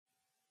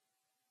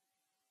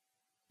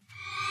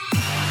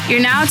You're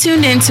now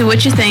tuned into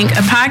What You Think,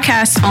 a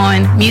podcast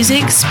on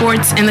music,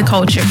 sports, and the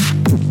culture.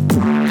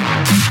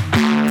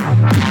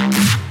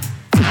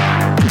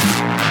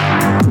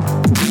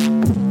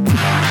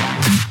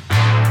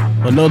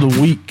 Another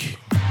week,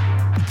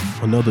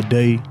 another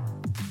day.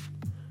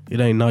 It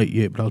ain't night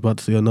yet, but I was about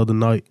to say another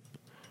night.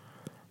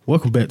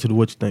 Welcome back to the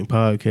What You Think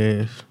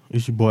podcast.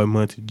 It's your boy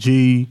Monty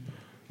G,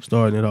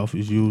 starting it off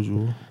as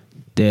usual.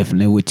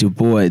 Definitely with your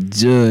boy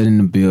Judd in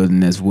the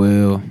building as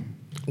well.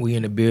 We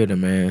in the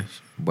building, man.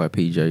 Boy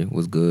PJ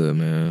was good,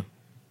 man.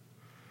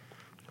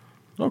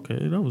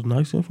 Okay, that was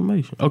nice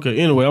information. Okay,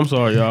 anyway, I'm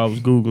sorry, y'all. I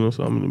was Googling,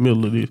 so I'm in the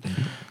middle of this.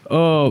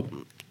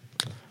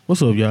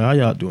 What's up, y'all? How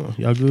y'all doing?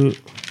 Y'all good?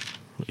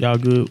 Y'all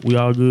good? We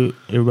all good?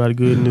 Everybody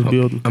good in this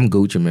building? I'm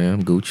Gucci, man.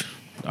 I'm Gucci.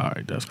 All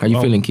right, that's cool. How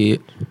you feeling,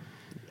 kid?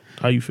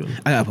 How you feeling?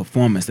 I got a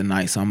performance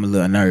tonight, so I'm a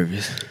little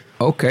nervous.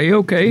 Okay.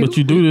 But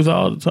you do this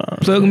all the time.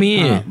 Plug me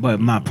in. But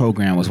my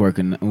program was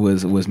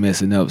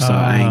messing up, so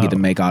I ain't get to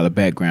make all the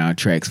background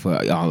tracks for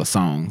all the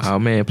songs. Oh,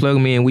 man. Plug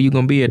me in. Where you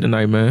gonna be at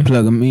tonight, man?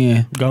 Plug them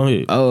in. Go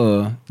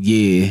ahead.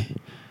 Yeah.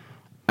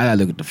 I gotta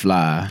look at the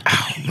flyer.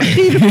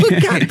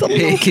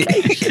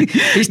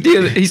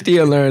 He's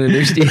still learning.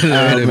 He's still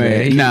learning,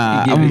 man.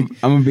 I'm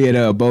gonna be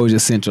at Bossier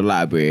Central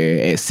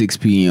Library at 6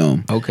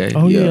 p.m. Okay.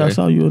 Oh, yeah, I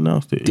saw you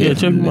announced it. Yeah,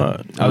 check him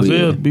out.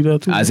 Isaiah be there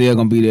too. Isaiah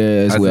gonna be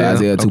there as well.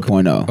 Isaiah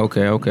 2.0.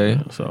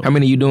 Okay. So, How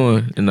many you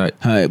doing tonight?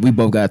 We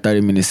both got a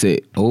 30-minute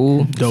set.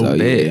 Oh, dope. So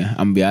yeah, I'm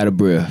gonna be out of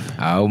breath.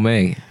 Oh,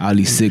 man. All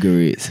these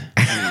cigarettes.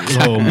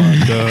 oh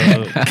my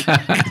God.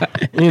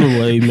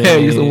 Anyway, man.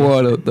 Hey, you some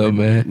water up though,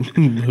 man.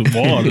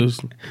 Waters.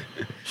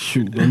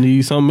 Shoot, I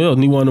need something else.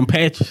 Need one of them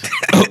patches.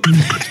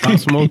 Stop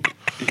smoking.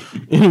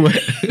 Anyway,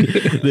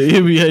 the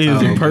NBA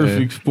is a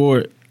perfect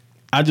sport.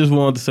 I just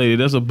wanted to say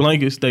that's a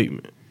blanket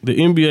statement. The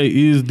NBA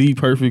is the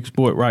perfect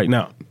sport right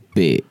now.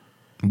 Bet.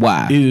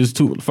 Why? It is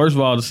too. First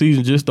of all, the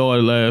season just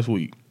started last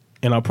week,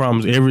 and I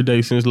promise every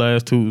day since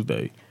last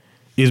Tuesday,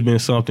 it's been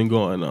something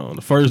going on.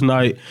 The first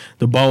night,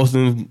 the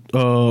Boston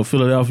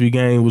Philadelphia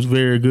game was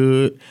very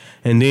good,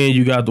 and then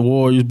you got the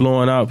Warriors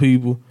blowing out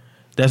people.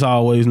 That's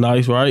always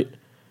nice, right?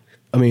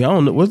 I mean, I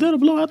don't know. Was that a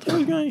blowout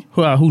Thursday game?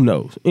 Who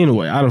knows?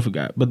 Anyway, I don't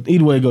forgot. But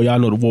either way it go, y'all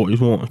know the Warriors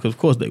won because, of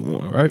course, they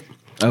won, right?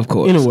 Of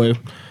course. Anyway,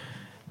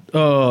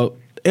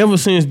 ever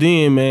since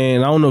then,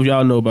 man, I don't know if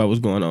y'all know about what's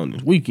going on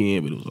this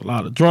weekend, but it was a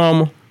lot of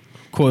drama.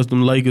 Of course,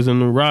 them Lakers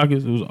and the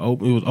Rockets, it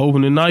was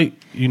opening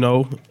night,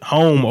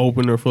 home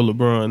opener for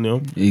LeBron and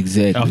them.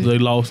 Exactly. After they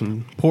lost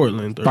in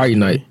Portland Thursday. Fight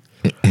night.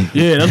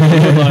 Yeah, that's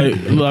what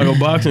it looked like a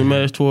boxing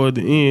match toward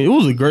the end. It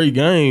was a great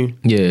game.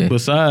 Yeah.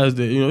 Besides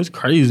that, it's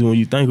crazy when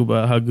you think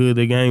about how good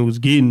the game was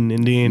getting,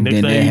 and then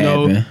next thing you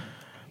know,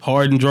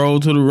 Harden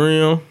drove to the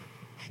rim.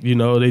 He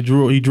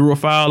drew a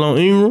foul on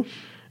Ingram.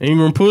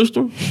 Ingram pushed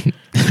him.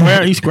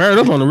 He squared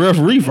up on the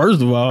referee,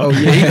 first of all. Oh,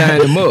 yeah, he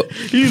lined him up.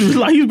 He was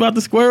like, he's about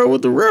to square up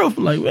with the ref.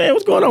 Like, man,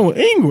 what's going on with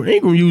Ingram?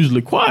 Ingram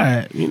usually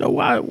quiet.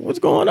 Why? What's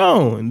going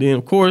on? And then,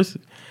 of course,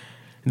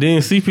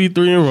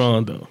 CP3 and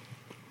Rondo.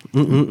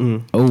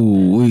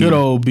 Oh, good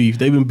old beef.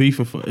 They've been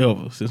beefing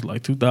forever, since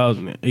like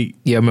 2008.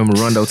 Yeah, I remember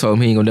Rondo told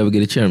him he ain't gonna never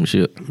get a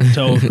championship. He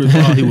told Chris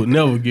Paul he would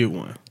never get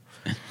one.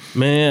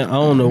 Man, I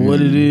don't know what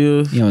it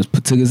is. He almost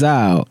took his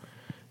eye out.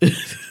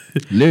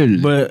 Literally.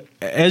 But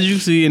as you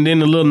see, and then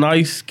the little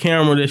nice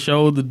camera that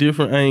showed the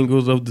different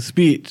angles of the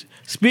spit.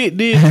 Spit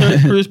did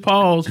touch Chris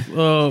Paul's,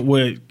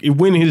 it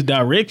went in his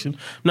direction.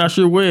 I'm not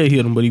sure where it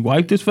hit him, but he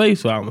wiped his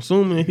face, so I'm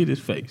assuming it hit his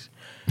face.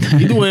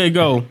 Either way it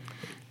go,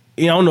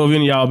 I don't know if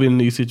any of y'all been in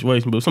these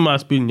situations, but if somebody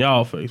spit in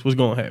y'all face, what's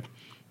going to happen?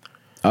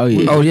 Oh,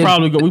 yeah.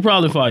 We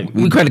probably fight.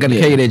 We kind of got to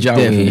KO that jaw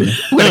in.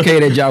 We got to KO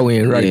that jaw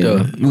in right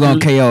there. We're going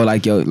to KO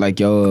like your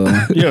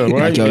yeah,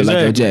 right? like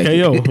your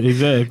jacket. KO,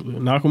 exactly.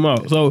 Knock him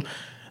out. So,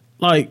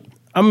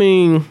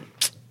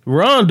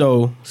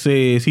 Rondo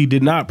says he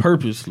did not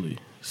purposely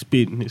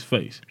spit in his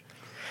face.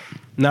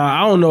 Now,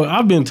 I don't know.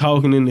 I've been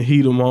talking in the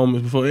heat of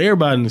moments before.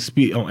 Everybody in the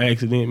spit on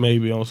accident,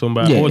 maybe on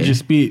somebody, or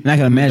just spit. And I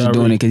can imagine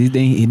doing it because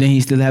he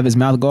still have his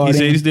mouth guard. He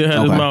said he still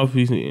had his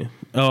mouthpiece in.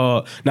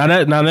 Now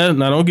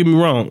don't get me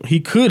wrong. He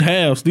could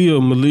have still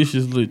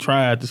maliciously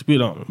tried to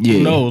spit on him. Yeah.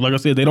 Who knows? Like I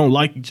said, they don't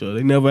like each other.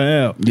 They never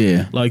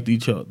have liked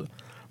each other.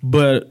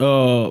 But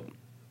of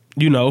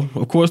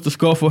course, the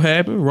scuffle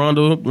happened.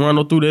 Rondo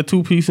threw that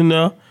 2-piece in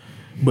there.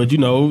 But,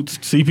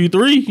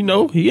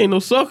 CP3, he ain't no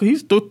sucker. He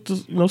snuck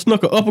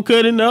an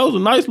uppercut in there. It was a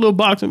nice little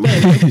boxing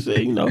match, like you said,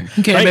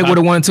 He came back with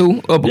a 1-2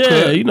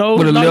 uppercut. Yeah,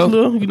 with a nice left.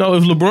 little,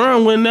 if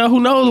LeBron went there, who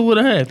knows what would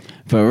have happened.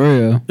 For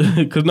real.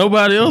 Because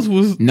nobody else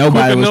was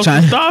trying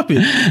to stop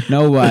it.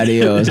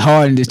 Nobody else.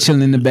 Harden just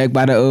chilling in the back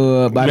by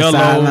the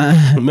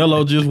sideline.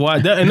 Melo just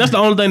watched that. And that's the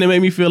only thing that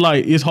made me feel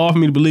like it's hard for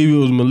me to believe it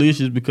was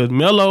malicious because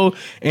Melo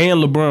and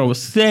LeBron was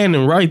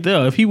standing right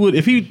there.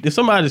 If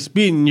somebody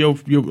spitting your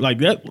like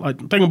that, like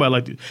think about it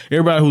like this.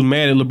 Everybody who's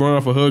mad at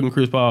LeBron for hugging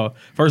Chris Paul,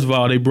 first of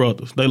all, they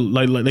brothers.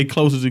 They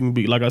close as it can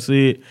be. Like I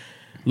said,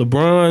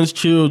 LeBron's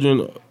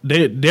children,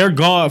 they're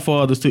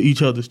godfathers to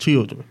each other's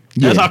children.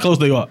 That's how close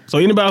they are. So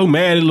anybody who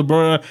mad at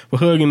LeBron for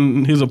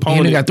hugging his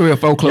opponent, he got 3 or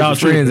 4 close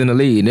friends in the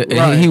league,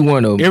 and he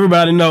one of them.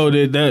 Everybody know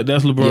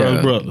that's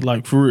LeBron's brother.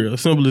 Like, for real,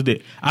 simple as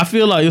that. I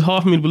feel like it's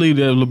hard for me to believe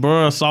that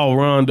LeBron saw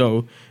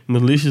Rondo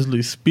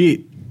maliciously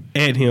spit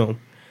at him,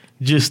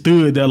 just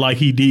stood there like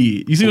he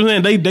did. You see what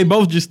I'm saying? They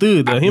both just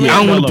stood there. I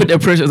don't want to put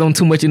that pressure on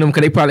too much in them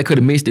because they probably could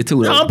have missed it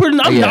too. No, I'm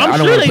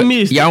sure they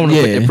missed it. Yeah, I want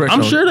to put that pressure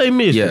I'm sure they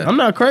missed it. I'm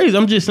not crazy.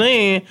 I'm just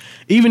saying,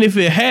 even if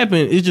it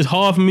happened, it's just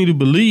hard for me to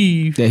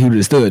believe that he would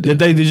have stood there.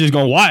 That they're just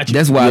gonna watch it.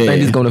 That's why I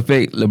think it's gonna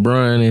affect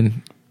LeBron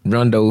and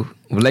Rondo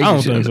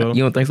relationship. I don't think so.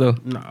 You don't think so?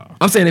 No.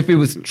 I'm saying if it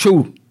was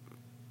true.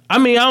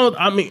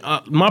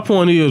 My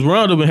point is,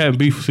 Rondo been having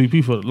beef with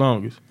CP for the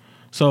longest,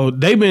 so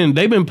they've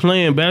been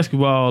playing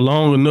basketball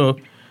long enough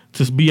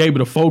to be able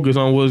to focus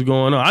on what's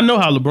going on. I know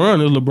how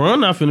LeBron is.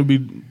 LeBron not finna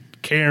be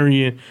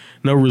carrying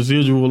no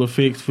residual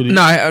effects for this.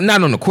 No,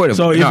 not on the court.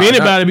 So if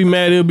anybody be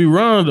mad, it'll be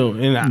Rondo.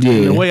 And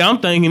the way I'm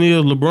thinking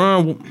is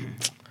LeBron,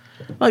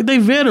 like, they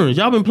veterans.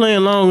 Y'all been playing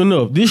long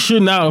enough. This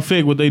should not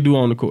affect what they do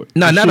on the court.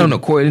 No, not on the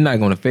court. It's not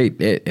going to affect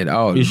that at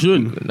all. It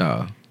shouldn't.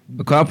 No.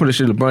 Because I'm pretty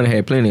sure LeBron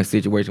had plenty of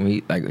situations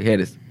where he had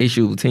his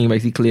issues with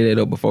teammates. He cleared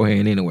that up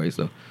beforehand anyway.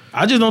 So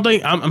I just don't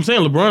think I'm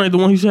saying LeBron ain't the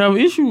one he should have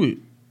an issue with.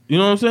 You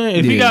know what I'm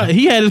saying? If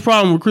he had this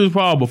problem with Chris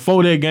Paul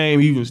before that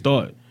game even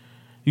started.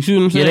 You see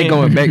what I'm saying? Yeah, they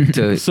going back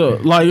to so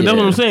that's what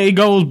I'm saying. It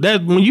goes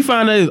that when you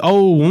find out his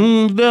old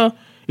wounds there,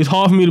 it's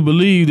hard for me to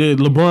believe that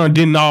LeBron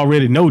didn't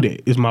already know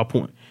that. Is my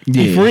point.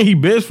 Yeah. He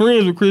best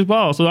friends with Chris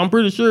Paul, so I'm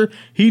pretty sure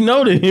he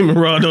know that him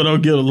and Rondo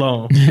don't get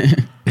along.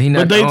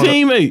 But they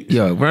teammates.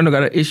 Yeah, Rondo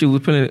got an issue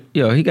with plenty.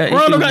 Yeah, he got.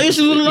 Rondo got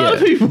issues with a lot of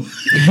people.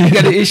 He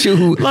got an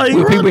issue with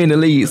people in the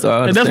league.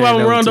 So and that's why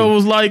when Rondo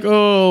was like,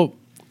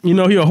 he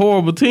a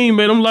horrible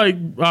teammate. I'm like,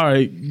 all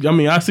right. I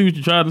mean, I see what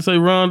you tried to say,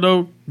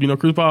 Rondo.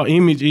 Chris Paul's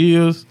image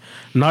is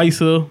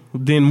nicer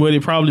than what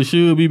it probably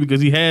should be because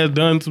he has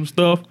done some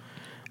stuff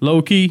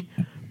low key.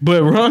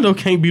 But Rondo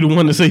can't be the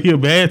one to say he a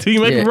bad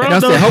teammate. Yeah,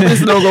 Rondo. Hopefully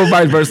this don't go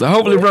vice versa.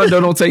 Hopefully Rondo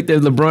don't take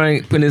that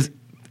LeBron putting his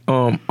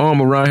arm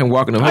around him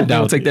walking him. Hopefully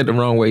don't take that the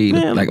wrong way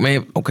either.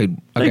 Man, okay.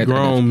 They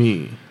grown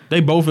men.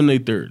 They both in their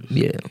 30s.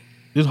 Yeah.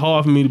 It's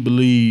hard for me to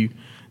believe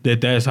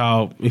that's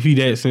how, if he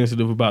that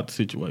sensitive about the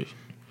situation.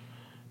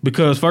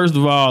 Because first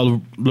of all,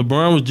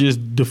 LeBron was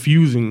just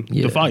diffusing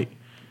the fight.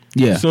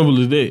 Yeah. Simple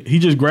as that. He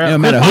just grabbed. It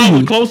don't matter who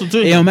you closer to.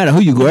 It don't matter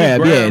who you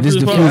grab. Yeah, just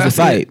diffuse the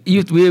fight.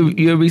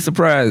 You'll be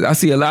surprised. I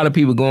see a lot of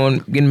people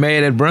getting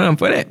mad at Bron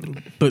for that.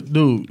 But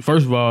dude,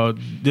 first of all,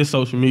 this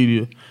social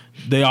media,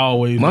 they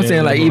always. I'm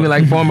saying even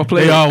like former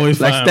players, they always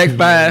like Stack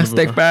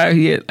 5,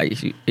 he had like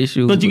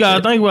issues. But you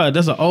gotta think about it.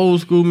 That's an old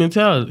school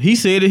mentality. He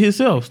said it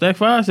himself. Stack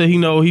 5 said he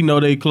know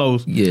they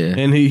close. Yeah,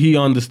 and he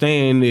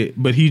understand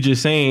it. But he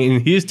just saying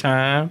in his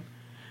time.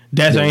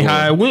 That ain't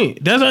how it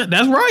went. That's right.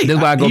 That's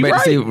why I go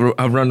back to see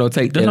Rondo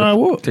take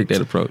that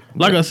approach.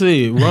 Like I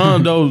said,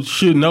 Rondo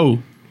should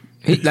know.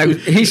 He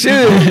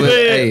should. But,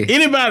 hey.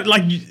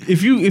 Anybody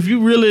if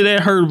you really that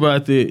hurt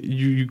about that,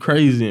 you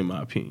crazy in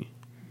my opinion.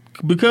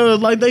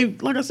 Because like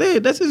I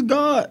said, that's his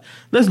God.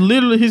 That's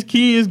literally his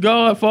kid's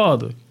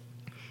godfather.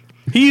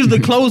 He's the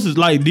closest.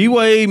 Like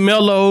D-Wade,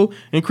 Melo,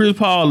 and Chris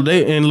Paul,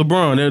 and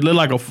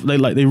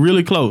LeBron. They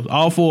really close.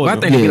 All four. Well, I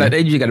think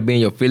they just got to be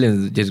in your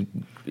feelings. Just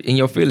in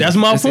your feelings. That's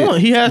my point.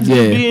 He has to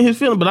be in his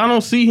feelings, but I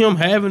don't see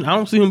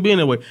him being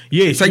that way.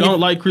 Yes, you don't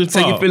like Chris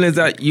Paul. Take your feelings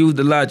out. Use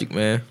the logic,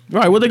 man.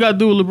 Right. What they got to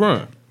do with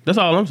LeBron? That's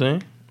all I'm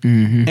saying.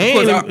 Mm-hmm.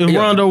 And if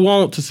Rondo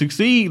want to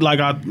succeed,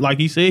 like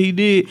he said he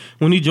did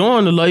when he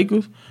joined the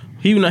Lakers,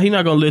 he not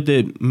gonna let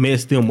that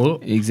mess them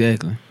up.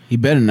 Exactly. He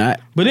better not.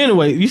 But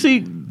anyway, you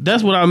see,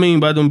 that's what I mean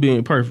by them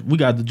being perfect. We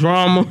got the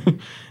drama,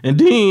 and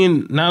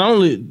then not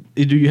only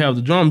do you have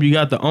the drama, you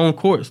got the on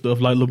court stuff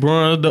like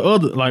LeBron, the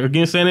other like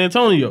against San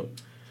Antonio.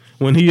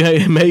 When he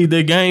had made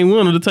that game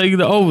winner to take it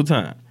to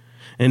overtime.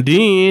 And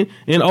then,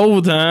 in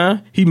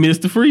overtime, he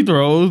missed the free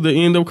throws that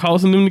end up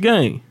costing them the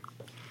game.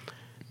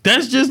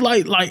 That's just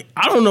like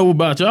I don't know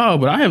about y'all,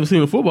 but I haven't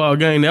seen a football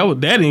game that was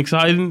that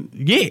exciting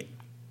yet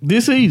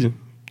this season.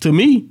 To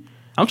me,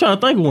 I'm trying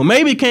to think of one.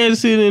 Maybe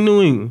Kansas City and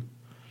New England.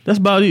 That's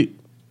about it.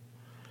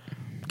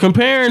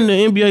 Comparing the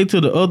NBA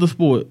to the other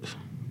sports,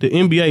 the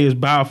NBA is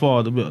by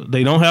far the best.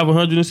 They don't have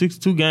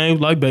 162 games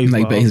like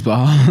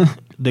baseball.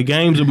 The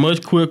games are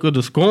much quicker.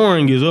 The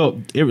scoring is up.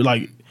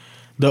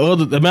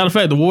 The matter of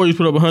fact, the Warriors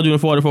put up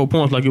 144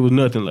 points like it was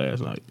nothing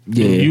last night.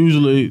 Yeah. And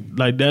usually,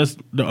 that's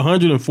the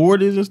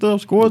 140s and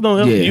stuff. Scores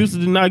don't used to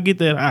did not get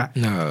that high.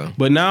 No.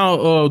 But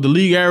now the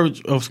league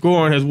average of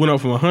scoring has went up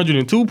from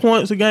 102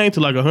 points a game to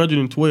like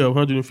 112,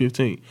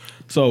 115.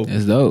 So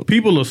that's dope.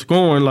 People are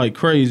scoring like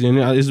crazy, and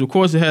of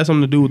course it has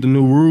something to do with the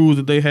new rules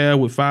that they have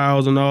with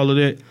fouls and all of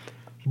that.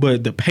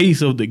 But the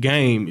pace of the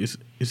game is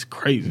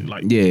crazy.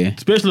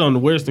 Especially on the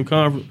Western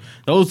Conference,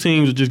 those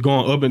teams are just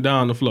going up and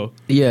down the floor.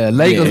 Yeah,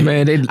 Lakers,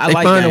 man, they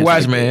fun to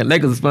watch, man.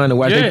 Lakers is fun to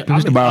watch. They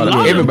push the ball.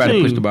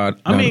 Everybody push the ball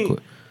down the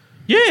court.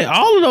 Yeah,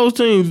 all of those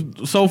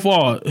teams so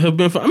far have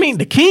been fun. I mean,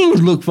 the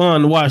Kings look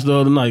fun to watch the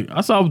other night.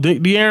 I saw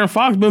De'Aaron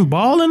Fox been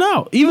balling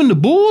out. Even the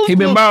Bulls. He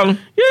been balling?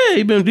 Yeah,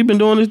 he been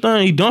doing his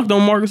thing. He dunked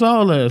on Marcus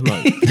All last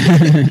night.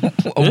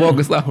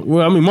 Marcus All.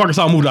 Well, I mean, Marcus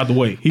All moved out the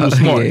way. He was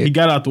smart. Yeah. He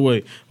got out the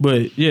way.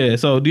 But, yeah,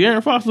 so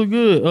De'Aaron Fox look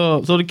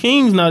good. So the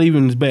Kings not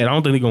even as bad. I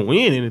don't think they're going to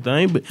win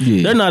anything, but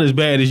they're not as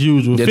bad as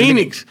usual. Yeah,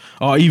 Phoenix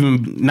are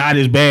even not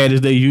as bad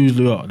as they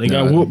usually are. They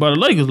got whooped by the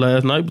Lakers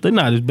last night, but they're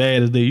not as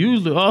bad as they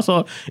usually are.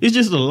 So it's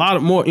just a lot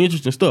of more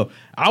interesting stuff.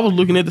 I was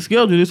looking at the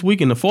schedule this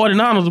week, and the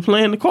 49ers are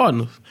playing the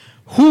Cardinals.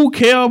 Who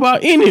care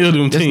about any of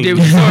them teams?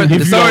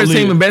 The sorry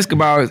team in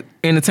basketball is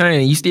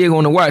entertaining. You still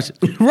going to watch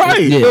it.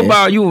 Right. Yeah.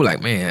 Football, you were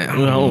like, man, I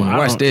don't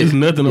watch that. There's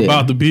nothing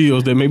about the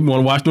Bills that make me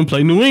want to watch them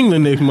play New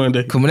England next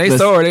Monday. Cause when they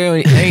sorry,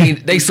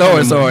 they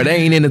sorry. They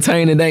ain't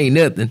entertaining. They ain't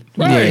nothing.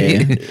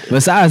 Right. Yeah.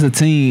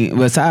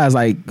 Besides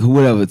like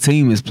whatever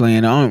team is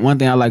playing, one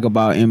thing I like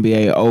about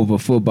NBA over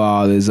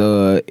football is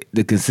the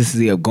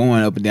consistency of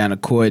going up and down the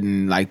court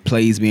and like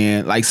plays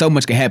being like so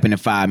much can happen in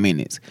 5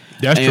 minutes.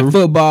 That's true. In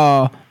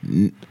football,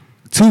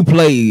 2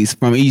 plays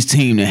from each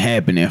team that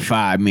happen in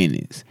 5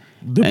 minutes.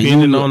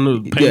 Depending on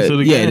the pace of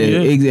the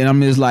game. And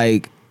I'm just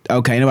like,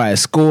 okay, nobody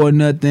scored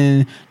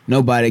nothing.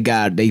 Nobody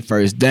got their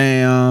first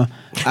down.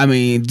 I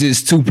mean,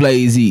 just 2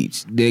 plays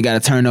each. They got a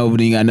turnover,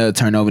 then you got another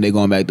turnover. They're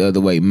going back the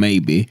other way,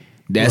 maybe.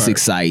 That's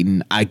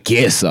exciting. I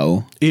guess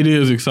so. It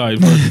is exciting,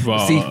 first of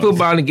all. See,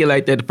 football didn't get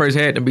like that. The first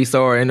half to be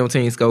sorry, and no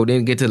team scored.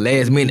 Then get to the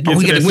last minute.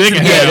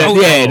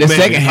 The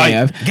second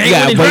half.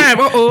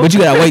 But you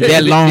gotta wait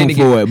that long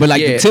for it. But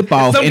like the tip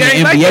off in the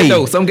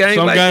NBA, some games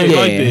like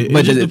that.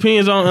 But it just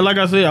depends on. And like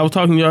I said, I was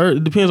talking to you earlier.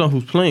 It depends on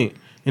who's playing.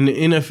 In the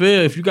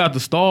NFL, if you got the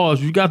stars,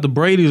 you got the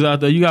Bradys out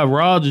there, you got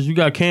Rodgers, you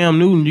got Cam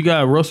Newton, you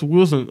got Russell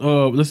Wilson.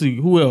 Let's see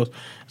who else.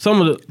 Some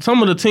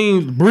of the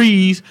teams,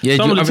 Breeze.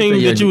 Some of the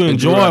teams that you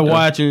enjoy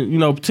watching. You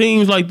know,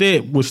 teams like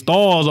that with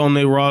stars on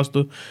their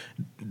roster.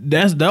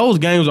 Those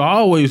games are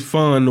always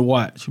fun to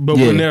watch. But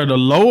when they're the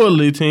lower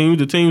teams,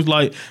 the teams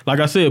like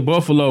I said,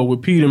 Buffalo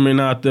with Peterman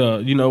out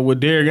there, you know, with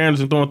Derek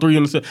Anderson throwing 3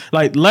 interceptions.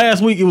 Like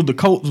last week, it was the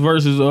Colts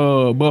versus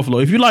Buffalo.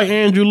 If you like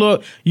Andrew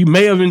Luck, you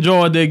may have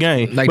enjoyed that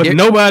game. Like but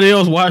nobody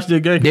else watched that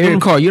game. Derek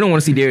Carr, you don't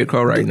want to see Derek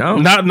Carr right now.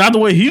 Not the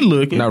way he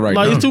looking. Not right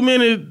now. Like it's too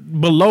many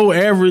below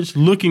average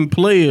looking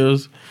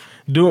players.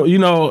 In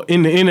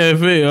the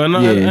NFL,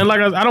 and like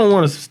I don't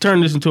want to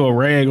turn this into a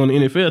rag on the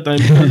NFL thing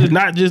because it's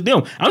not just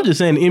them. I'm just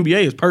saying the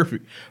NBA is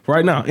perfect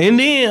right now. And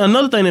then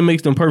another thing that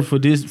makes them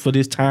perfect for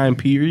this time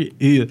period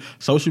is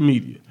social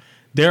media.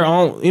 They're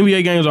on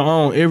NBA games are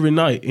on every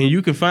night, and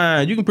you can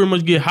pretty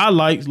much get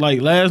highlights like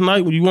last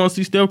night when you want to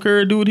see Steph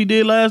Curry do what he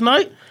did last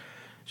night.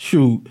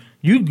 Shoot.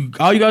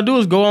 All you gotta do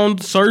is go on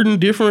certain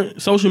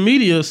different social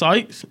media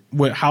sites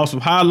with House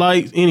of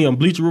Highlights, any of them,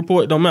 Bleacher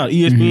Report, don't matter,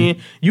 ESPN.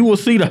 You will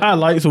see the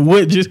highlights of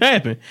what just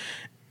happened.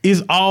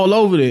 It's all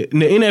over there. In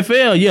the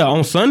NFL,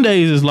 on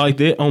Sundays it's like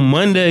that. On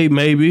Monday,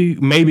 maybe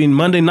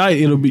Monday night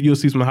you'll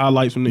see some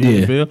highlights from the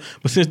NFL.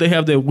 But since they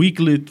have that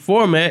weekly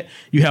format,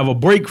 you have a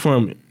break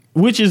from it,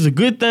 which is a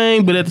good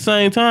thing. But at the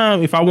same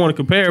time, if I want to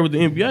compare it with the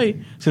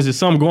NBA, since it's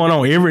something going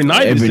on every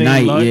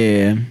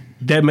night,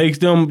 that makes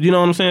them, you know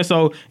what I'm saying?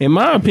 So, in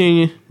my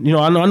opinion,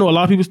 I know a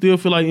lot of people still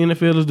feel like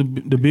NFL is the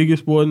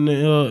biggest sport in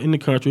the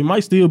country. It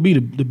might still be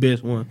the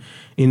best one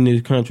in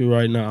this country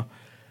right now,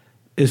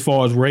 as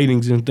far as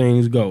ratings and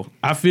things go.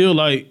 I feel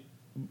like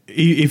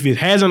if it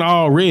hasn't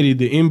already,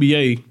 the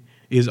NBA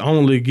is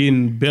only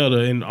getting better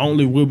and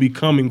only will be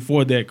coming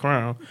for that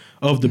crown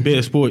of the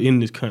best sport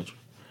in this country.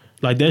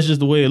 Like that's just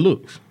the way it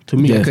looks to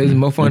me. Because it's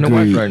more fun to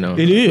watch right now.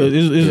 It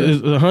is.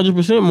 It's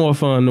 100% more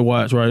fun to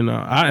watch right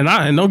now.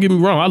 And don't get me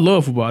wrong, I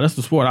love football. That's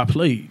the sport I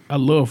played. I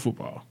love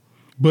football,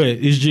 but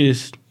it's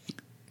just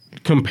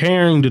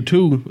comparing the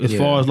two as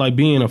far as like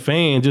being a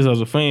fan, just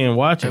as a fan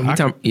watching.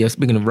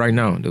 Speaking of right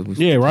now,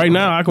 right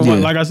now I can watch,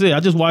 like I said,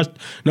 I just watched.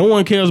 No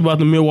one cares about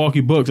the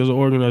Milwaukee Bucks as an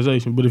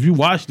organization, but if you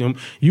watch them,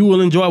 you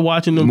will enjoy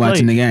watching them play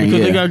the game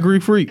because they got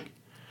Greek Freak.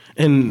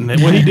 And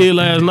what he did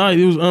last night,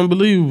 it was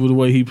unbelievable the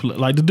way he played.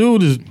 Like the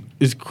dude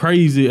is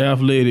crazy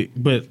athletic,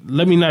 but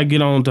let me not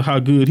get on to how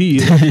good he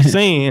is. I'm just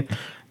saying,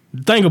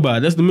 think about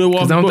it. That's the Milwaukee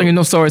Bucks. Because I don't think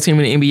no sorry team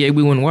in the NBA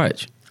we wouldn't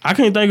watch. I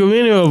can't think of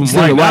any of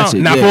them right now.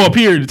 Not for a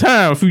period of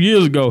time. A few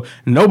years ago,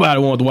 nobody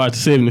wanted to watch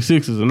the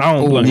 76ers, and I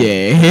don't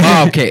blame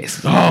Bobcats.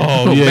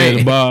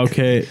 The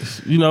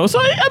Bobcats. So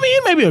I mean,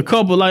 it may be a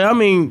couple. Like I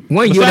mean,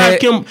 one year at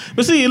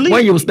least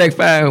 1 year was Stack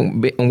 5,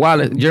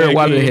 and Jared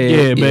Wallace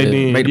had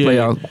made the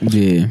playoffs.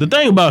 Yeah. The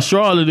thing about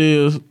Charlotte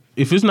is,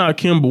 if it's not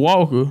Kemba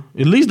Walker,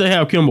 at least they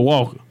have Kemba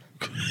Walker.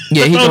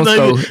 Yeah, he gonna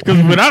score.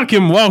 Because without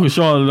Kemba Walker,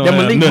 Charlotte don't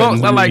have nothing.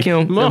 Monk, I like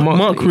him.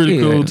 Monk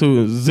critical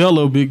too.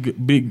 Zella,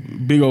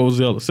 big old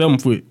Zella, 7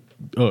 foot.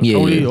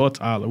 Cody or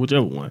Tyler,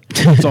 whichever one.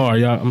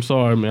 Sorry, y'all. I'm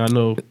sorry, man. I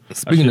know.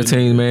 Speaking of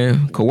teams,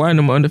 man, Kawhi and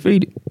them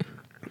undefeated.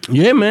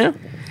 Yeah, man.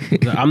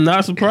 I'm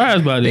not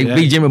surprised by that. They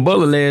beat Jimmy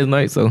Butler last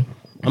night, so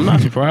I'm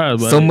not surprised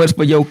by that. So much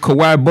for your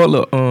Kawhi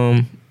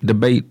Butler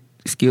debate,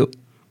 Skip.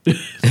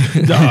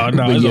 Nah,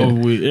 it's over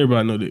with.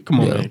 Everybody know that.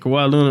 Come on, man.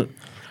 Kawhi Leonard.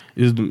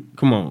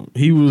 come on.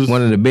 He was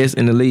one of the best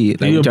in the league.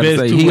 Like he the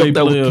best two-way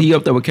player. He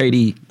up there with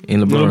KD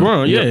and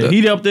LeBron.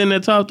 He up there in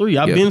that top 3.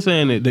 I've been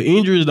saying that. The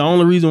injury is the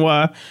only reason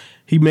why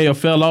he may have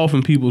fell off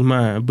in people's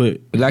mind,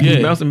 but like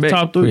he's bouncing back.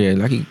 Top 3. Yeah,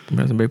 like he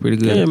bouncing back pretty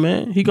good. Yeah,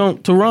 man.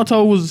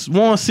 Toronto was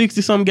won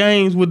 60-some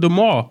games with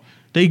DeMar.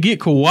 They get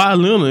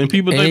Kawhi Leonard, and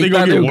people think they're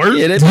going to get worse.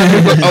 Yeah,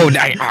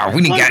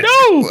 we need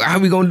no. How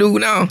we going to do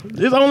now?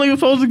 It's only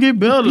supposed to get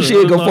better. You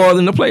should go farther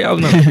in the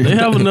playoffs now. They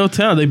have enough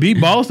talent. They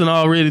beat Boston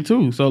already,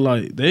 too. So,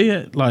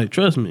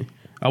 trust me.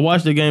 I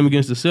watched the game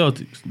against the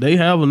Celtics. They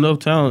have enough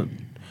talent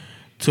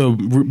to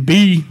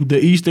be the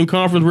Eastern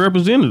Conference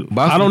representative.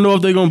 Boston, I don't know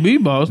if they're going to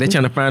beat Boston. They're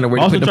trying to find a way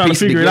Boston to put the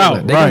pieces figure together.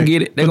 it out. They're going to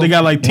get it. They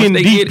got like 10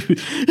 deep.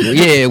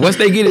 Once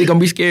they get it, it's going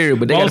to be scary.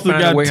 But they got to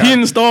find a way. Boston got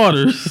 10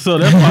 starters, so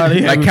that's why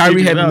they like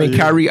Kyrie haven't been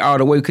Kyrie all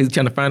the way because he's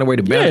trying to find a way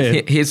to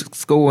balance his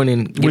scoring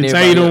and with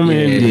Tatum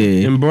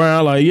and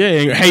Brown,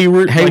 and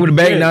Hayward. Hayward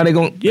back now. They're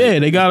going. Yeah,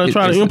 they got to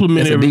try to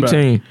implement everybody. It's a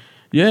deep team.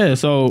 Yeah,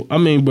 so but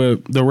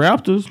the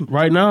Raptors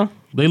right now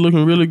they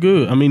looking really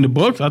good. I mean the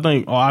Bucks. I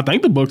think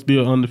the Bucks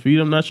still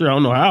undefeated. I'm not sure. I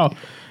don't know how.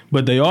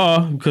 But they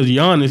are because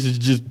Giannis is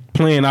just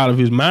playing out of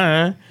his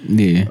mind.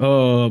 Yeah.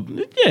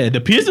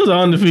 The Pistons are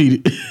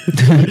undefeated.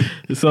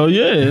 So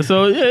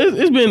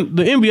it's been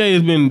the NBA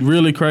has been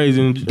really crazy.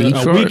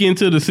 A week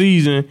into the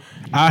season,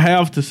 I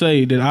have to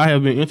say that I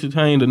have been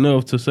entertained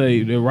enough to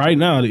say that right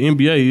now the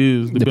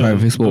NBA is the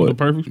perfect sport. The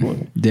perfect sport.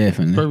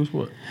 Definitely. Perfect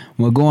sport.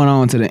 Well, going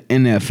on to the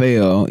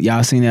NFL,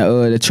 y'all seen that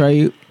the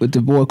trade with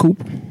the boy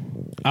Cooper?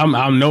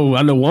 I know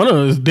one of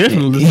us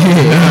definitely.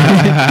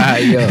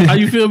 How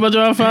you feel about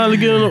y'all finally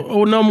getting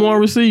a number 1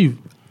 receiver?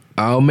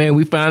 Oh man,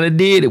 we finally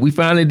did it. We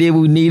finally did what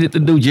we needed to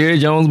do. Jerry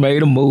Jones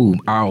made a move.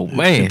 Oh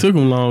man, it took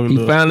him long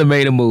enough. He finally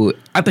made a move.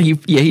 I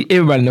think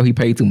everybody know he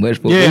paid too much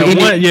for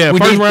it.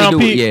 First round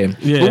pick.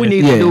 Yeah. What we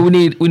needed to do,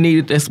 we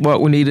needed that spot.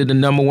 We needed the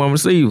number 1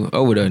 receiver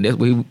over there. That's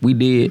what we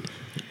did.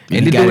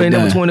 And the dude ain't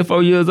number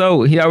 24 years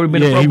old. He already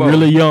been a Pro Bowl. He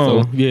really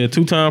young. So,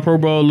 2-time Pro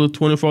Bowler,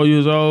 24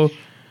 years old.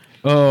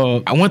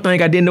 One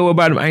thing I didn't know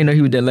about him, I didn't know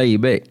he was that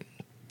laid back.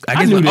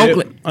 I knew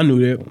that. I knew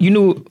that. You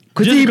knew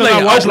because he played.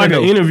 I watched an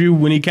interview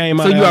when he came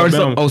out. So you already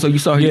Alabama. so you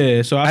saw him.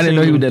 Yeah. So I didn't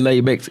know he was that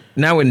laid back.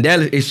 Now in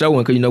Dallas, it's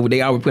showing because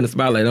they always put a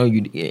spotlight on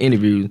you in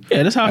interviews.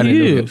 Yeah, that's how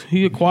he is.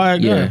 He a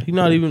quiet guy. Yeah. He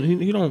not even.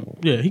 He don't.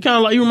 Yeah. He kind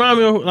of like you remind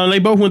me of. They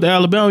both went to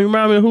Alabama. You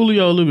remind me of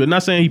Julio a little bit.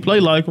 Not saying he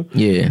played like him.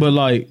 Yeah.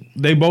 But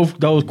they both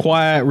those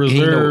quiet,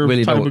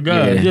 reserved type of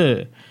guys.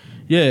 Yeah.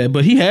 Yeah,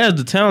 but he has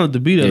the talent to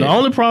be there. Yeah. The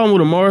only problem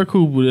with Amari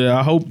Cooper that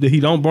I hope that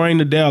he don't bring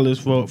to Dallas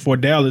for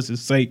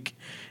Dallas' sake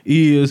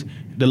is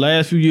the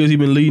last few years he's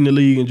been leading the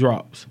league in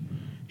drops.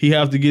 He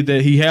have to get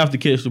that. He have to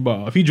catch the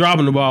ball. If he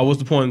dropping the ball, what's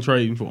the point in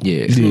trading for him?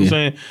 Yeah. You know what I'm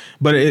saying?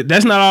 But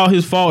that's not all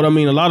his fault. I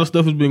mean, a lot of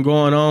stuff has been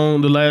going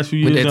on the last few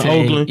years in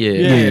Oakland.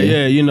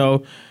 Yeah.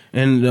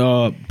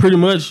 And pretty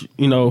much,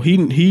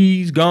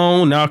 he's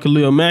gone. Now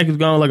Khalil Mack is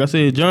gone. Like I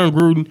said, John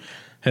Gruden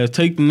has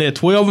taken that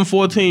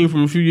 12-14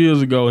 from a few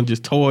years ago and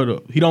just tore it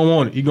up. He don't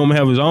want it. He gonna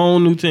have his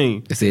own new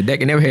team. They said Dak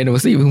never had no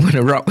receiver who went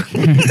a route.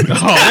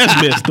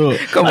 That's messed up.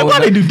 Come on, why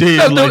they do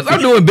Dez?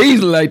 I'm doing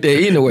Beasley like that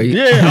anyway.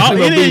 Yeah,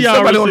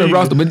 somebody on the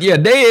roster, but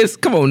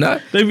Dez, come on now.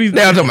 Now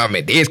I'm talking about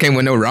Dez can't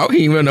win no route.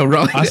 He ain't run no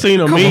route. I seen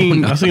a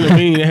meme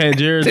that had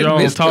Jerry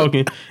Jones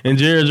talking, and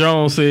Jerry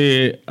Jones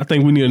said, "I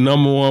think we need a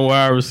number 1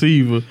 wide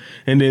receiver."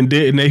 And then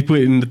they put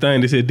in the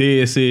thing. They said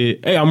Dez said,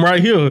 "Hey, I'm right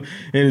here,"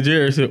 and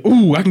Jerry said,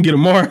 "Ooh, I can get a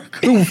mark."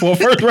 For a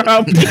first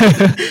round pick.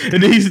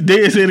 And then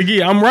Dez said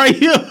again, "I'm right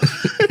here."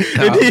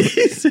 And then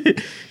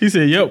he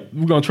said, "Yep,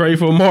 we're gonna trade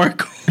for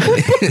Mark."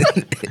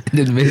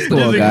 Just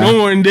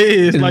ignoring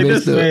Dez.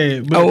 That's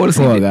sad. But I want to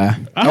see that guy.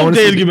 I hope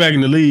Dez get back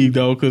in the league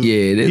though, because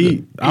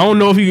I don't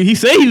know if he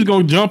said he was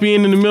gonna jump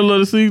in the middle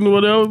of the season or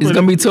whatever. It's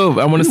gonna be tough.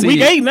 I want to see.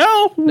 Week 8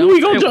 now. When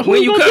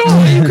you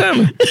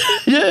coming?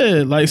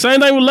 Yeah, like same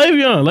thing with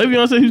Le'Veon.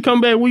 Le'Veon said he's coming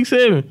back week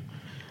 7.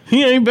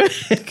 He ain't back.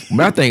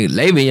 But I think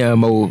Le'Veon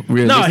more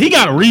real. No, he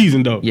got a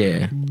reason though.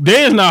 Yeah.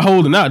 Dez not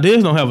holding out.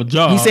 Dez don't have a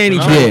job. He's saying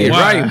he's trying to get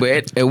right,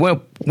 but at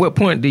what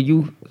point do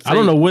you? I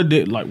don't know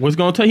what's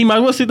gonna take. He might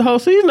as well sit the whole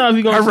season now if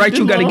he gonna. How right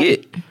you gotta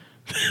get?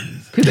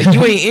 Because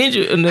you ain't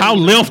injured. How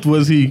left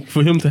was he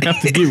for him to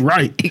have to get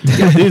right?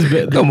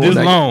 this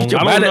long.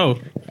 I don't know.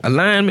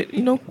 Alignment,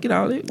 get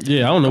all that.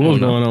 Yeah, I don't know what's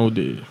going on with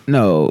this.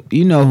 No,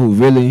 you know who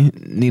really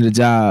need a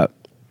job,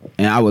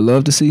 and I would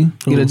love to see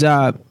get a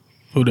job.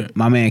 Who that?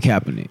 My man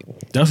Kaepernick.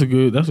 That's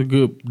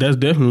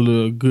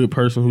definitely a good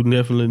person who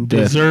definitely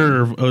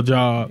deserve a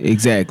job.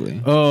 Exactly.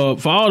 For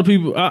all the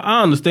people,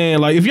 I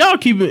understand. Like if you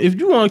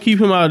want to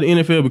keep him out of the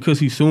NFL because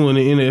he's suing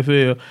the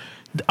NFL,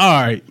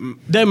 all right,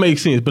 that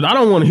makes sense. But I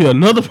don't want to hear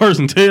another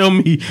person tell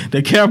me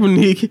that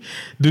Kaepernick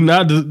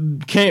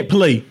can't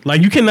play.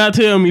 Like you cannot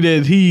tell me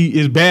that he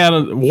is bad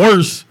or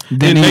worse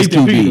than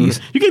Nathan Peterman.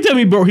 You can't tell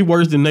me, bro, he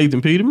worse than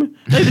Nathan Peterman.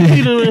 Nathan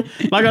Peterman,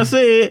 like I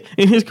said,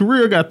 in his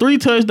career got 3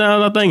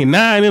 touchdowns, I think, and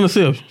 9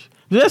 interceptions.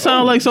 Does that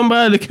sound like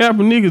somebody that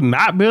Kaepernick is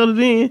not better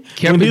than?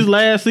 In his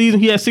last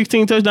season, he had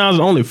 16 touchdowns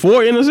and only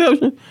 4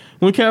 interceptions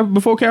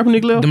before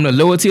Kaepernick left. Them the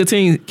lower tier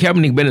teams,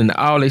 Kaepernick better than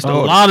all they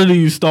starters. A lot of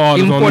these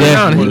starters even on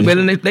 49, he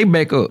better than they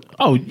back up.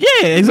 Oh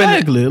yeah,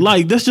 exactly.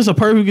 Like that's just a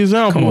perfect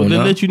example that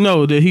let you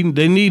know that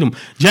they need him.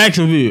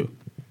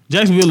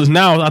 Jacksonville is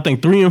now, I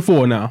think,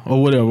 3-4 now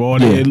or whatever. Or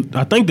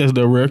I think that's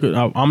their record.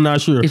 I'm not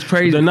sure. It's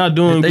crazy. They're not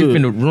doing good. They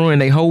finna ruin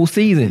their whole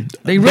season.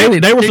 They were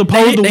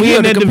supposed to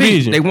win that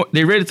division.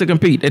 They ready to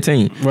compete. That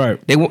team. Right.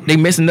 They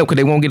messing up because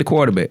they won't get a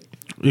quarterback.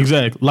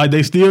 Exactly. Like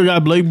they still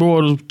got Blake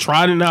Bortles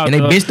trotting out. And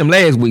they benched him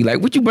last week.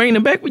 Like, what you bringing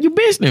him back when you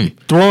benched him?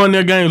 Throwing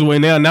their games away.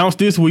 And they announced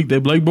this week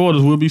that Blake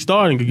Bortles will be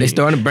starting again. They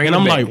starting to bring him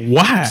back. And I'm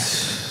like, why?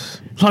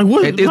 Like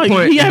what? At this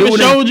point, he haven't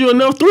showed you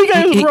enough. 3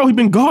 games in a row, he's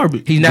been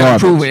garbage. He's not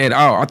improving at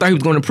all. I thought he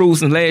was going to improve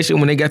since last year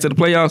when they got to the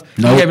playoffs.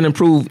 Nope. He haven't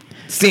improved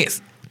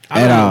since.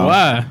 I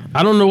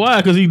don't know why.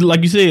 Because he,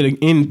 like you said,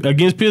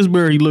 against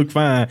Pittsburgh he looked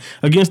fine.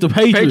 Against the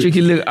Patriots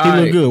he looked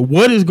good.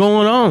 What is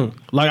going on?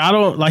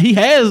 Like he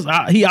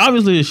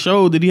obviously has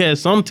showed that he has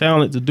some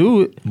talent to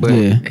do it. But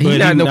he's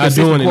not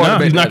doing it now.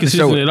 He's not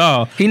consistent at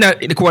all. He's not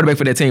the quarterback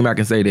for that team. I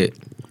can say that.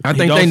 I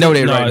think they know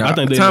that right now. I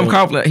think Tom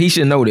Coughlin, he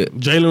should know that.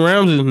 Jalen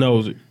Ramsey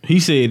knows it. He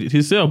said it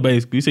himself,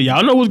 basically. He said,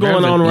 y'all know what's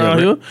going on around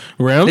here.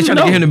 Ramsey they trying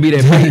to get him to be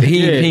that player.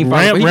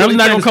 Ramsey's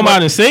not going to come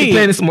out and say it. He's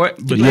playing smart.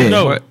 But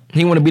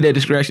he want to be that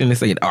distraction and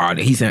say,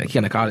 he's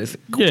going to call this.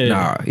 Yeah.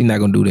 Nah, he's not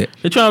going to do that.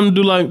 They're trying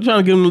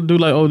to get him to do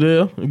like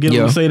Odell. Get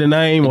him to say the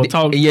name or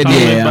talk. Yeah.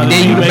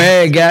 Then you the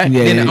bad guy.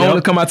 Then the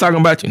owner come out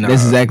talking about you.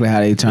 That's exactly how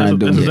they trying to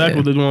do it. That's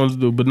exactly what they want to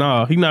do.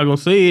 But he's not going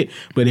to say it.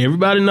 But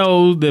everybody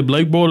knows that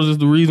Blake Bortles is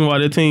the reason why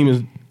their team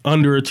is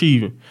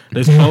underachieving.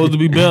 They're supposed to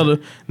be better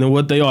than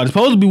what they are. They're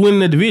supposed to be winning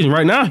the division.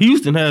 Right now,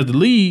 Houston has the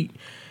lead,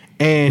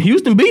 and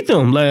Houston beat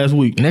them last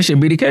week. And that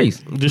shouldn't be the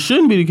case. This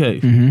shouldn't be the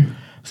case. Mm-hmm.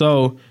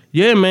 So,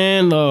 yeah,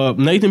 man,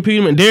 Nathan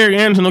Peterman, Derek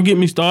Anderson, don't get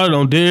me started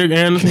on Derek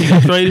Anderson. He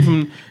got traded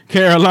from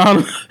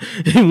Carolina.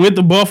 He went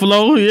to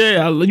Buffalo.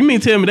 Yeah, you mean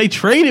tell me they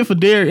traded for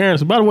Derek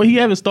Anderson? By the way, he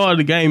haven't started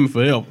the game in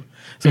forever.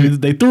 So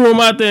they threw him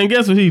out there, and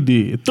guess what he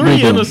did? 3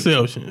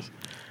 interceptions.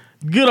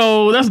 Good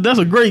old, that's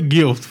a great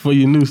gift for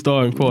your new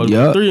starting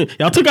quarterback. Yep.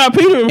 Y'all took out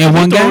Peterman in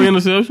one game.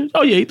 Interceptions.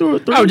 Oh yeah, he threw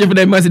 3. I was just for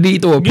that much. Did he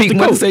throw a pick?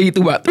 Must say he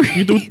threw about 3.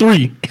 He threw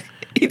 3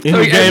 in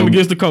the game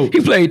against the Colts.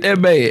 He played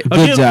that bad.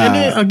 Good job. And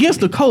then against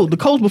the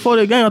Colts before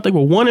that game, I think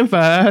were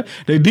 1-5.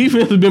 Their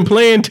defense has been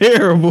playing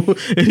terrible,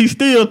 and he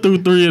still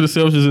threw 3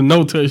 interceptions and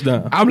no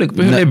touchdown. I'm looking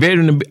for him that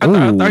veteran. I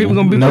thought he was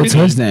gonna be no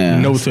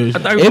touchdown. No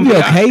touchdown. It'd be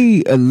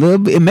okay a little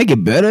bit. It make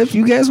it better if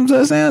you got some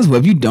touchdowns, but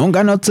if you don't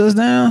got no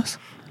touchdowns.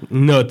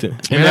 Nothing.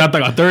 And I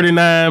think a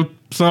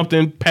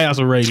 39-something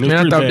passer rating.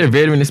 Man, I thought that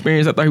veteran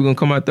experience, I thought he was going to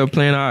come out there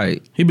playing all right.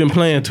 He been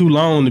playing too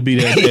long to be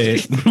that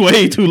bad.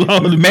 Way too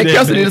long to be Matt that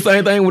Kelsey bad. did the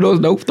same thing with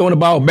those throwing the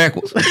ball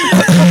backwards.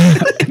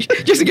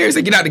 Just Gary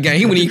said, get out the game.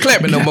 He wouldn't even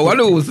clapping no more. I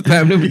knew it was the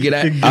time for him to get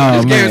out.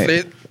 Just Gary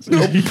said,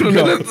 put him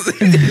on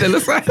the other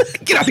side.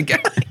 Get out the game.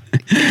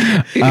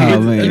 Oh,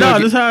 man. No,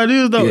 that's how it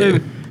is, though. Yeah.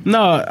 No,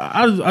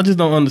 I just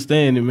don't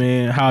understand it,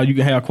 man. How you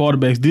can have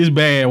quarterbacks this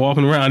bad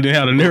walking around and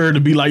have the nerve to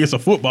be like it's a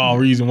football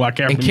reason why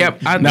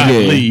Kaepernick not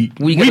in the league.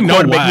 We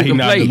know why he's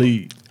not in the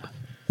league.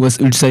 What'd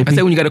you say? I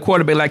said when you got a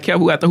quarterback like Cap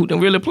who don't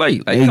really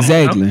play. Like,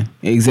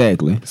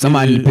 exactly.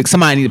 Somebody need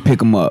to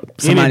pick him up.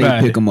 Somebody need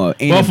to pick him up.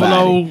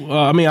 Buffalo.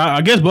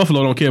 I guess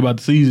Buffalo don't care about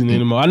the season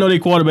anymore. I know their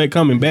quarterback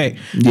coming back.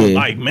 Yeah.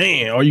 Like,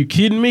 man, are you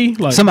kidding me?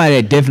 Like somebody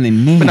that definitely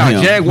needs him.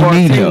 Jaguars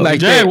team like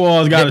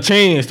Jaguars got a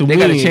chance to win.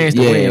 They got a chance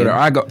to win.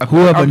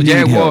 Whoever the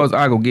Jaguars, help.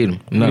 I go get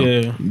them. No.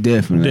 Yeah,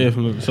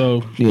 definitely.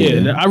 So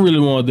I really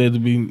want that to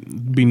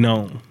be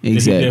known.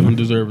 Exactly. That he definitely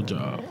deserve a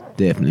job.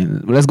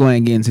 Definitely. Well, let's go ahead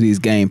and get into these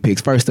game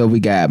picks. First up, we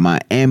got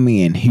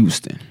Miami and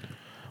Houston.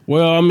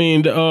 Well, I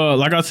mean,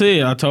 like I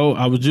said,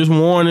 I was just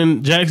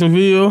warning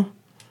Jacksonville,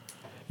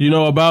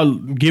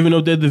 about giving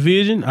up that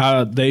division.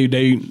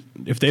 They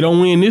if they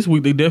don't win this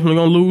week, they definitely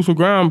gonna lose some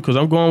ground because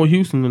I'm going with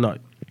Houston tonight.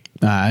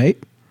 All right.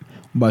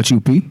 What about you,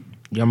 P?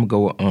 Yeah, I'm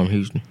gonna go with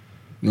Houston.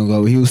 You gonna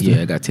go with Houston?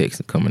 Yeah, I got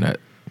Texas coming out.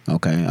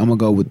 Okay, I'm gonna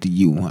go with the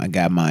U. I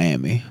got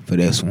Miami for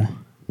this one.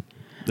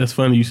 That's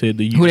funny you said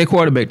the U. Who their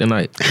quarterback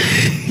tonight?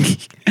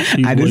 Is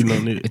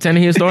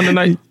Tannehill starting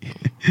tonight?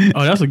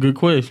 Oh, that's a good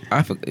question.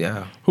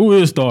 Yeah. Who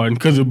is starting?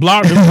 Because if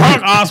Brock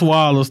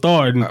Osweiler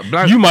starting,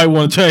 you might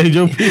want to change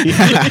your pick.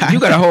 You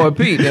got a hard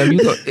pick.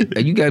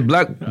 You got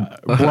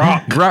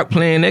Brock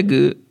playing that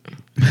good.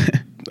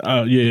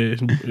 Yeah,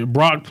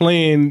 Brock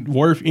playing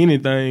worth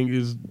anything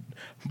is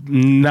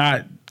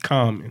not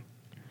common.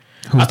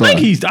 I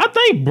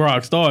think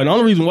Brock started. The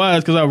only reason why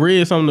is because I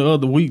read something the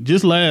other week,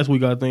 just last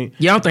week, I think.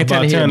 Yeah, I don't think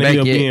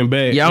Tannehill being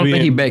back. Yeah, I don't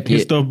think he back yet.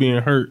 His stuff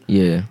being hurt.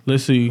 Yeah.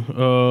 Let's see.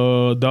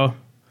 I'm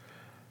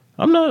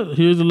not.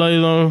 Here's the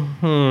latest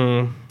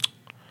on.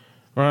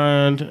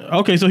 Ryan.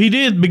 Okay, so he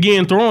did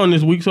begin throwing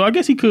this week, so I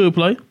guess he could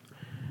play.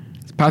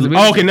 Possibly.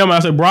 Oh, okay, never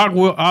mind. I said Brock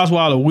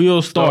Osweiler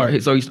will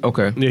start. So he's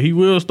okay. Yeah, he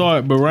will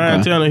start, but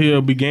Ryan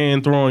Tannehill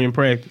began throwing in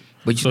practice.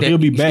 But he'll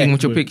be back.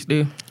 With your pick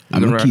still?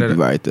 I'm gonna keep it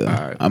right there.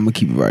 All right. I'm gonna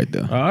keep it right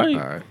there. All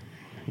right.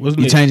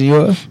 You changing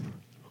yours?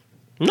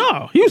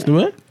 No, Houston,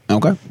 man.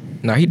 Okay.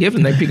 Nah, he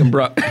definitely ain't picking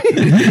Brock.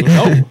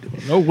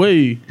 No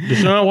way.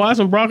 Deshaun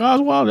Watson, Brock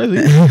Osweiler,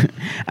 that's it.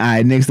 All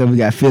right, next up we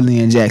got Philly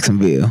and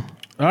Jacksonville.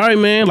 All right,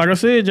 man. Like I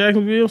said,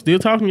 Jacksonville, still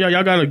talking to y'all.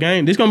 Y'all got a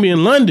game. This going to be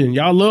in London.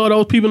 Y'all love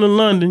those people in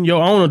London.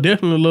 Your owner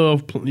definitely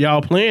love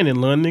y'all playing in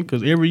London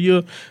because every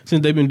year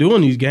since they've been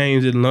doing these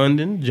games in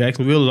London,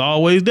 Jacksonville is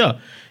always there.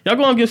 Y'all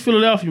going against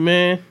Philadelphia,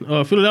 man.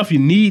 Philadelphia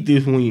need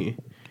this win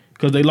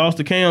because they lost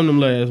to Cam them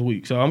last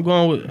week. So I'm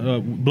going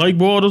with Blake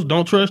Bortles.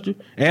 Don't trust you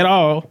at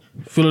all.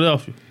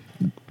 Philadelphia.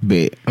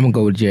 Bet. I'm gonna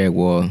go with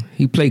Jaguar.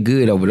 He play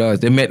good over there.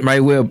 They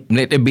might well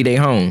let that be their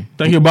home.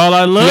 Think you ball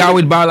out of London? He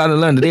always ball out of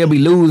London. They'll be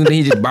losing, then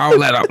he just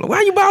ball out.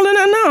 Why you balling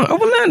out now?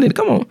 Over London.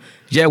 Come on.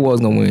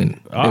 Jaguars gonna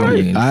win. All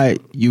right. All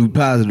right, you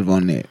positive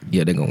on that?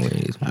 Yeah, they're gonna win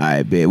this one. All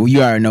right, bet. Well,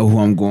 you already know who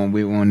I'm going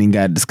with. We don't even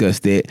got to discuss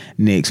that.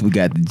 Next, we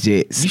got the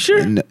Jets. You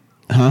sure?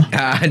 Huh?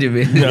 I just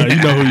been. Yeah,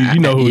 you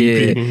know who you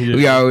Yeah, picking. Yeah.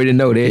 we already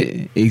know that.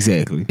 Yeah,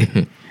 exactly.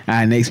 All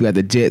right, next we got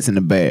the Jets and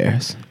the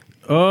Bears.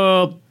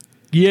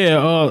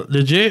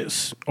 The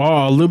Jets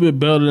are a little bit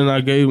better than I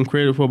gave them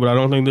credit for, but I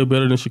don't think they're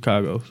better than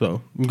Chicago.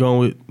 So I'm going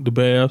with the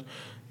Bears.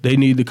 They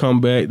need to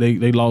come back.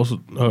 They lost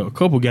a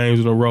couple games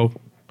in a row.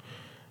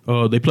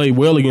 They played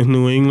well against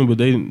New England, but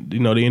they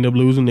ended up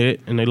losing that,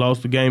 and they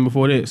lost the game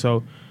before that.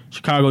 So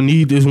Chicago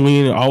need this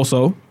win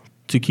also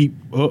to keep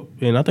up,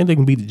 and I think they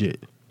can beat the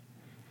Jets.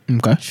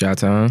 Okay.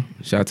 Shot-town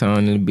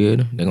in the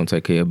building. They're gonna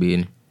take care of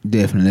business.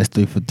 Definitely. That's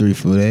 3 for 3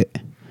 for that.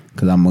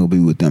 Because I'm going to be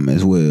with them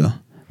as well.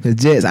 Because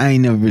Jets, I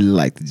ain't never really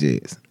liked the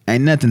Jets.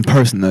 Ain't nothing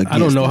personal against I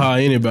don't know them. how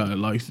anybody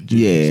likes the Jets.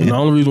 Yeah. And the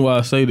only reason why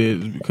I say that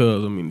is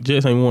because, the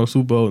Jets ain't won a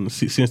Super Bowl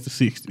since the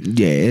 60s.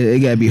 Yeah, it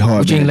got to be hard.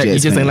 But you, being a you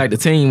Jets just fan. ain't like the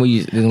team where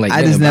you didn't like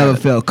I that just about never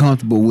it. felt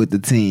comfortable with the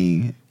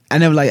team. I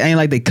ain't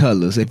like their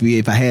colors.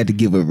 If I had to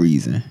give a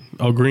reason,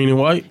 Oh, green and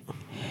white?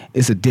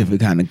 it's a different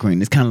kind of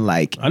green. It's kind of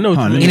like I know what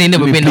you let mean. me- It ain't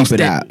never let me been no bleep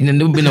it out.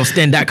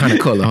 standout kind of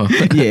color, huh?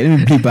 Yeah, let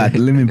me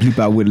bleep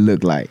out what it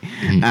looked like.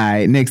 All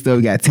right, next up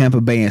we got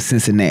Tampa Bay and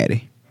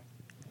Cincinnati.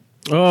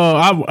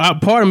 I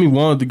part of me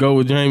wanted to go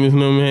with Jameis,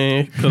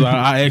 man, because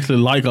I actually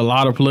like a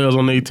lot of players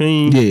on their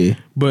team. Yeah.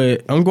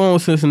 But I'm going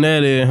with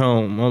Cincinnati at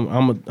home.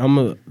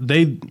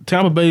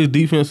 Tampa Bay's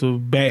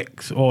defensive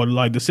backs or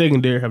like the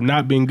secondary have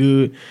not been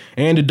good.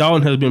 Andy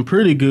Dalton has been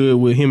pretty good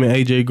with him and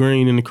AJ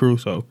Green and the crew.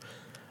 So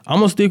I'm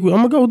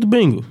gonna go with the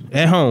Bengals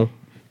at home.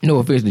 No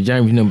offense to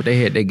James, but they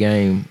had that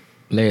game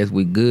last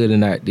week good,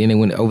 and then they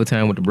went to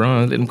overtime with the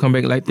Browns. Let them come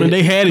back like that. And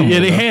they had it. Come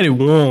on, They dog. had it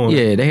won.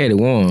 Yeah, they had it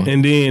won.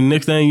 And then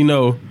next thing you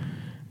know,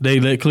 they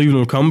let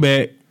Cleveland come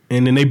back,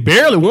 and then they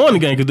barely won the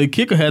game because the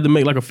kicker had to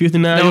make like a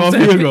 59-yard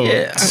field goal.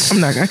 Yeah,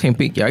 I can't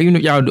pick y'all. You know,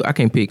 y'all do. I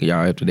can't pick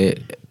y'all after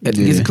that.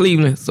 It's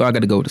Cleveland, so I got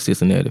to go with the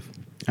Cincinnati.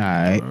 All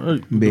right, All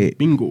right, bet.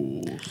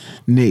 Bengals.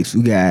 Next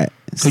we got.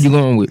 Who you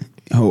going with?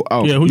 Yeah,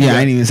 who you got? I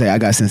didn't even say I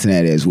got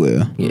Cincinnati as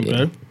well.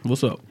 Yeah. Okay,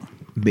 what's up?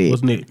 Bet.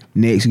 What's next?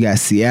 Next we got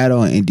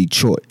Seattle and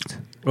Detroit.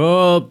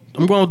 I'm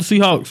going with the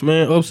Seahawks,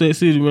 man. Upset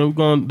City, man.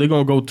 They're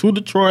gonna go to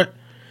Detroit,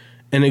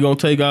 and they're gonna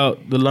take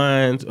out the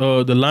Lions.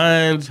 The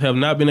Lions have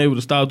not been able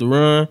to stop the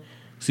run.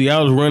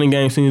 Seattle's running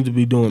game seems to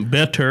be doing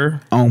better,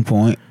 On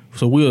point.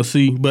 so we'll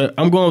see. But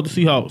I'm going with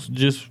the Seahawks.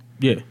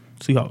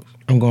 Seahawks.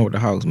 I'm going with the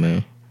Hawks,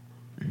 man.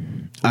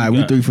 All right, we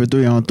got? 3 for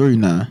 3 on 3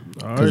 now.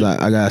 All Because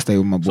right. I gotta stay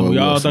with my boy. So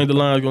y'all Wilson. think the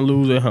Lions gonna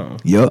lose at home?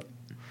 Yup.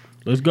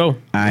 Let's go. All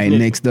right,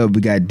 next up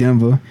we got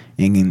Denver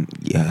and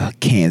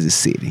Kansas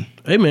City.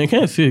 Hey man,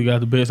 Kansas City got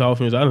the best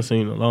offense I've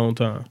seen in a long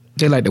time.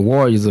 They like the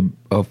Warriors of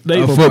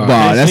They- Football.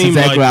 They That's seem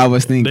exactly what I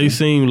was thinking. They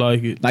seem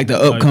like it. Like the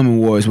upcoming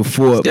wars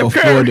before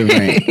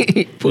Durant.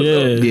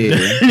 Yeah.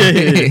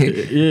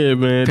 Yeah,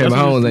 man. Pat That's what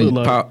Mahomes it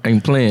look like.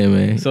 ain't playing,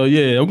 man. So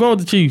yeah, I'm going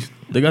with the Chiefs.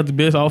 They got the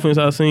best offense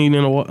I've seen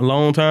in a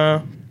long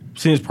time,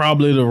 since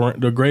probably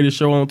the greatest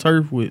show on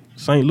turf with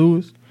St.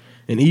 Louis.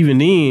 And even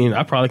then,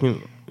 I probably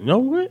can. You know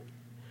what?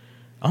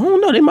 I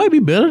don't know. They might be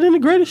better than the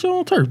greatest show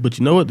on turf, but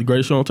you know what? The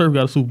greatest show on turf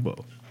got a Super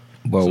Bowl.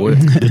 But what?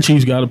 The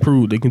Chiefs got to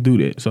prove they can do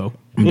that. So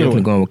I'm anyway,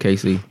 definitely going with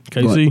KC.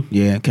 KC.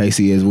 Yeah,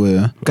 KC as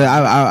well. Cause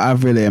I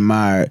really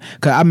admired.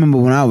 Cause I remember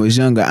when I was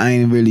younger, I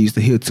ain't really used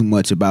to hear too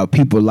much about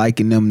people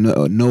liking them,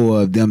 know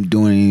of them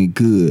doing any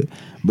good.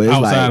 But it's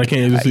Outside of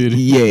Kansas City.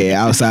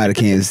 Yeah, outside of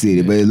Kansas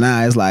City. But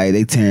now it's like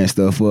they tearing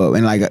stuff up,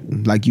 and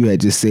like you had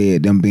just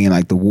said, them being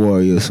like the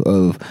Warriors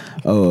of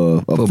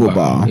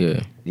football.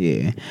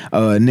 Yeah.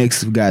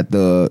 Next we got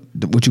the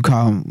what you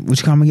call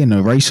them again?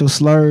 The racial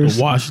slurs.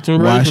 The Washington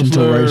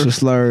racial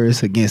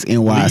slurs against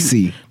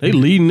NYC. They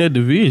leading that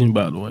division,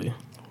 by the way,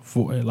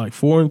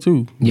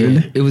 4-2.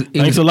 Yeah. It was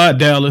Thanks a lot,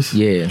 Dallas.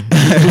 Yeah.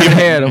 We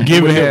had them.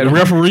 Giving the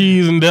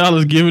referees in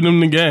Dallas giving them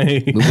the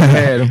game. We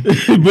had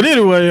them. But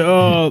anyway,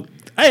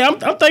 hey,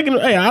 I'm thinking.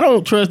 Hey, I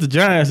don't trust the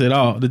Giants at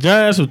all. The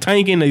Giants were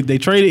tanking. They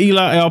traded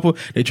Eli Apple.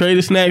 They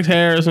traded Snacks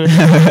Harrison. They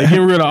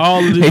getting rid of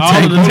all of the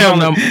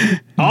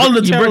talent. All of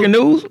the You talent. breaking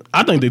news?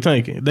 I think they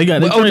tanking. They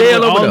traded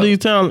Odell over all there. these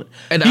talent.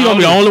 And He gonna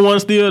be the all- only one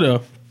still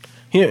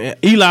there.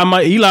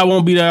 Eli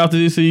won't be there after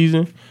this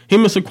season.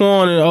 Him and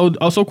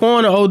Saquon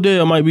and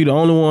Odell might be the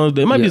only ones.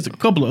 There might be a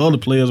couple of other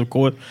players, of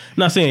course.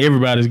 Not saying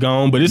everybody's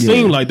gone, but it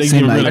seems like they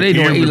getting rid of They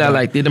doing Eli everybody.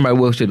 like that. They might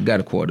well should have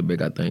got a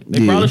quarterback. I think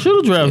They probably should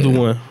have drafted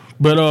one.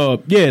 But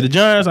the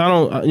Giants, I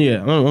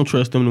don't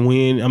trust them to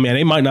win. I mean,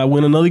 they might not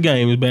win another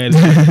game as bad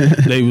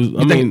as they was.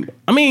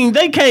 I mean,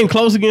 they came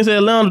close against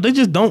Atlanta. They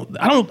just don't.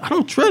 I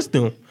don't trust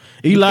them.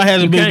 Eli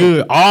hasn't been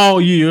good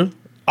all year.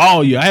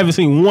 I haven't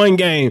seen one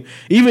game.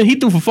 Even he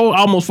threw for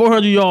almost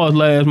 400 yards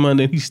last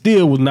Monday. He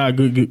still was not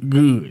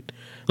good.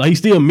 Like he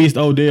still missed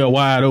Odell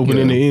wide open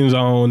in the end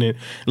zone, and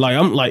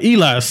I'm like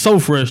Eli is so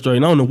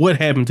frustrating. I don't know what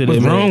happened to that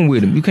man. What's wrong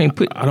with him? You can't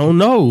put. I don't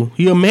know.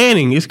 He a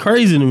Manning. It's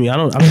crazy to me. I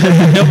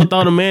never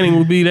thought a Manning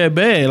would be that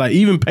bad. Like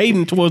even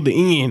Peyton towards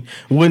the end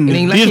wasn't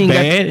this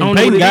bad. And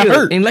Peyton got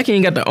hurt. And like he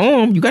ain't got the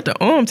arm. You got the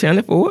arm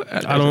talent for it.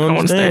 I don't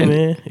understand,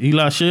 man.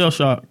 Eli shell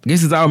shock.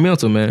 Guess it's all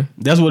mental, man.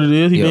 That's what it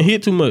is. He been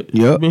hit too much.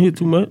 Yep. Been hit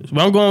too much.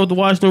 But I'm going with the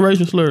Washington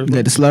racial slurs. You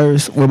got the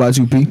slurs. What about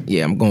you, P?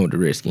 Yeah, I'm going with the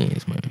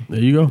Redskins, man. There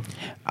you go.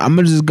 I'm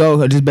gonna just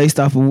go just based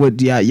off of what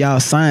y'all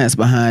science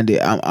behind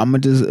it. I'm gonna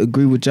just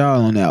agree with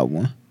y'all on that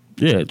one.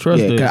 Yeah,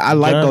 trust that. 'Cause I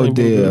like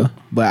Odell,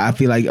 but I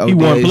feel like one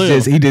Odell player.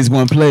 he just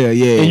one player.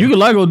 Yeah, And you can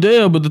like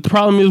Odell, but the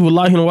problem is with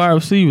liking a wide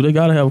receiver, they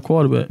gotta have a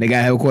quarterback. they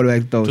gotta have a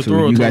quarterback to throw To to.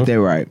 throw it You to got him. that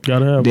right.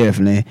 Gotta have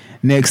Definitely.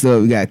 Next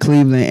up, we got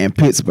Cleveland and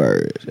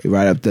Pittsburgh. They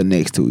right up there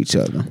next to each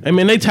other. I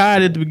mean, they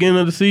tied at the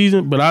beginning of the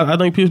season, but I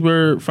think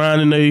Pittsburgh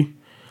finding a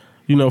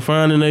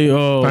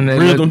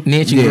rhythm.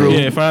 Niche and groove.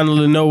 Yeah,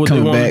 finally know what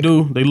Coming they want back.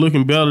 to do. They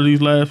looking better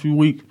these last few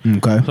weeks.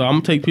 Okay. So I'm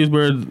gonna take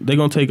Pittsburgh. They're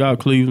gonna take out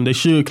Cleveland. They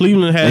should.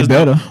 Cleveland has They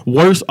better. the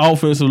worst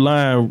offensive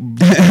line.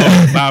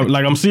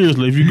 I'm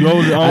seriously. If you go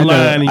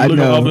online and you look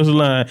at the offensive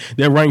line,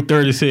 they're ranked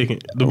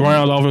 32nd. The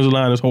Browns' offensive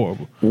line is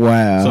horrible.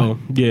 Wow. So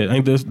yeah, I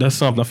think that's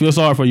something. I feel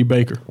sorry for you,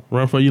 Baker.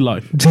 Run for your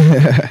life.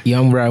 Yeah,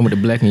 I'm riding with the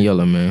black and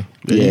yellow, man.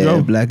 There you yeah,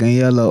 go. black and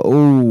yellow.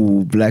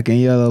 Ooh, black and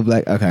yellow.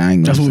 Black. Okay, I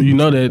ain't gonna. That's what you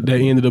know that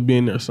ended up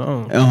being their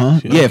song.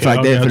 Yeah, for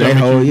like that for that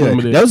whole year.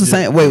 That was the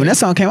same. Wait, when that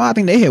song came out, I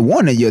think they had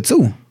won that year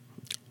too.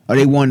 Or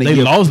they won the They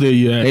year. lost their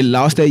year. They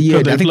lost that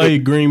year. They I think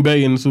played Green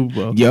Bay in the Super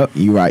Bowl. Yep,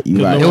 you right.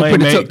 You right. Lil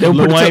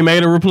Wayne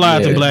made a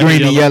reply to Black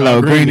Green and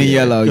yellow. Green and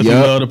yellow. 'cause he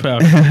Yep. loved the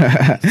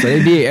Falcons. So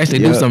they did actually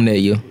do Yep. something that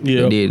year.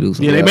 Yeah, They did do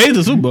something. Yeah, they made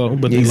the Super Bowl,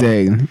 but they lost.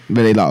 Exactly,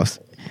 but they lost.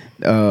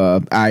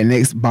 All right,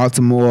 next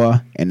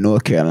Baltimore and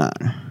North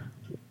Carolina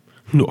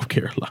North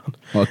Carolina.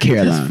 or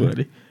Carolina. That's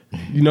funny.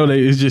 You know,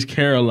 it's just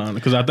Carolina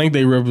because I think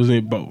they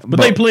represent both.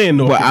 But they play in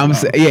North Carolina.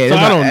 So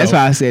that's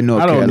why I said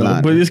North I don't Carolina.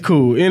 know, but it's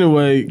cool.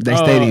 Anyway, That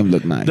stadium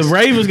look nice. The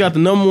Ravens got the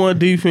number one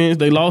defense.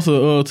 They lost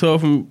a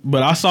tough one,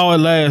 but I saw it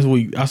last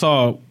week. I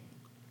saw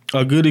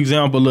a good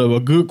example of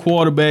a good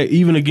quarterback,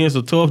 even against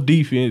a tough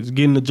defense,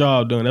 getting the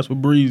job done. That's what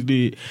Breeze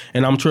did.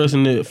 And I'm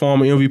trusting that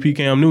former MVP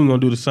Cam Newton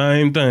going to do the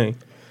same thing.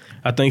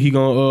 I think he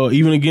gonna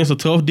even against a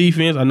tough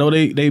defense. I know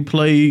they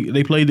played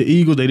the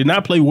Eagles. They did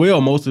not play well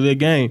most of that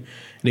game.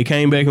 They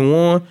came back and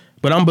won.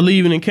 But I'm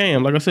believing in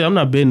Cam. Like I said, I'm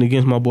not betting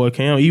against my boy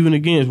Cam, even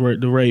against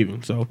the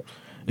Ravens. So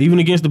even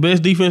against the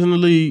best defense in the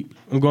league,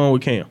 I'm going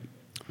with Cam.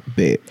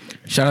 Bet.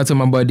 Shout out to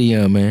my boy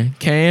Dion, man.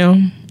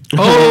 Cam.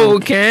 Oh,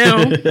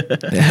 Cam.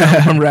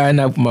 I'm riding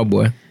out for my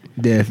boy.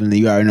 Definitely,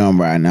 you already know I'm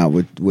riding out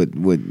with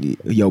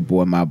your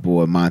boy, my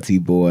boy, Monty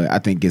boy. I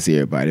think it's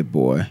everybody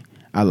boy.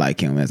 I like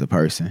him as a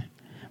person,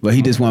 but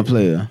he just one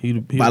player.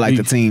 I like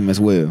the team as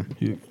well.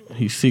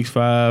 He's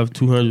 6'5",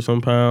 200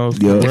 some pounds.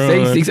 Yeah. Run.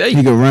 6'8".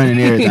 He can run and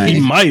everything. He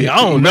might. I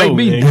don't Might know.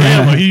 be. Man.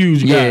 Cam a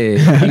huge guy.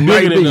 Yeah, he He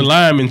might bigger than be. the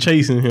lineman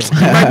chasing him.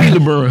 Might be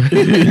LeBron.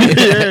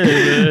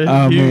 Yeah,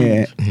 Oh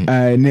huge. man!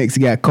 All right, next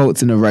you got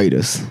Colts and the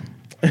Raiders.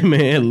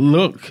 Man,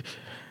 look,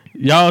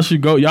 y'all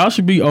should go. Y'all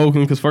should be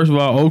Oakland because first of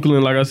all,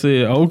 Oakland, like I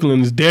said,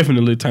 Oakland is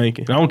definitely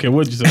tanking. I don't care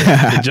what you say.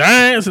 The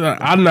Giants,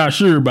 I'm not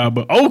sure about,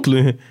 but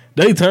Oakland,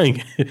 they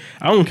tanking.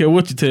 I don't care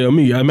what you tell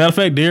me. As a matter of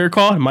fact, Derek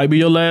Carr might be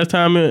your last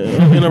time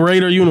in a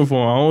Raider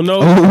uniform. I don't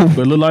know,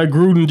 but it look like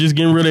Gruden just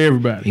getting rid of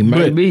everybody. He might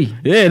But, be.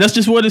 Yeah, that's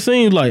just what it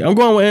seems like. I'm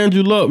going with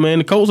Andrew Luck, man.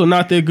 The Colts are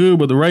not that good,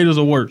 but the Raiders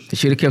are worse. They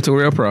should have kept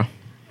Terrell Pro.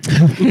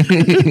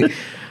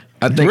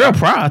 I think Real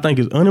Pryor, I think,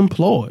 is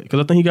unemployed because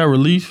I think he got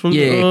released from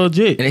the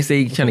Jets. And they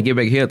say he's trying to get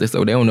back healthy,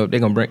 so they don't know if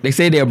they're gonna bring. They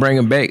say they'll bring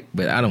him back,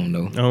 but I don't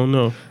know. I don't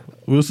know.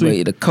 We'll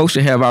see. But the coach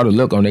should have all the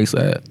luck on their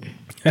side.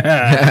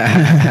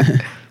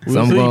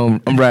 We'll So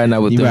see. I'm riding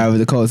out with You them. ride with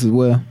the Colts as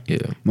well. Yeah.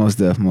 Most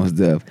def.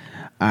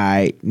 All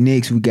right,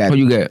 next we got Who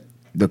you got?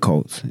 the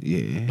Colts.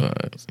 Yeah, All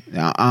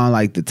right. I don't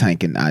like the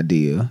tanking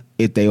idea.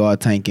 If they are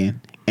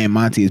tanking, and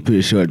Monty is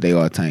pretty sure they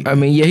are tanking. I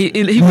mean, yeah, he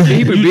You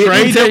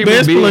trade your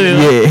best player.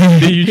 Yeah.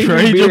 Then you He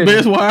trade your been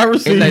best wide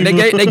receiver. Like,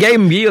 they gave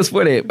him years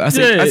for that. I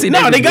see.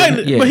 No, they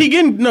got. Yeah. But he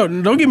getting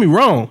don't get me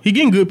wrong. He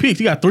getting good picks.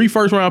 He got 3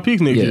 first-round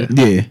picks next Yeah.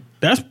 year.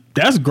 Yeah,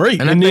 That's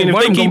great. And And, I then think if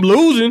one they of them keep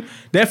losing,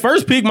 that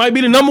first pick might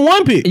be the number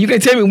 1 pick. And you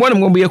can't tell me one of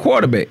them gonna be a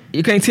quarterback.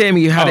 You can't tell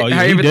me how Oh, yeah,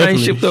 how he everything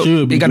definitely shipped up.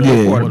 should They be got a good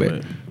good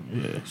quarterback.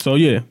 Yeah. So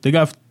yeah, they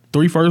got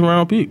 3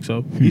 first-round picks.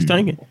 So he's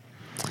tanking.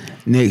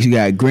 next you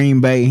got Green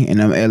Bay and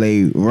them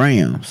LA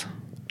Rams.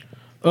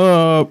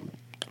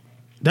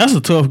 That's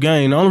a tough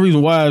game. The only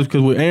reason why is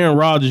because with Aaron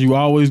Rodgers, you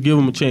always give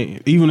him a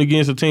chance, even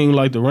against a team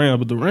like the Rams.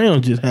 But the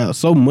Rams just have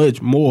so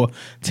much more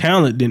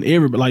talent than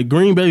everybody. Like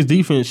Green Bay's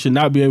defense should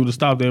not be able to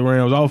stop that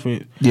Rams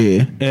offense.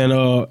 Yeah.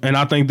 And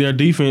I think their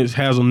defense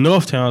has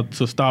enough talent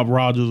to stop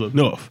Rodgers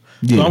enough.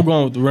 Yeah. So I'm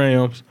going with the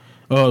Rams.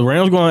 The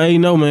Rams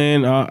going 8-0,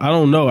 man. I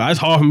don't know. It's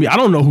hard for me. I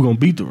don't know who's going to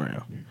beat the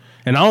Rams.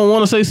 And I don't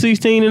want to say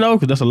 16-0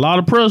 because that's a lot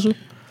of pressure.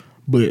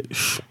 But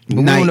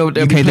we don't know what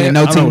they'll you be can't think playing.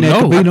 no I don't team that know.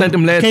 can beat I them. think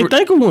them last Can't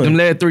think of one. Them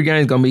last 3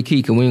 games gonna be key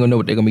because we ain't gonna know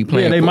what they're gonna be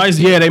playing. Yeah, they might.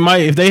 Yeah, they might.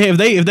 If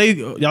they,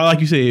 y'all like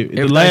you said, the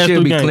Everything last should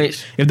 3 be games,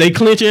 clinched. if they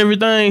clinch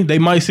everything, they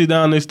might sit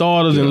down their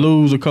starters and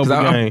lose a couple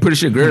I'm games. pretty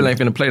sure Gurley ain't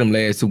finna play them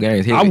last 2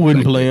 games. I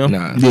wouldn't play him.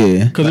 Nah.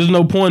 Yeah. Because there's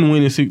no point in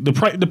winning.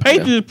 The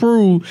Patriots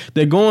proved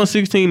that going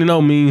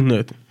 16-0 means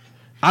nothing.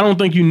 I don't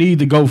think you need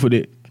to go for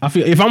that. I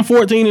feel if I'm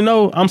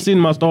 14-0, I'm sitting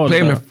my starters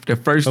Play them down. the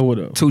first Or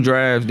whatever. 2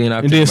 drives, then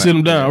And then sit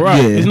them down.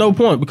 Right. Yeah. There's no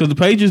point because the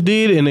Patriots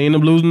did it and they end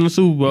up losing the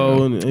Super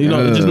Bowl. And,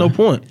 there's just no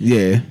point.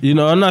 Yeah.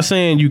 I'm not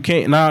saying you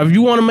can't. Now, if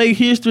you want to make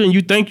history and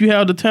you think you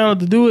have the talent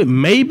to do it,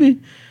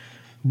 maybe.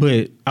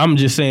 But I'm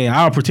just saying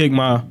I'll protect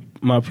my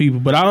people.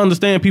 But I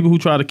understand people who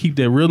try to keep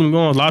that rhythm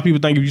going. A lot of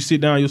people think if you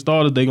sit down your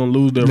starters, they're going to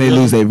lose their They rhythm.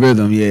 lose their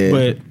rhythm, yeah.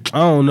 But I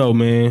don't know,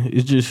 man.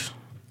 It's just,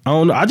 I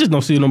don't know. I just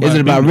don't see nobody. Is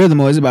it about beating- rhythm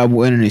or is it about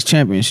winning this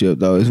championship,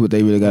 though? Is what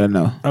they really got to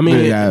know. I mean,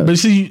 Really gotta- but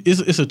see,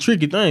 it's a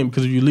tricky thing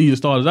because if you leave your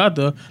starters out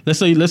there, let's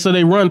say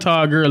they run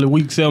Todd Gurley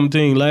week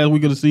 17, last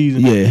week of the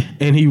season, Yeah.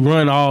 and he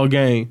run all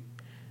game,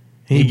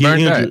 and he get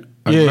burnt out. injured.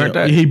 He burnt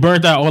out. He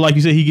burnt out, or like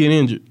you said, he get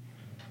injured.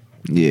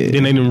 yeah.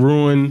 Then they done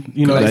ruin,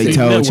 Like they the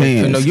told network.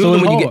 chance. You know, So usually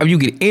it's when hard. if you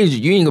get injured,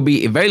 you ain't gonna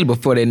be available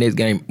for that next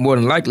game. More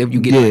than likely, if you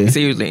get Yeah.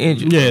 seriously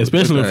injured. Yeah,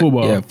 especially in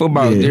football. Yeah,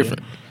 football is Yeah.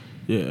 different.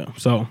 Yeah,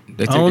 so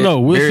They I take don't that know.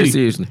 We'll very see.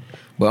 seriously.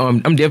 But I'm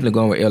definitely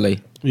going with LA.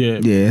 Yeah.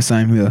 Yeah,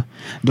 same here.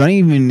 Do I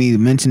even need to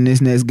mention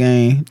this next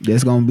game?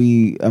 That's gonna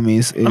be. I mean,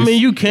 it's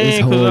You can it's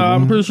because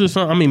I'm horrible. pretty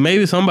sure.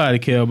 Maybe somebody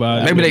care about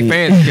it. Maybe they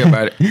fans care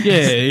about it. Yeah,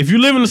 if you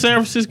live in the San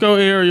Francisco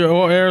area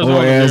or Arizona,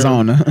 or area,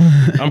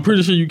 Arizona. I'm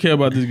pretty sure you care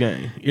about this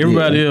game.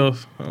 Everybody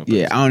else, I don't think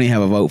Yeah, I don't even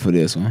have a vote for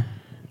this one.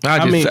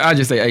 I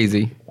just say AZ.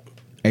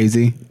 AZ.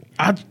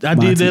 I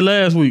Monty. did that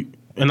last week,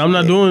 and I'm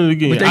not doing it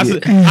again. But they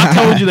I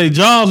told you their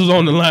jobs was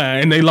on the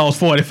line, and they lost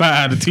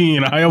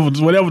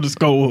 45-10, whatever the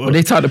score was. But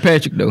they talked to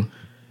Patrick though.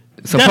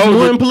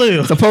 one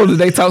player. Supposedly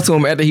they talked to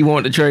him after he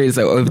wanted to trade,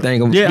 so everything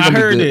gonna, Yeah, we I gonna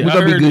heard be it. good. We I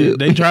gonna heard be good. it.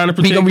 They trying to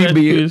We protect gonna be Patrick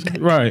big. Pierce.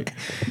 Right.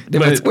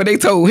 That's But what they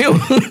told him.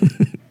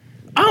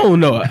 I don't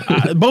know.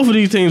 Both of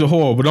these teams are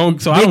horrible. I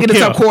They don't get us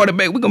care. our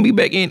quarterback. We gonna be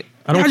back in it.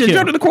 I don't just care.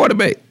 drafted the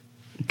quarterback.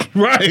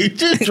 Right.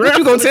 Just What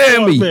you gonna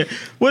tell me?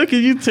 What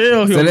can you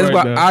tell him So that's right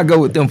why now? I go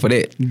with them for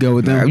that. Go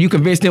with them. You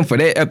convinced them for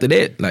that after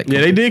that. Like Yeah,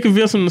 they did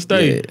convince him to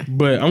stay, Yeah.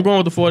 but I'm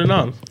going with the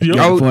 49ers. Yeah,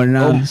 Oh,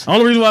 49ers.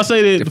 Only reason why I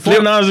say that the flip-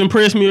 49ers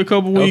impressed me a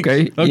couple weeks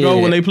Okay, ago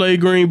yeah. when they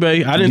played Green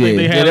Bay. I didn't think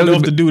they Yeah. had that was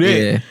enough to do that.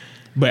 Yeah.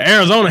 But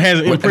Arizona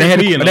hasn't They impressed had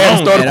me in a they had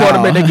long a starter At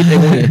quarterback. all. They get their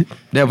win.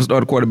 They have a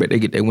starter quarterback. They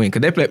get their win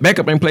because that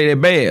backup ain't play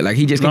that bad. Like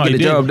he just can No, get he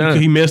the job didn't.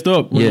 done. He messed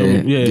up. Yeah,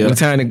 yeah. The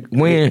time to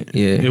win.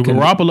 Yeah, If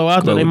Garoppolo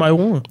out there, they might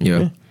win.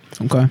 Yeah.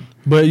 Okay.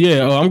 But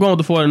yeah, I'm going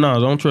with the 49ers. I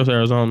don't trust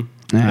Arizona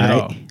at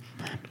all.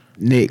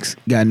 Next,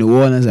 got New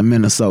Orleans and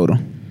Minnesota.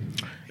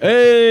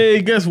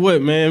 Hey, guess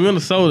what, man?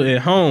 Minnesota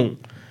at home.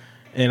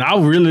 And I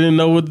really didn't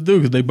know what to do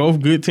because they both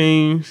good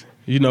teams.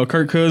 You know,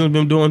 Kirk Cousins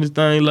been doing his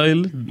thing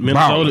lately.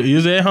 Minnesota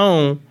is at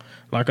home.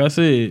 Like I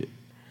said,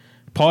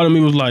 part of me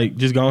was like,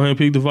 just go ahead and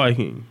pick the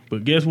Vikings.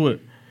 But guess what?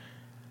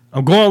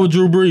 I'm going with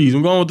Drew Brees.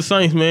 I'm going with the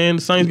Saints, man.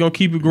 The Saints gonna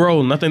keep it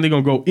growing. I think they're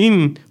gonna go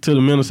into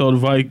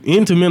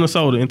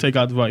Minnesota and take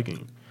out the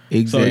Vikings.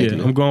 Exactly. So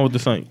yeah, I'm going with the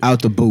Saints.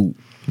 Out the boot.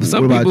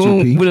 Some what about people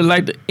you, P? would have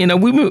liked to,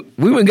 we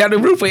been got the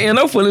root for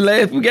NO for the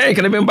last few games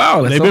because they been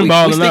balling. They been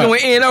balling We sticking out.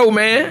 with NO,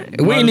 man.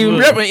 We Might ain't as even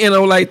well. repping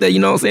NO like that. You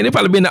know what I'm saying? They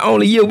probably been the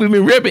only year we've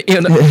been repping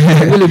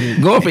NO.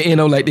 Really going for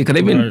NO like that because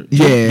they been Right.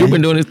 Yeah. Drew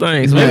been doing his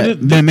thing. So Yeah,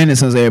 been a minute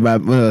since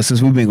everybody,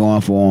 since we've been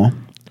going for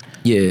them.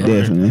 yeah.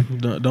 Definitely.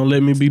 Don't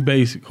let me be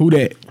basic. Who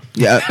that?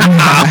 Yeah.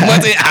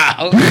 What's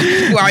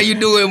it? Why are you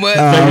doing what?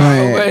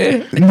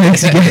 man.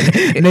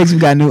 Next, we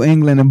got New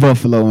England and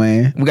Buffalo,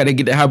 man. We got to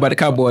get the how about the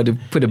Cowboy to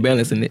put a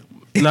balance in it.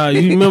 Nah,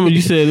 you remember you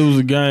said it was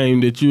a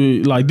game that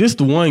you like. This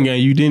the one game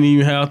you didn't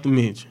even have to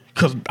mention.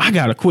 Cause I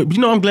gotta quit.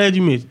 But I'm glad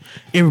you mentioned.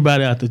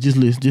 Everybody out there, just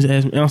listen. Just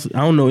ask me. Answer. I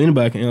don't know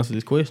anybody can answer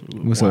this question.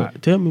 What's why? up?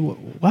 Tell me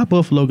why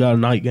Buffalo got a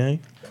night game.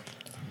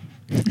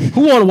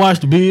 Who want to watch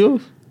the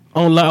Bills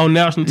on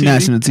national TV?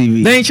 National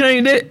TV. They ain't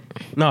changed it.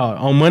 No,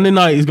 on Monday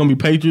night it's gonna be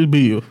Patriots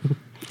Bills.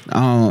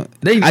 I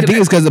think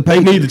it's because the They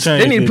need to Patriots.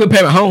 change. They need to it. put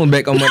Patrick Mahomes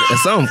back on Monday or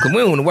something because we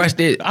don't want to watch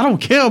that. I don't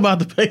care about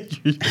the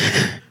Patriots.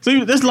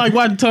 See, that's like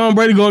watching Tom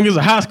Brady going against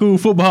a high school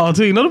football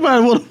team.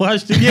 Nobody want to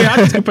watch it. Yeah, I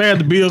just compared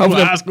the Bills to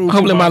a high school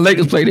Hopefully my football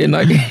Lakers play that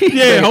night. team.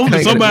 Yeah,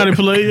 hopefully somebody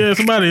play. Yeah,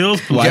 somebody else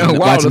play. Yeah, Watch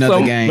Wild or another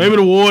something. game. Maybe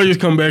the Warriors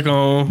come back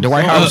on. The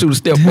White House shoot a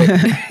step back.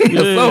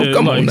 Yeah,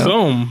 Come like on now.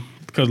 some.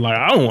 Because like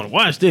I don't want to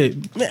watch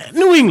that.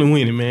 New England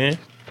winning, man.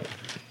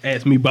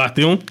 Ask me about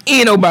them.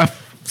 NO by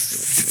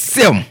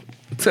 7.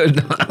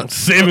 touchdowns.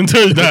 7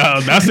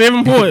 touchdowns, not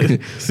 7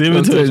 points.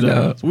 7 touchdowns.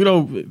 touchdowns. We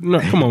don't. No,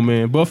 come on,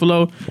 man.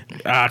 Buffalo,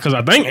 because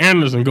I think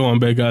Anderson going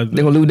back out They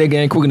there. gonna lose that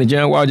game quicker than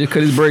John Wall just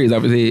cut his braids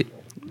off his head.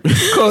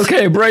 Cause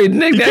can't braid the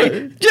next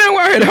game. John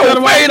Wall had a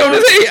whole fade on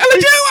his head. I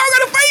like John Wall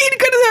got a fade. He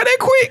cut his hair that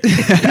quick.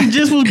 He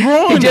just was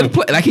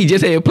growing. He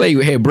just had played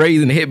with had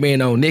braids and a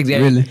headband on. Next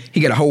game, Really? he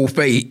got a whole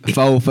fade.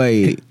 Full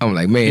fade. I'm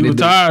like, man, He was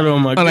tired of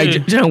him. I'm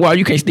like, John Wall,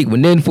 you can't stick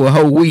with nothing for a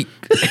whole week.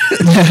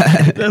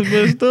 that's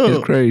messed up.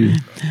 It's crazy.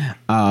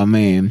 Oh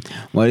man.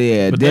 Well,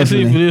 yeah, But that's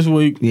it definitely. for this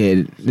week.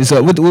 Yeah. This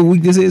what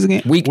week this is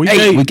again? Week Week 8.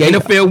 eight. Week 8.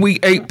 NFL Week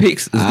 8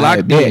 picks is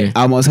locked in.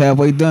 Almost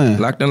halfway done.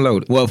 Locked and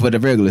loaded. Well, for the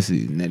regular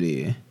season, that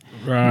is.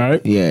 Right.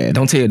 Yeah.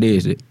 Don't tell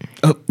this shit.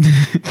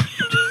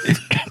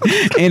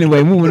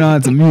 Anyway, moving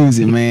on to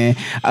music, man.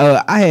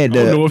 I had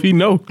I don't know if he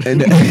know.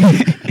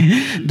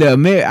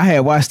 I had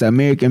watched the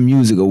American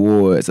Music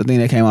Awards. I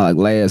think that came out like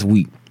last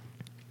week.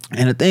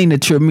 And the thing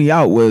that tripped me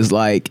out was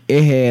like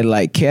it had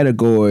like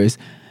categories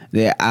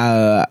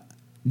that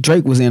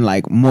Drake was in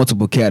like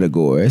multiple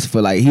categories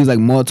for like he was like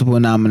multiple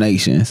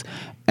nominations.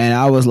 And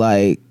I was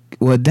like,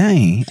 well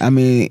dang. I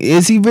mean,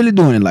 is he really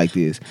doing it like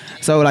this?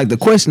 So like the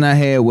question I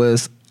had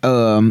was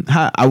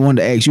how I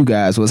wanted to ask you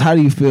guys was how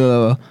do you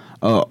feel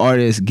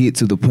artists get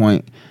to the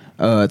point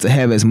to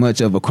have as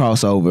much of a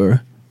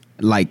crossover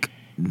like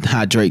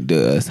how Drake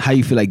does? How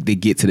you feel like they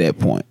get to that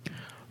point?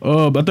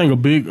 But I think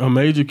a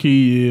major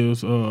key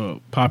is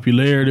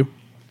popularity,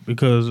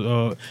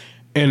 because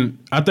and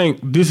I think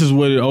this is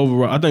what it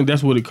overall. I think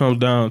that's what it comes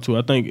down to.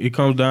 I think it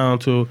comes down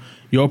to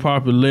your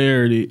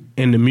popularity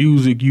and the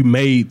music you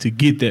made to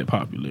get that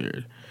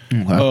popularity.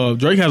 Okay.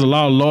 Drake has a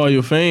lot of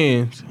loyal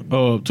fans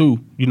too.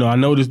 You know, I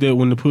noticed that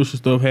when the Pusha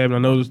stuff happened. I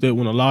noticed that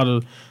when a lot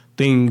of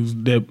things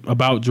that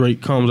about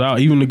Drake comes out,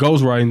 even the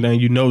ghostwriting thing,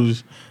 you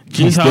notice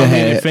just how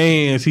many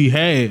fans he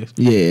has.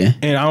 Yeah.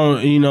 And I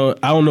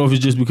don't know if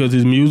it's just because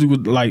his music was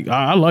like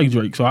I like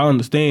Drake, so I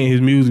understand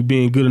his music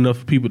being good enough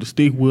for people to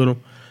stick with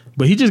him.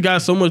 But he just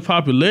got so much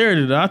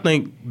popularity that I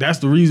think that's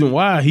the reason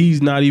why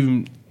he's not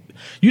even.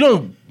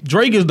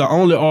 Drake is the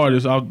only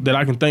artist that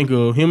I can think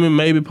of, him and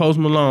maybe Post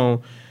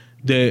Malone,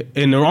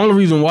 and the only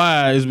reason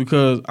why is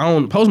because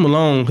Post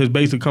Malone has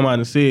basically come out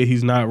and said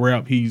he's not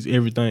rap, he's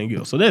everything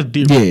else. So that's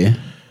different.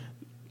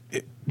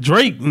 Yeah.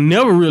 Drake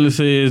never really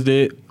says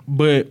that,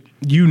 but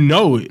you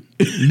know it.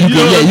 You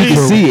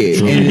can see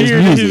it in his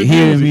music.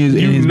 Hear his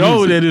music. You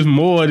know that it's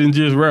more than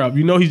just rap.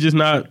 You know he's just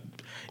not.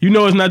 You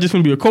know it's not just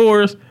gonna be a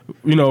chorus.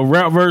 You know,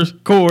 rap verse,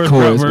 chorus,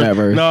 rap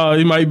verse. No,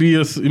 it might be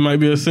a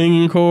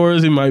singing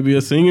chorus. It might be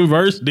a singing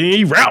verse. Then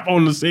he rap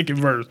on the second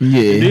verse.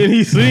 Yeah. And then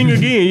he sing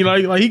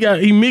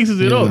again. He mixes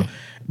it up.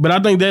 But I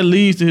think that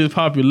leads to his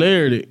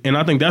popularity, and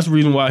I think that's the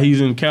reason why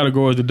he's in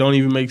categories that don't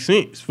even make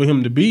sense for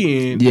him to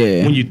be in.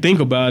 Yeah. When you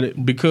think about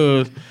it,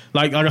 because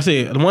like I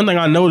said, the one thing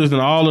I noticed in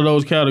all of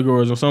those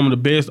categories are some of the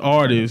best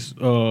artists,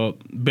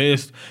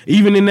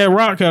 even in that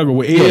rock category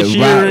with Ed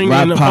Sheeran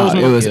rock and pop. Post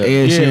It was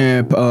Ed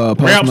Sheeran, Post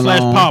rap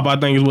Malone. / pop. I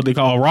think is what they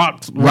call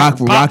rock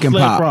and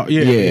pop.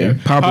 Yeah.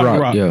 Pop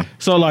rock. Yeah.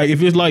 So like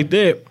if it's like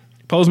that,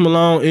 Post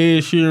Malone, Ed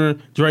Sheeran,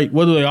 Drake,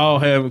 what do they all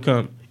have in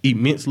common?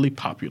 Immensely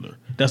popular.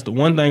 That's the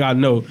one thing I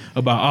know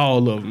about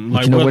all of them.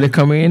 Like, You know where they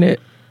come in at?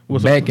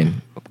 What's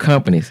Backing.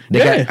 Companies. They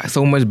got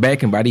so much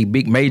backing by these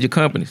big major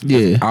companies.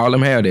 Yeah. All of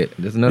them have that.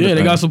 That's another thing.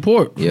 they got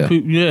support. Yeah.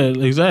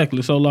 Yeah,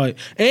 exactly. So like,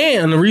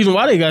 and the reason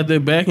why they got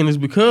that backing is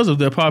because of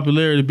their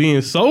popularity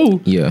being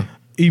so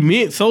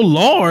immense, so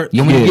large.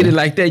 When you get it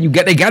like that,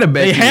 they gotta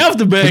back. They have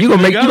to back. You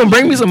gonna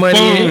bring me some money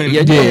in.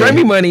 Yeah, you gonna bring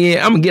me money in.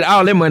 I'm gonna get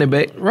all that money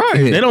back. Right.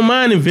 They don't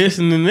mind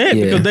investing in that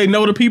because they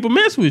know the people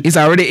mess with you. It's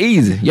already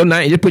easy. Your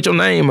name, just put your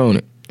name on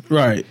it.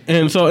 Right.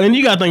 And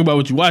you gotta think about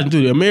what you're watching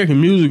too. The American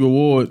Music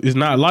Award is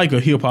not like a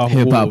hip hop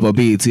award. Hip hop or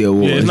BET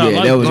Awards. Yeah, it's not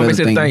like that was Don't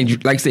the thing.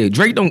 Like I said,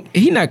 Drake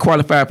he not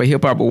qualified for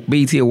hip hop or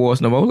BET Awards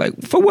no more. Like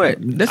for what?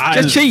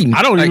 That's cheating.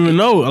 I don't even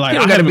know. Like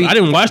I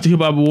didn't watch the hip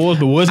hop awards,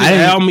 but was his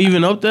album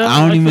even up there?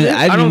 I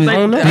don't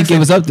think it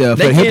was up there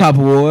for the hip hop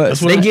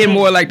awards. They get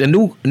more like the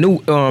new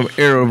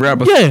era of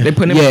rappers. Yeah. They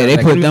put them they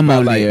put them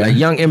on there. Like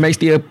Young M.A.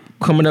 still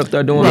coming up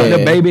there doing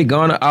the Baby,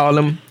 Gunna, all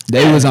them.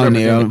 They was on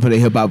there for the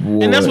hip hop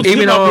awards. And that's what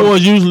hip hop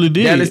awards usually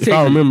did. If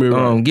I remember it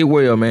right. Get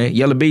well, man.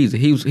 Yellow Beezy.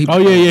 He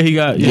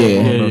got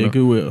Get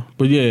Well.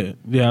 But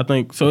yeah, I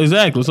think so.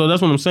 Exactly. So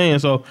that's what I'm saying.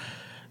 So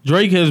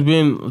Drake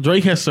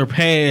has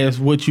surpassed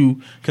what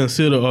you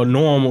consider a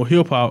normal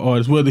hip hop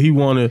artist, whether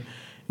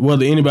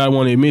anybody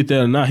want to admit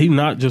that or not. He's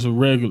not just a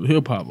regular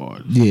hip hop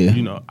artist. Yeah.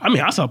 You know, I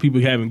mean, I saw people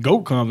having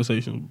GOAT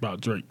conversations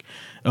about Drake.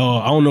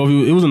 I don't know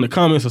if it was in the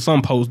comments or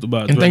some post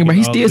about Drake. And think about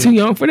he's still too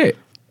young for that.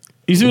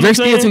 Drake's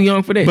still too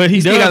young for that. But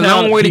he still got a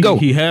long way to go.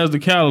 He has the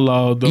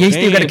catalog, though. Yeah, he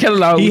still got a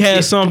catalog. He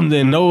has something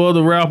that no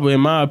other rapper,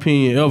 in my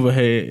opinion, ever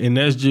had, and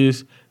that's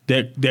just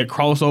that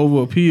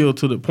crossover appeal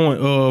to the point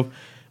of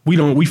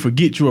we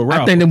forget you're a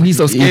rapper. I think that he's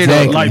so scared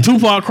of like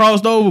Tupac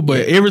crossed over,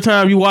 but every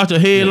time you watch a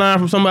headline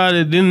from somebody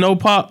that didn't know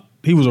Pop,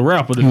 he was a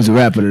rapper. He was a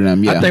rapper to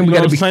them. Yeah, I think we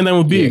got to be same thing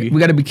with Biggie. We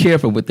got to be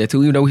careful with that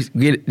too. You know,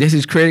 this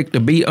is credit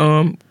to be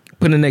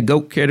put in that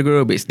GOAT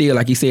category, but still,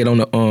 like he said on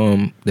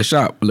the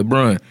shop,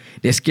 LeBron,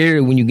 that's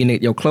scary when you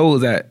get your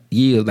close out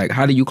years. Like,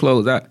 how do you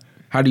close out?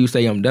 How do you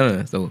say I'm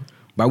done? So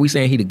by we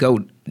saying he the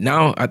GOAT,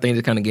 now I think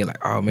it's kind of get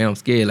like, oh man, I'm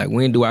scared. Like,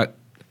 when do I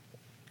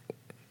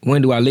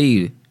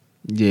leave?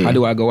 Yeah. How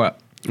do I go out?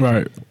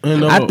 Right.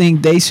 And, I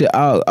think they should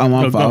all. Oh,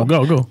 my fault.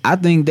 Go. I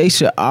think they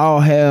should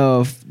all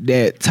have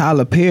that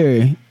Tyler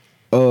Perry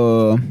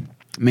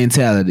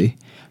mentality.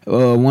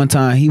 One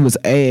time he was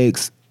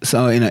asked,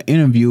 so in an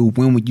interview,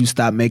 when would you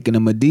stop making the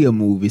Madea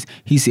movies?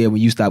 He said,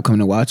 when you stop coming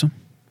to watch them.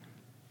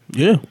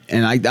 Yeah.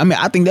 And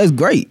I think that's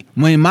great.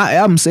 When my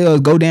album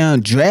sales go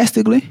down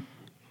drastically,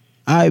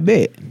 I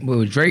bet.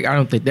 Well, Drake, I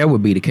don't think that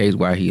would be the case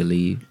why he'll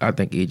leave. I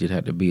think it just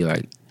had to be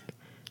like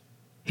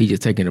he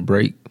just taking a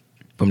break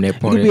from that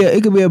point.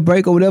 It could be a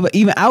break or whatever.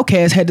 Even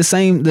Outkast had the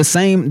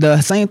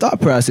same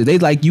thought process. They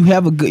like, you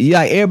have a good,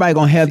 like everybody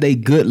gonna have their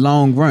good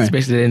long run.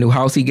 Especially that new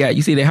house he got.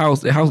 You see that house?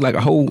 The house like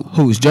a whole.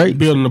 Who's Drake?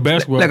 Building a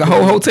basketball Like a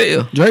whole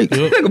hotel. Drake.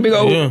 Yep. Like a big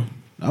old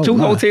two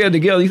my. hotels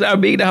together. You see how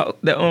big that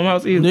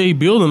house is? Yeah, he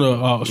building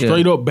a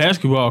straight up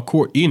basketball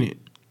court in it.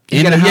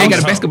 He got a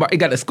house? basketball. He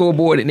got a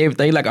scoreboard and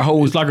everything. He like a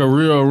whole. It's like a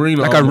real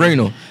arena. like a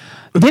arena.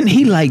 Didn't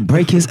he like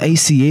break his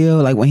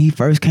ACL like when he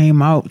first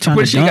came out trying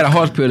Pretty to sure he got a dunk?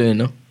 hospital in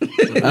though.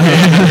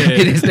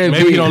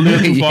 Maybe he don't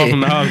live too far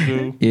from the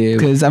hospital. Yeah.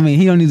 Because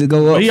he don't need to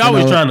go up. But he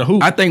always trying to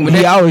hoop. I think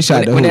He always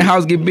tried to when that hoop.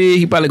 house get big,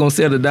 he probably gonna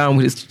settle down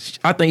with his.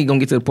 I think he gonna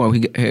get to the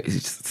point where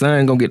his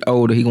son gonna get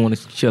older. He gonna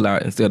chill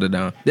out and settle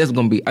down. That's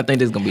gonna be. I think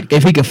that's gonna be the case.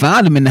 If he can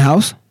find him in the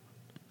house.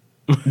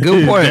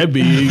 Good point. That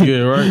big, yeah,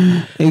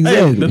 right?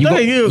 Exactly. The You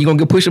thing is, gonna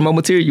get pushing more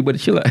material. You better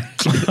chill out.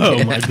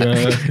 oh my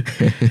god!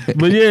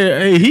 But yeah,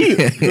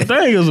 the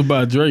thing is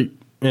about Drake,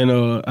 and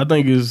I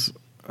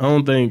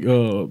don't think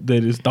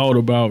that it's thought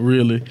about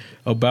really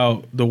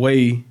about the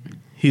way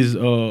his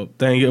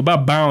thing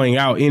about bowing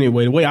out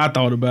anyway. The way I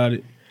thought about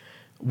it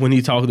when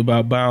he talked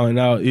about bowing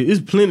out, it's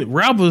plenty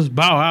rappers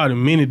bow out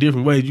in many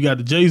different ways. You got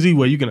the Jay-Z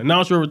where you can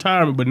announce your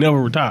retirement but never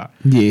retire.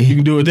 Yeah. You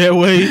can do it that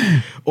way,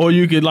 or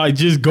you could like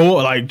just go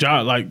like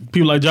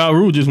people like Ja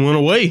Rule just went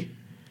away.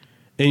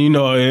 And you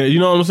know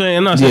what I'm saying?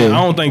 I'm not saying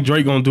I don't think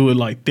Drake gonna do it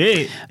like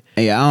that.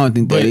 Yeah, I don't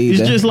think But that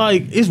either. it's just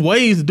like it's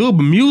ways to do it.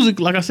 But music,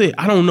 like I said,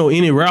 I don't know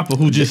any rapper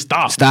who just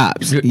stops.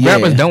 Stops. Yeah.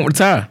 Rappers don't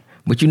retire,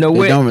 but you know They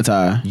what? don't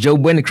retire. Joe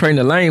Budden creating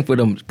the lane for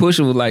them.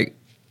 Pusha was like,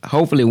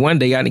 hopefully one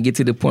day I can get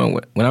to the point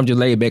where when I'm just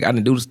laid back, I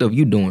can do the stuff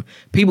you doing.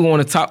 People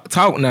want to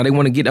talk now. They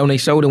want to get on their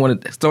show. They want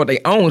to start their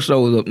own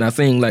shows up. Now,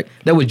 seeing like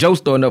that was Joe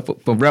starting up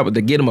for rappers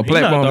to get them a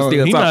platform to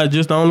still He's talk. not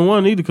just the only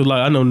one either, because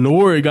like I know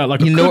Nori got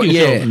like a cooking show.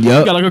 Yep. He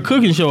got like a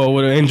cooking show or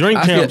whatever, and Drink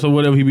I Champs feel- or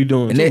whatever he be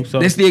doing And too.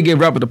 they still give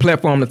rappers the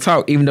platform to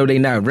talk, even though they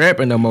not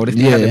rapping no more. They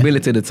still have the Yeah.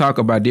 ability to talk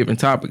about different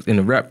topics in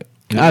the rap.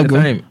 in the I agree.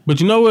 entertainment. But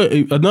you know what?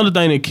 Another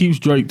thing that keeps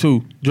Drake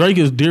too. Drake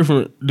is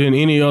different than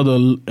any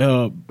other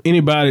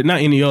anybody.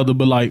 Not any other,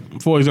 but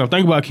like for example,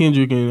 think about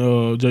Kendrick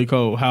and J.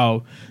 Cole.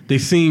 How they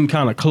seem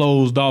kind of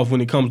closed off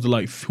when it comes to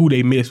like who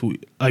they mess with.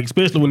 Like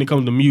especially when it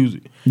comes to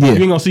music. Yeah. You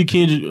ain't gonna see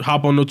Kendrick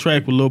hop on no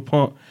track with Lil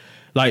Pump.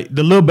 Like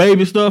the Lil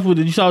Baby stuff that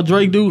you saw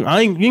Drake do. You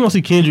ain't gonna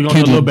see Kendrick on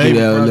the Lil Baby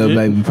project. Lil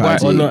Baby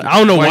project. Or no, I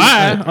don't know Why you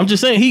why. say- I'm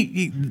just saying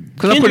he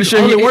Cause I'm pretty sure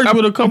only he works I'm,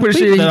 with a I'm couple pretty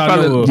sure people he that I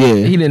know probably of.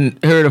 Yeah. he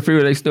didn't heard a few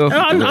of their stuff.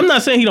 I'm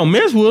not saying he don't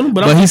mess with them,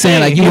 but But I'm he's just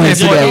saying, like, you he wouldn't was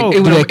see J. that- Cole. it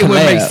wouldn't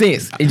collab. make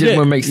sense. It just Yeah.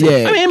 wouldn't make sense.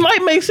 Yeah. I mean, it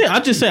might make sense. I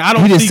just say I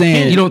don't He see just saying-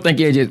 Kendrick. You don't think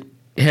it just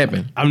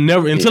happened? I've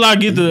never until I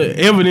get the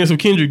evidence of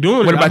Kendrick doing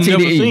What it. about I've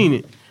never TDE? seen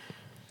it.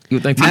 You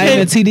think Not can't-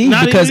 even TD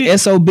not because even-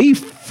 SOB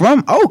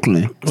from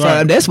Oakland, so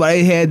Right. that's why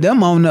they had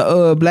them on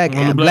the Black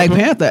On the Black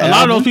Panther A lot of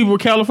album. those people were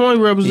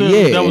California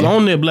representatives Yeah. that was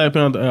on that Black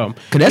Panther album.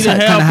 Cause that's He didn't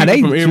kind of have how they.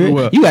 people from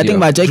everywhere. You gotta think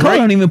about J. Cole. Drake-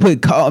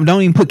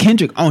 Don't even put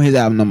Kendrick on his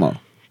album no more.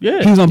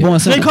 Yeah, He was on Born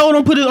J. Sinner. Cole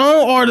don't put his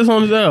own artists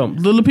on his album.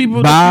 The little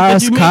people,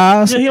 Bas, you meet,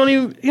 Cos. yeah, he don't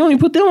even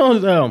put them on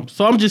his album.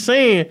 So I'm just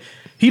saying,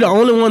 he the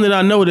only one that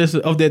I know that's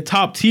of that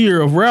top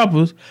tier of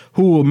rappers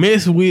who will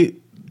mess with.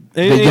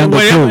 And younger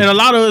crew. a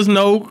lot of us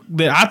know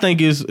that. I think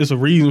it's a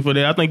reason for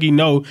that. I think he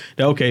know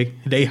that okay,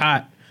 they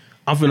hot.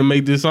 I'm finna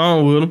make this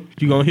song with them.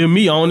 You gonna hear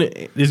me on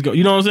it.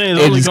 You know what I'm saying?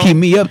 It's It only just gonna- keep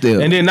me up there.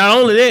 And then not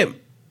only that,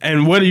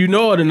 and whether you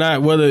know it or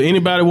not, whether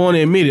anybody want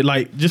to admit it,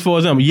 like just for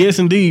example, Yes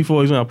Indeed,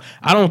 for example,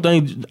 I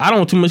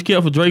don't too much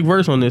care for Drake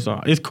verse on this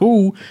song. It's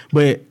cool,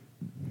 but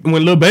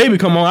when Lil Baby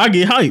come on, I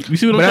get hyped. You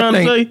see what But I'm I trying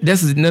to think say?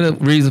 this is another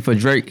reason for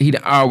Drake.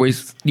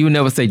 You would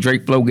never say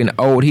Drake flow getting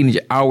old. He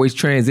always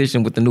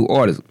transition with the new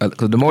artists.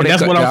 Because the more And they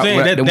that's cut what I'm out, saying.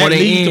 That the more they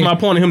leads to in. my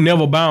point of him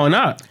never bowing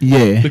out.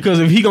 Yeah. Because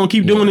if he gonna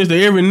keep doing this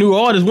to every new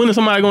artist, when is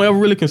somebody gonna ever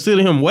really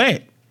consider him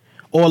whack?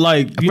 Or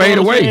like you fade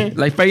know what I'm away, saying?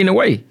 like fading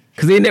away.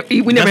 Because we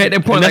never had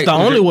that point. And that's like,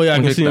 the only way I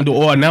when can see him do,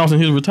 or announcing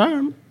his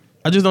retirement.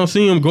 I just don't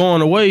see him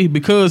going away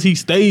because he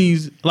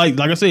stays like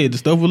I said, the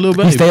stuff with Lil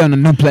Baby. He stay on the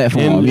new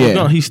platform. And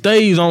Yeah. he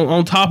stays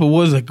on top of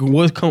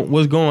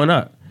what's going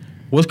out.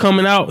 What's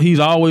coming out, he's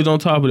always on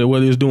top of that.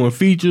 Whether it's doing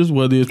features,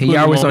 whether it's He putting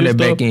always him on his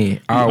that stuff, back end. he's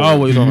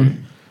always on it.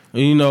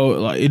 You know,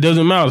 like it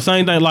doesn't matter.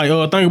 Same thing. Like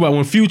think about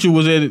when Future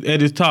was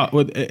at his top,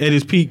 at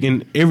his peak,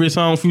 and every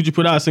song Future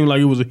put out seemed like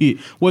it was a hit.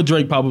 What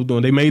Drake Pop was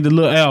doing? They made the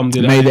little album.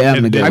 I've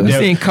been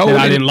seeing Cole.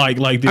 I didn't like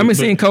this. I've been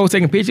seeing Cole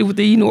taking pictures with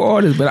these new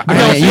artists, but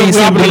you ain't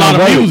seen a lot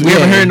of music. We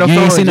haven't heard no songs.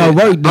 You ain't seen no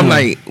work. I'm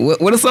like,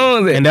 what are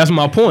songs at? And that's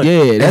my point.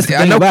 Yeah, that's the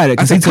thing about it.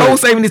 I said Cole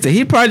saving it to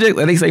his project,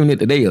 or they saving it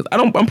to theirs?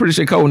 I'm pretty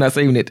sure Cole not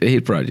saving it to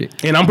his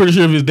project. And I'm pretty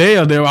sure if it's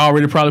theirs, they'll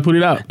already probably put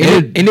it out.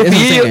 And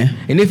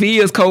if he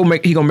is Cole,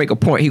 he gonna make a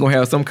point. He gonna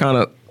have some kind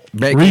of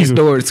back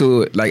story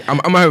to it. Like I'm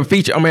gonna have a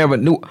feature. I'm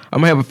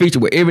gonna have a feature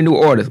with every new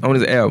artist on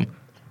this album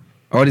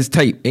or this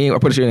tape. I'm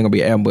pretty sure it ain't gonna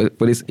be an album, but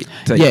for this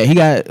tape. Yeah, he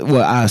got.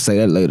 Well, I'll say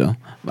that later.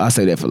 I'll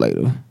say that for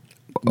later.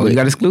 Oh, you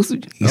got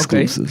exclusive?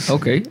 Exclusives.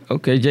 Okay.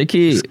 J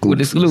Kid with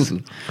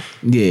exclusive.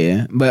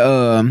 Yeah, but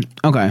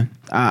okay,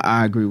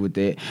 I agree with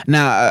that.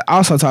 Now,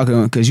 also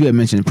talking because you had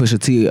mentioned Pusha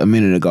T a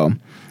minute ago,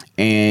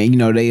 and you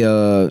know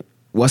they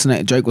what's the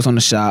name? Drake was on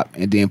the shop,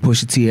 and then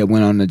Pusha T had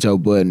went on the Joe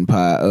Budden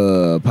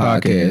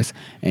podcast,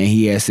 and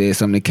he had said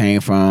something that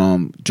came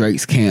from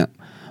Drake's camp.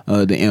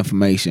 The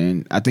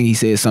information, I think he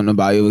said something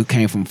about it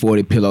came from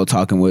 40 Pillow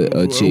talking with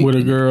a chick, with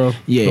a girl,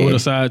 yeah, with a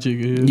side chick,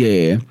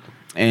 yeah.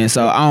 And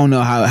so I don't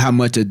know how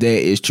much of that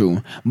is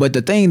true, but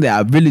the thing that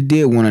I really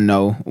did want to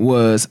know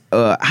was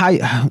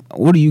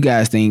what do you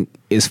guys think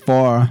is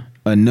far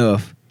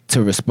enough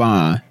to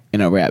respond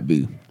in a rap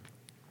beat?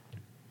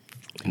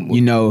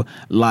 You know,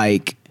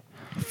 like.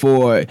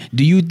 Do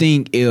you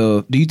think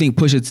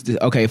Pusha T,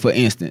 okay, for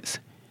instance,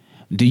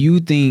 do you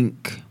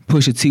think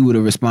Pusha T would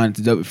have responded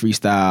to Double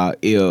Freestyle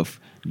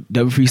if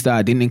Double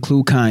Freestyle didn't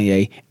include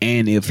Kanye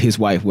and if his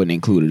wife wasn't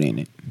included in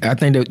it? I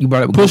think that you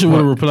brought up Pusha would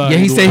have replied. Yeah,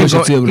 he said he was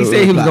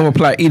going to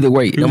reply either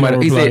way. No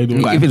matter, he said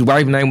either way. If his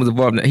wife's name was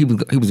involved, he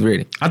was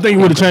ready. I think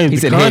he would have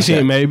changed the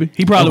content. Maybe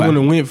he probably wouldn't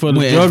have went for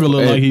the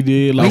juggler like he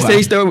did. Like, he said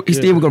he still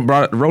was going to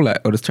bring the rollout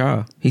of his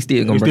child. He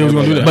still going to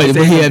bring that.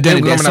 But he had done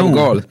it that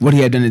soon. Would he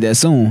have done it that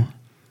soon?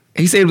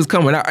 He said it was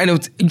coming out. I know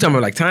you talking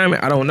about like timing.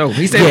 I don't know.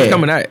 He said it was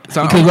coming out.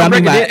 So I'm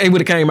reckon it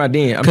would have came out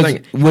then. I'm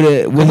thinking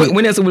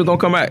when else was it gonna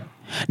come out?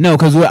 No,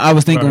 because what I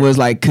was thinking was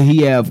like, could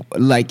he have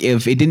like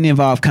if it didn't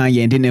involve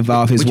Kanye and didn't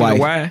involve his wife?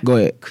 Know why? Go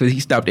ahead. Because he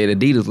stopped at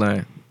Adidas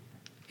line.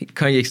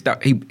 Kanye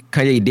stopped.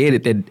 Kanye did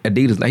it at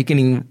Adidas line. He couldn't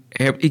even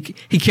have.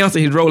 He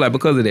canceled his rollout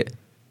because of that.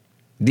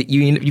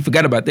 You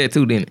forgot about that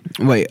too, didn't it?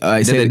 Wait,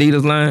 he said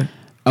Adidas line.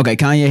 Okay,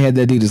 Kanye had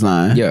the Adidas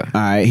line. Yeah. All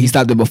right. He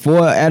stopped it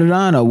before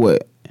Adidon or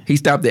what? He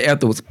stopped it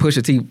after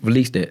Pusha T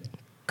released that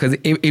because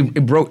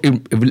it broke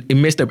it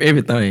messed up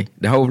everything.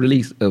 The whole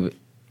release of it,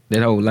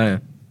 that whole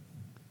line,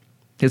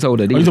 his whole.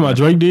 Are you talking about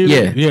Drake did?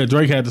 Yeah,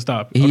 Drake had to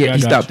stop it.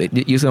 He stopped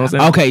it. You see what I'm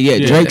saying? Okay,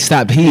 yeah, Drake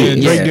stopped his.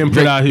 Yeah, Drake didn't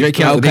put out his.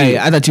 Okay,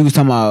 I thought you was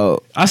talking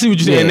about. I see what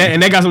you're saying,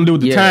 and that got something to do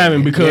with the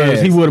timing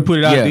because he would have put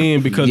it out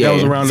then because that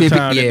was around the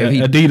time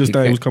that Adidas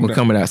thing was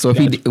coming out. So if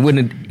he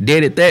wouldn't have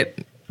dead at that,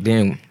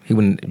 then he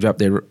wouldn't drop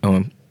that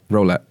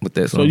rollout with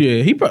that song. So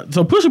yeah,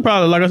 Pusha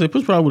probably, like I said,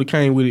 Pusha probably would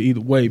have came with it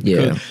either way.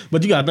 Because,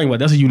 but you gotta think about it,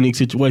 that's a unique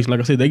situation. Like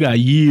I said, they got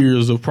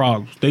years of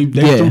problems. They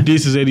threw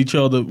disses at each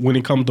other when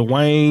it comes to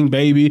Wayne,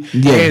 Baby,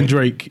 and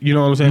Drake. You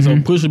know what I'm saying?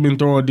 Mm-hmm. So Pusha been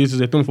throwing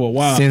disses at them for a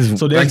while.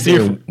 So that's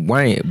different.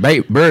 Wayne,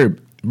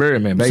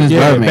 Birdman, baby. Since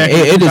Birdman,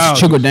 it just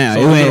trickled down.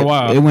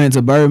 So it went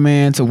to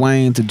Birdman to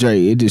Wayne to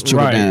Drake. It just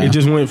trickled down. It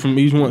just went from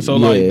each one. So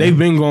like they've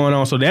been going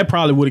on. So that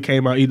probably would have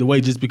came out either way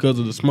just because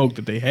of the smoke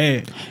that they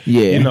had.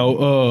 Yeah, you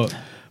know.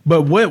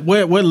 But what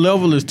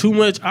level is too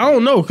much? I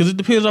don't know because it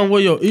depends on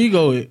where your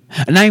ego is.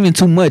 Not even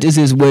too much. It's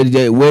just where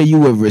you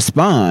would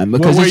respond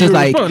because it's just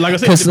like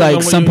because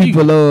like some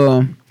people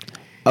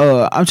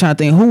I'm trying to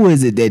think who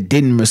is it that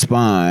didn't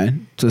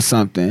respond to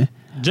something.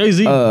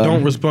 Jay-Z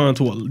didn't respond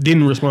to a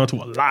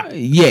lot.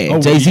 Yeah,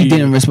 Jay-Z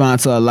didn't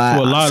respond to a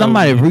lot.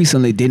 Somebody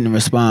recently didn't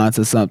respond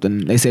to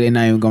something. They said they're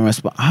not even gonna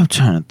respond. I'm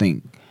trying to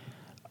think.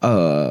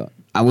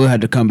 I will have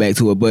to come back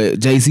to it, but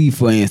Jay-Z,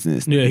 for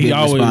instance, didn't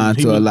respond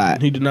to a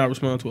lot. He did not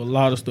respond to a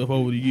lot of stuff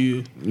over the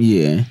years.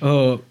 Yeah.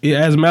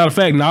 As a matter of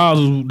fact,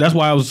 Nas, that's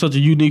why it was such a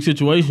unique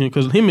situation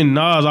because him and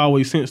Nas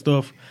always sent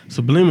stuff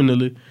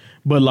subliminally,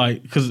 but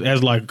like, because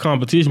as like a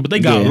competition, but they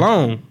got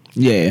along.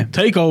 Yeah.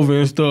 Takeover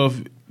and stuff,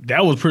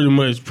 that was pretty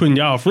much putting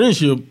y'all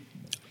friendship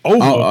over.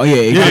 Oh yeah,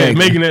 exactly. Yeah,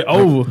 making it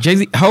over.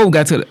 Jay-Z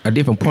got to a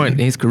different point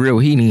in his career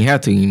where he didn't even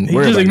have to even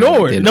worry just about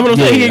ignored it. That's what I'm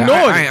saying. He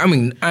ignored it. I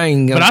mean, I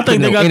ain't gonna. But I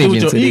think they got to do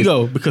with your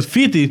ego because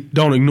 50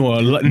 don't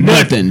ignore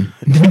nothing.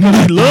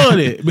 He loved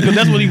it because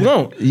that's what he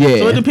want. Yeah.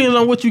 So it depends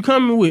on what you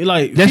coming with.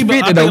 Like that's people,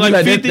 50 though.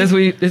 Like 50, that's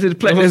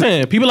what I'm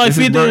saying. People like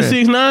 50 and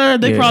 6ix9ine,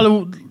 they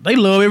probably they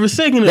love every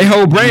second. They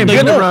whole brand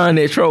built around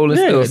that troll and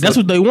stuff. That's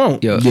what they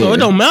want. So it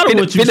don't matter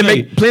what you say.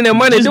 Make plenty of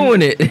money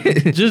doing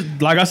it. Just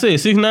like I said,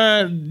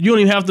 6ix9ine, you don't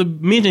even have to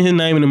mention his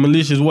name in a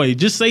malicious way.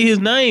 Just say his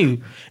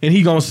name, and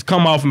he gonna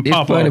come off and pop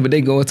off. It's funny, but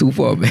they going too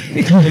far, man.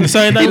 And the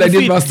same thing like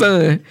this, my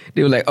son.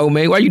 They were like, "Oh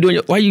man, why you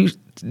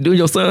doing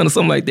your son or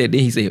something like that?"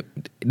 Then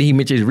he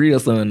mentioned his real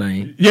son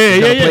name. Yeah.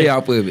 Play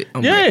off of it.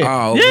 I'm like,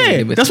 oh,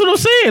 man, that's what I'm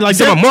saying. Like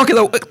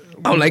Marcus.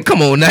 I'm like,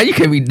 come on now, you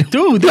can't be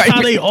Dude, that's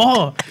how they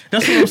are.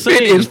 That's what I'm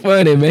saying. It is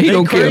funny, man. He They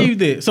don't care. crave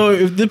that. So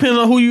it depends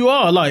on who you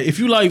are. Like if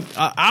you like,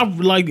 I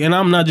like, and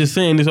I'm not just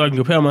saying this so I can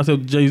compare myself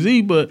to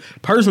Jay-Z, but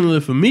personally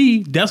for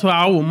me, that's why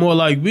I would more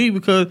like be,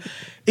 because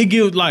it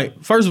gives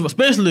like, first of all,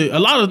 especially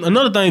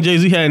another thing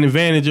Jay-Z had an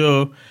advantage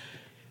of.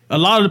 A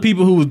lot of the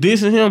people who was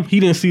dissing him, he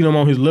didn't see them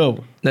on his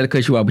level. Not to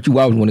cut you out, but you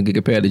always want to get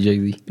compared to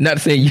Jay-Z. Not to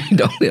say you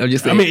don't. I'm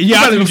just saying. I mean,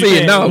 yeah, I'm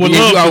saying no. Would You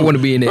love always to. want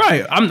to be in it.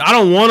 Right. I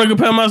don't want to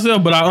compare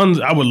myself, but I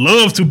would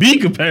love to be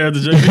compared to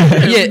Jay-Z.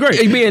 Yeah,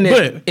 great. be in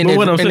that, in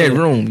that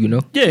room, you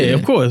know. Yeah,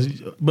 of course.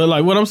 But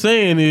like what I'm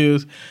saying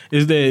is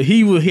that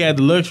he had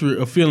the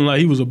luxury of feeling like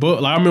he was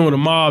above. Like I remember the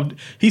Mob.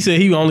 He said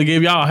he only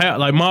gave y'all half.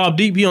 Like Mobb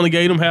Deep, he only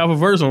gave them half a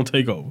verse on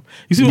Takeover.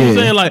 You see what I'm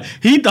saying? Like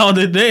he thought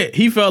that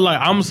he felt like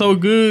I'm so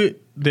good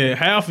that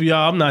half of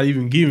y'all I'm not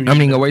even giving you. I'm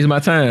not gonna waste my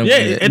time.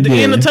 Yeah, at the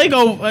end of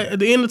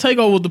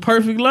Takeover was the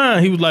perfect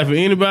line. He was like, for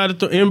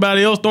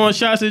anybody else throwing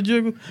shots at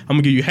Jigga, I'm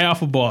gonna give you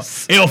half a bar.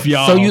 F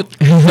y'all. So you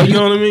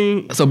know what I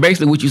mean? So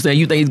basically, what you saying?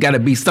 You think he's got to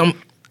be some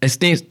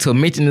extent to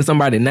mentioning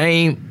somebody's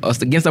name or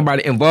to get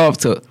somebody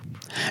involved to?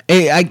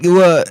 Hey,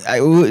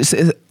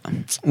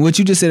 what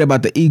you just said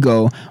about the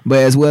ego, but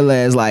as well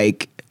as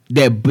like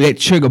that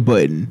trigger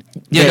button.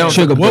 Yeah, that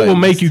trigger what button. will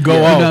make you go off?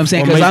 You know what I'm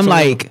saying? Because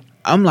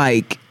I'm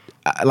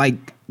like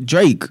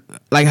Drake,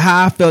 like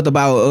how I felt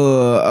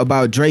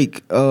about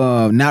Drake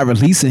not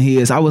releasing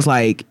his. I was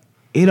like,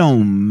 it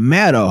don't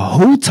matter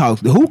who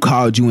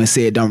called you and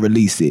said don't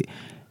release it.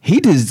 He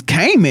just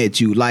came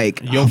at you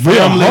like your real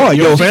family, hard.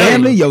 Your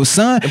family, your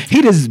son.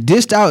 He just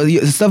dished out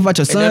stuff about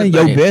your son,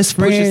 your best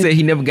friend. Pusha said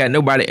he never got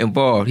nobody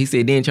involved. He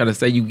said then try to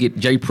say you get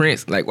Jay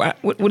Prince. Like where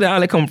did all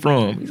that come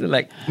from? He said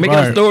like making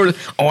up stories.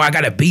 Oh, I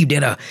got a beef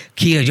that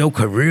killed your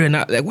career. And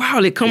like where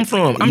all it come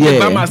from? I'm just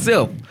by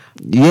myself.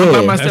 I'm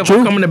by myself.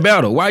 I'm coming to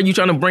battle. Why are you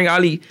trying to bring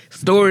all these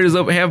stories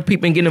up and have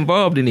people get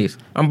involved in this?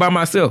 I'm by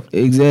myself.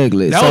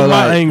 Exactly. That was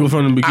my angle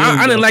from the beginning.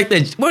 I didn't like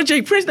that. Well,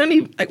 Jay Prince don't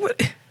even like what.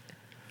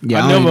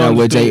 Yeah, I don't know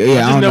what Jay.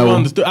 Yeah, I don't know.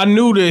 Understood. I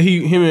knew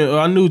that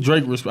I knew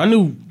Drake. I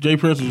knew Jay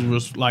Prince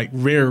was like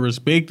very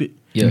respected.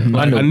 Yeah,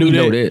 like, I knew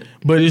that.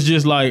 But it's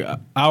just like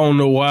I don't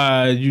know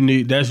why you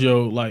need. That's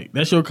your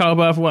call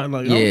by for what?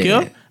 Like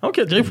I don't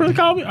care. Jay Prince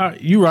called me. All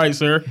right, you right,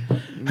 sir.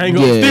 Hang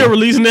on, still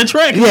releasing that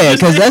track. Yeah,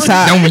 because that's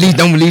how.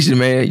 Don't release it,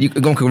 man. You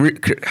gonna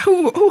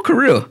who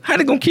career? How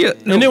they gonna kill?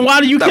 No, and then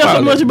why do you care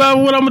so much about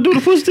what I'm gonna do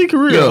to Pusha T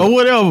career or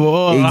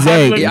whatever?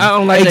 Exactly. I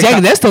don't like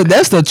exactly.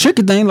 That's the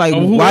tricky thing. Like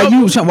why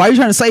you trying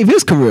to save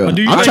his career?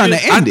 I'm trying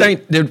to end it. I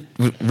think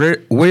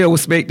they're well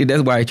respected.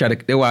 That's why he tried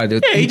to. That's why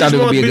he thought it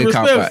would be a good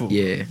cop out.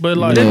 Yeah, but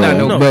like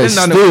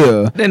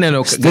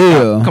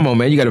still, come on,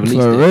 man. You gotta release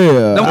for it.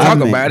 real. Don't talk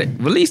about it.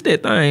 Release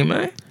that thing,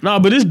 man. No,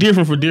 but it's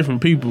different for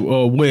different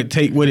people. What it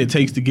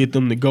takes to get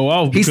them to go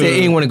off. He said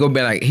he didn't want to go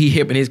back. Like he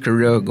hipping his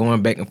career,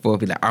 going back and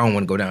forth. He's like, I don't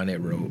want to go down that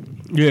road.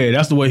 Yeah,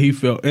 that's the way he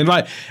felt, and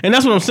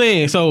that's what I'm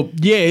saying. So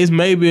yeah, it's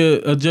maybe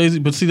a Jay-Z,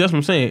 but see, that's what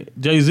I'm saying.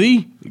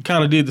 Jay-Z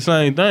kind of did the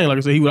same thing. Like I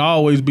said, he would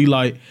always be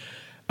like,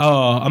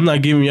 I'm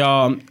not giving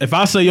y'all. If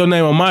I say your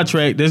name on my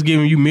track, that's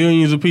giving you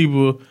millions of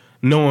people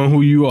knowing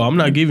who you are. I'm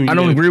not giving you. I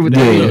don't agree with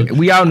that.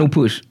 We all know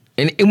Push.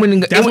 And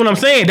that's what I'm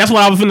saying. That's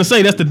what I was finna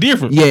say. That's the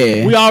difference.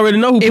 Yeah, we already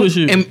know who Push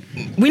is, and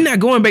we're not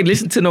going back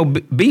listen to no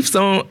beef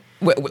song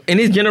in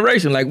this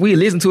generation. Like we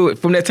listen to it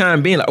from that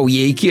time, being like, oh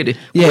yeah, he killed it.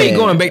 Yeah, we ain't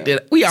going back there.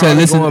 We all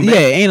going back. Yeah,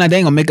 ain't like they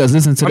ain't gonna make us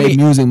listen to their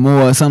music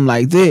more or something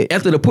like that.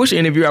 After the Push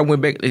interview, I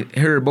went back and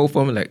heard both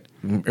of them like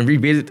and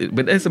revisited.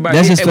 But that's about.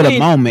 That's just for the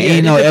moment.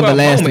 Ain't no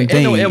everlasting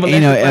thing.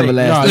 Ain't no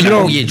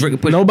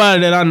everlasting.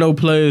 Nobody that I know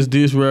plays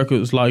diss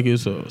records like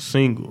it's a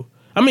single.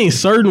 I mean,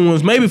 certain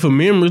ones, maybe for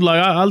memories,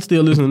 like I'll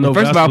still listen to No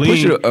First of all,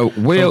 Gasoline. Pusha,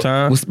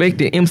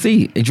 well-respected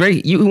MC. And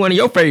Drake, you one of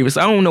your favorites.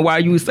 I don't know why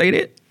you would say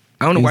that.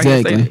 I don't know why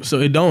you say that. So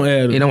it don't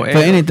add. For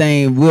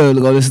anything, we'll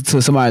go listen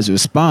to somebody's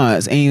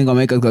response. Ain't gonna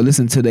make us go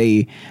listen to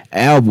their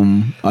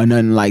album or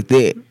nothing like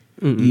that.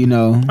 You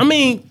know? I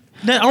mean,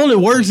 that only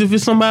works if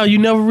it's somebody you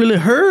never really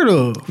heard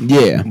of.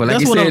 Yeah. But like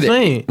that's what I'm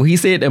saying. Well, he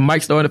said that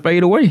Mike started to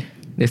fade away.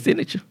 That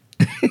signature.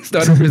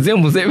 Started to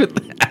resemble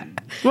everything.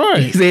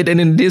 Right. He said that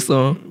in this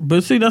song.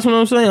 But see, that's what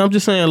I'm saying. I'm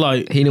just saying,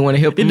 like, he didn't want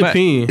to help it him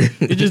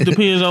depends. It just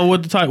depends on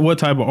what type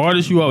of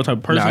artist you are, what type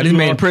of person. Nah, this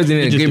man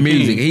president of good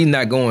music. He's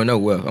not going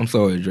nowhere. I'm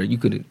sorry, Drake. You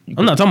could.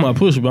 I'm not talking about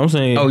Pusha, but I'm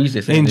saying. Oh, you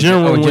just saying in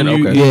general.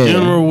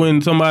 Okay.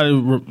 When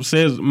somebody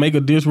says make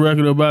a diss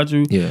record about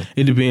you,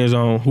 it depends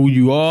on who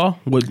you are,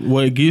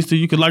 what it gets to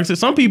you. Because like I said,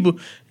 some people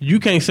you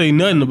can't say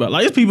nothing about.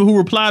 Like it's people who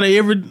reply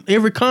to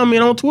every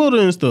comment on Twitter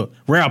and stuff.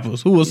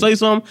 Rappers who will say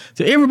something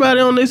to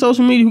everybody on their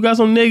social media who got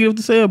something negative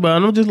to say about it.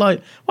 And I'm just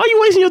like, why are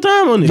you wasting your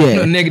time on this?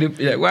 Yeah. Negative.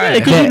 Yeah, why?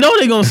 Because you know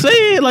they're gonna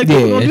say it. Like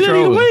they're gonna do that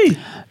either way.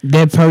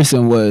 That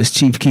person was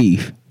Chief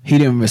Keef. He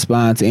didn't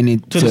respond to any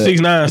to the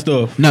 6ix9ine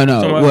stuff. No.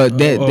 Well,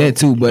 that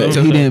too, but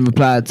he didn't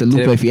reply to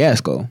Lupe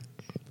Fiasco.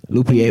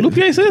 Lupe said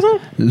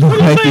something? Lupe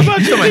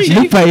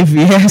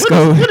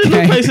Fiasco. What did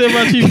Lupe say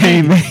about Chief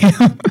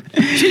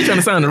Keef? She's trying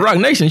to sign the Rock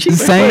Nation.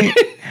 Same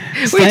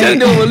What you trying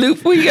to do with Lupe?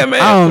 Who you got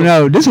mad? I don't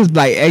know. This was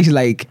like actually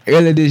like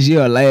earlier this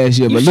year or last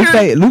year. But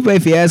sure?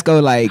 Lupe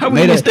Fiasco like How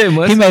we missed that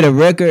much? he made a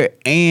record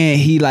and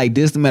he like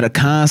dissed him at a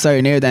concert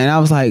and everything. And I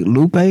was like,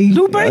 Lupe,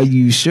 are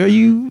you sure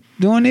you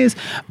doing this?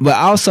 But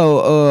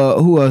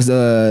also, who else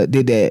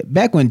did that?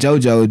 Back when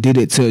JoJo did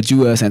it to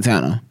Juelz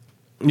Santana.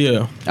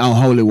 Yeah. On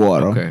Holy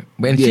Water. Okay.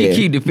 But in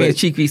Chiqui defense,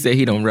 Chiqui said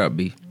he don't rap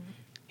beef.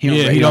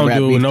 He don't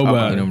do it with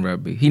nobody. He don't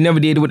rap beef. He never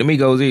did it with the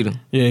Migos either.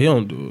 Yeah, he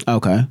don't do it.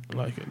 Okay.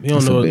 Like he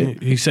don't know.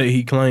 He say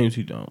he claims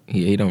he don't.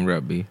 Yeah, he don't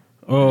rap beef.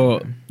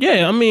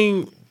 Yeah, I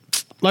mean,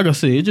 like I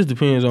said, it just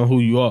depends on who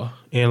you are,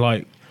 and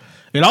like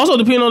it also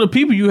depends on the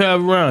people you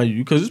have around you,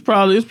 because it's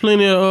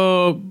plenty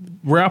of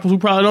rappers who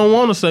probably don't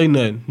want to say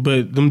nothing,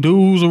 but them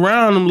dudes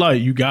around them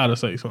like, you gotta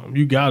say something,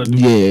 you gotta do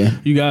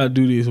you gotta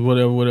do this or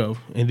whatever,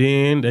 and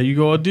then there you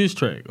go, a diss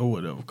track or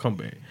whatever, come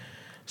back.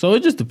 So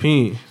it just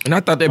depends. And I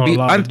thought that beat,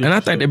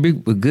 that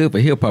beat was good for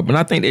hip hop. And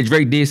I think that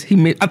Drake diss,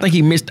 I think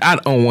he missed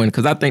out on one,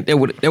 because I think that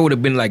would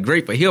have been like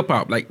great for hip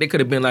hop. Like they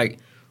could have been like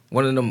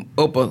one of them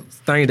upper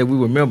things that we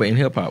remember in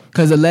hip hop.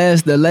 Because the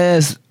last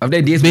if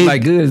they diss was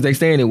like good as they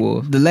saying it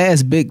was. The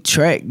last big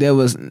track that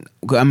was,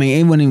 I mean,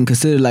 it wasn't even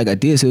considered like a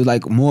diss. It was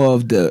like more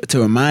of to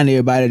remind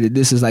everybody that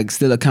this is like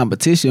still a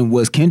competition.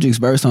 Was Kendrick's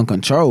verse on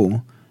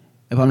Control?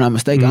 If I'm not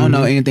mistaken, I don't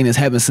know anything that's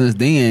happened since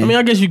then. I mean,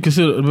 I guess you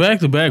consider Back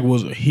to Back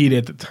was a hit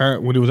at the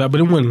time when it was out, but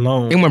it wasn't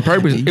long. It went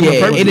purpose. It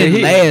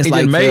didn't last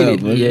like made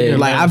forever. it. Yeah,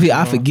 like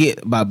I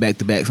forget about Back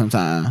to Back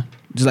sometimes.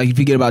 Just like you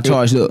forget about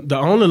Charged Up. The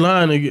only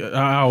line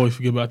I always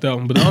forget about that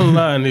one, but the only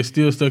line that's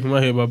still stuck in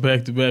my head about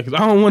Back to Back is, I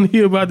don't want to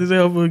hear about this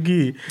ever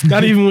again.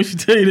 Not even when she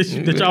tell you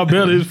that y'all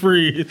better his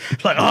friends.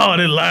 Like, oh,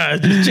 that lie.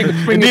 And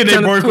then they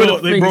broke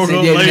up. They broke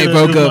up later. They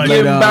broke up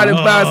later. Everybody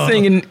by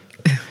singing.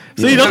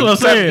 See, that's what I'm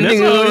saying.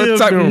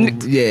 That's how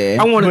it is. Yeah.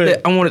 I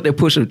wanted that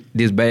Pusha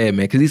this bad,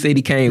 man, because he said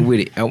he came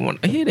with it. I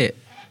want to hear that.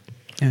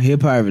 And he'll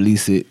probably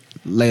release it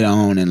later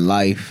on in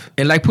life.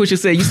 And like Pusha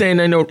said, you saying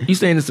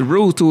it's the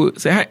rules to it.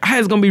 Say, how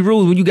is it gonna be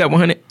rules when you got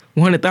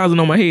 100,000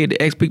 on my head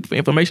to ask people for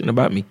information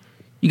about me?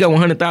 You got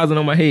 100,000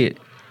 on my head.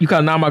 You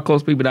calling all my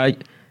close people that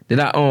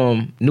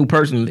I knew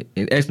personally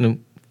and asking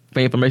them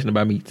for information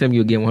about me. Tell me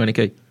you'll get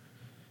 100K.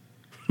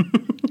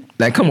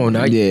 Like, come on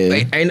now.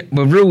 Yeah.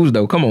 But rules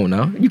though, come on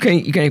now. You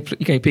can't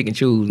pick and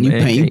choose,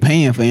 man. You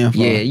paying for info.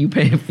 Yeah, you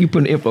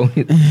putting info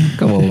in.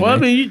 Come on. Well,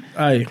 man.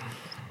 I mean,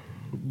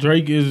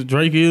 Drake is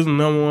the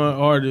number one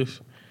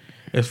artist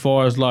as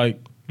far as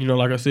like, you know,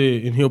 like I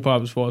said, in hip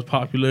hop, as far as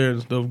popularity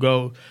and stuff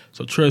goes.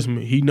 So trust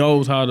me, he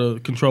knows how to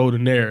control the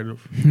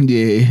narrative.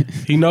 Yeah.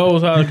 He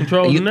knows how to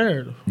control the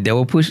narrative. That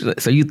will push.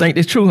 So you think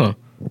that's true, huh?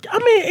 I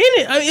mean,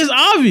 it's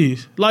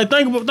obvious. Like,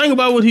 think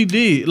about what he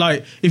did.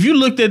 Like, if you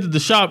looked at the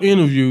Shop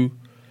interview,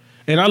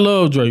 and I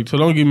love Drake, so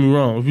don't get me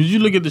wrong. If you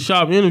look at the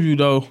Shop interview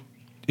though,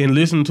 and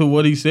listen to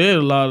what he said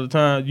a lot of the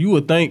time, you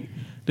would think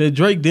that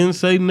Drake didn't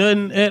say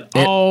nothing at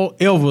all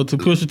ever to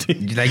Pusha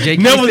T. Like Jake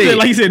never said,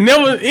 like he said,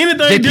 never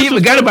anything. He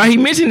forgot about. He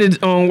mentioned his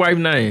own wife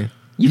name.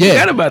 You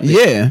forgot about that.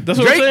 Yeah, that's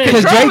what Drake I'm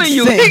saying. controlling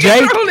you. He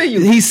controlling you.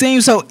 He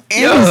seems so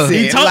innocent.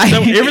 He talks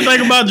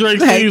everything about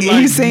Drake.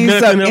 He seems so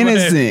nothing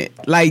innocent.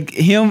 Like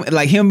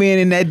him being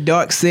in that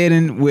dark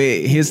setting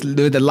with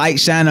the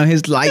light shine on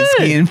his light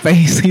skinned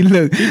face. He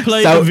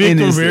played so the victim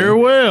innocent. very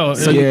well.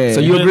 So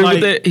you agree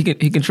with that?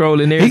 He control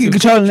the narrative. He can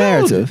control the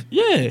narrative.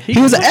 Yeah,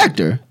 he was an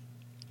actor,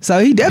 so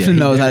he definitely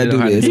knows how to do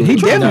this. He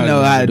definitely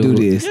knows how to do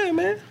this. Yeah,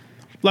 man.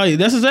 Like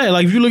that's exactly.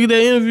 Like if you look at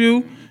that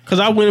interview. Because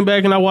I went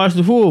back and I watched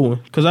the full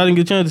one. Because I didn't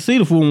get a chance to see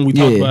the full one we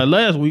talked about it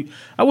last week.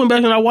 I went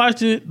back and I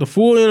watched it, the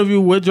full interview,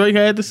 what Drake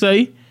had to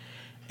say.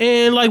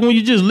 And like when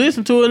you just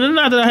listen to it, and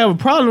not that I have a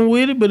problem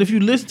with it, but if you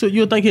listen to it,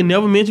 you'll think he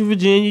never mentioned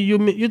Virginia.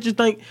 You'll just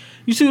think,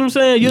 you see what I'm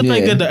saying? You'll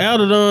think that the Out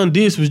of Done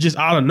diss was just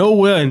out of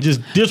nowhere and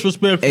just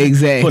disrespectful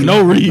for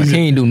no reason. Like he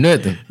ain't do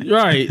nothing.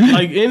 Right.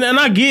 Like, and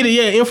I get it.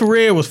 Yeah,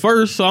 Infrared was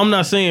first, so I'm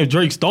not saying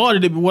Drake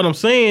started it, but what I'm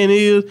saying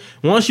is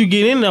once you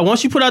get in there,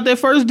 once you put out that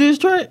first diss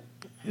track,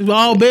 it's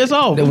all best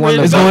off.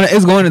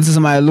 It's going into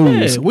somebody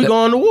lose. Yeah, we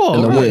going to war.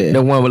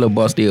 The one with little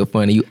boss still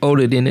funny. You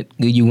older than it,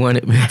 you want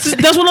it.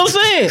 That's what I'm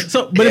saying.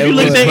 So, but if you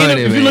look at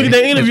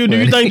that interview, do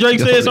you think Drake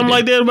said something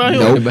like that about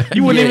him? Nope.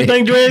 You wouldn't even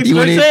think Drake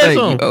said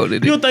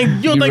something. You'll think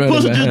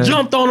Pusha just behind.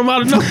 jumped on him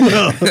out of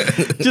nowhere,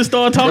 just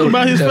started talking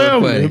about his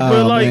family.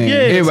 But like,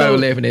 man. Everybody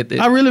was laughing at that.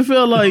 I really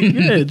feel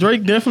like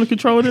Drake definitely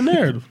controlled the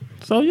narrative.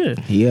 So yeah,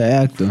 he an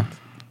actor.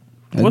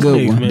 What's good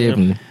next, one. man?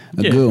 Definitely.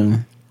 A good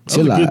one. That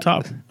was a good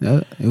topic.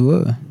 Yeah, it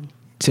was.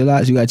 Chill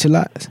out. You got chill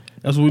outs.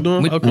 That's what we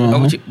doing. We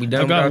Okay. we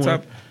done with our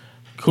topic?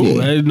 Cool.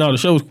 Yeah. Hey, no, the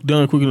show was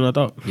done quicker than I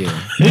thought. Yeah.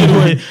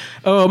 Anyway,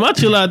 my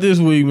chill out this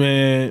week,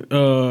 man.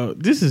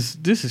 This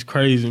is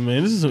crazy,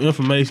 man. This is some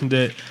information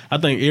that I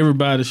think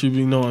everybody should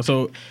be knowing.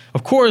 So,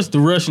 of course, the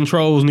Russian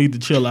trolls need to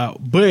chill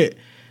out, but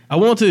I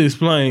want to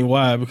explain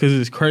why, because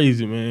it's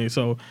crazy, man.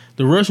 So,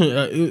 the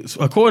Russian,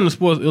 according to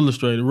Sports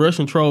Illustrated,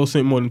 Russian trolls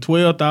sent more than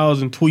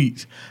 12,000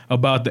 tweets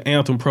about the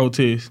anthem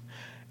protest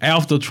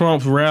after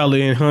Trump's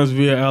rally in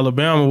Huntsville,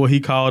 Alabama, where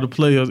he called the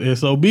players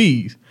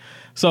SOBs.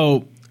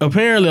 So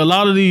apparently a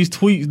lot of these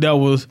tweets that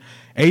was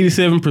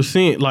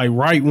 87% like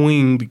right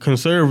wing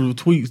conservative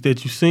tweets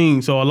that you've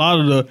seen. So a lot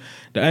of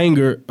the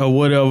anger or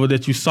whatever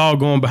that you saw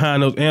going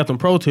behind those anthem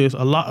protests,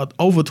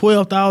 over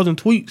 12,000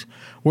 tweets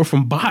were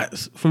from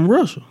bots from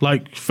Russia,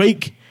 like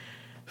fake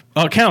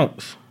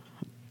accounts,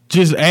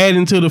 just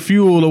adding to the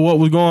fuel of what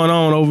was going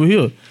on over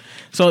here.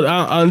 So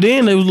and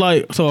then it was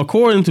like, so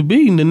according to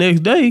Beaton, the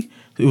next day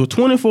it was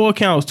 24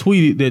 accounts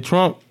tweeted that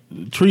Trump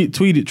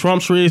tweeted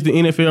Trump shreds the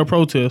NFL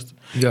protesters.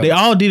 Yeah. They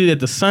all did it at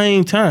the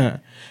same time.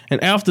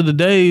 And after the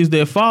days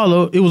that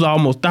followed, it was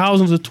almost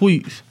thousands of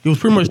tweets. It was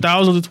pretty much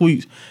thousands of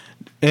tweets.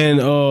 And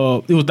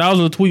it was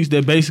thousands of tweets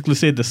that basically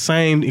said the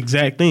same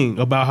exact thing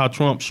about how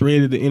Trump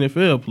shredded the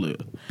NFL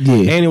players.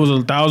 Yeah. And it was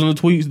 1,000 of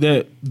tweets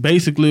that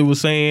basically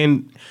was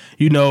saying,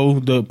 you know,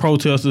 the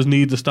protesters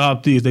need to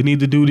stop this. They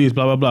need to do this,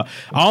 blah, blah, blah.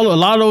 A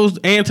lot of those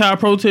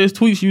anti-protest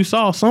tweets you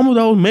saw, some of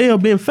those may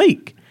have been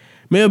fake.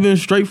 May have been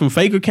straight from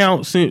fake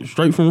accounts sent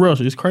straight from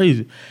Russia. It's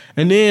crazy.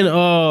 And then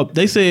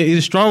they said it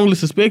is strongly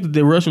suspected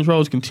that Russian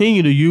trolls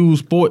continue to use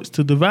sports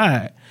to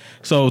divide.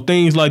 So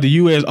things like the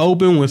U.S.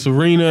 Open with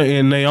Serena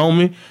and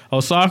Naomi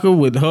Osaka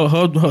with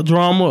her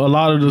drama, a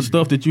lot of the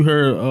stuff that you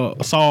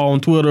heard saw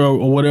on Twitter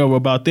or whatever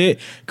about that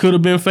could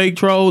have been fake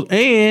trolls.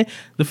 And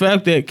the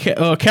fact that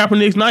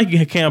Kaepernick's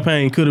Nike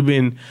campaign could have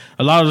been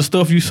a lot of the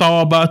stuff you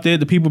saw about that,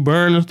 the people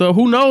burning and stuff.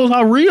 Who knows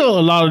how real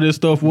a lot of this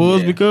stuff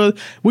was because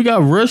we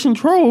got Russian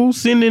trolls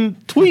sending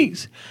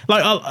tweets.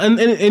 Like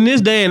in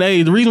this day and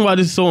age, the reason why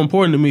this is so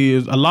important to me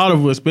is a lot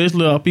of us,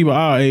 especially people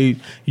our age,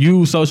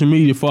 use social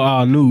media for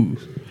our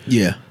news.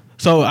 Yeah.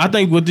 So I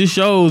think what this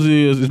shows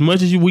is, as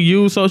much as we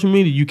use social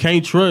media, you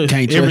can't trust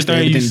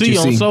everything you see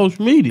on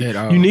social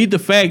media. You need to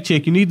fact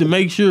check. You need to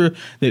make sure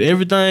that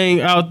everything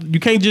out. You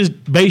can't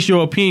just base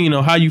your opinion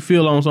on how you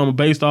feel on something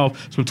based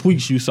off some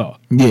tweets you saw.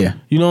 Yeah.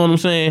 You know what I'm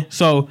saying?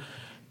 So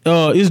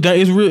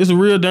it's a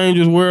real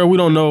dangerous world. We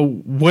don't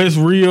know what's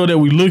real that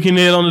we're looking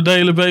at on a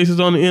daily basis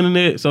on the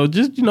internet. So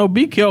just, you know,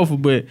 be careful.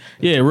 But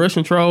yeah,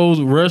 Russian trolls,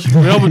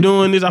 whoever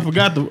doing this, I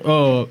forgot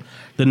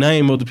the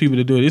name of the people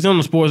that do it. It's on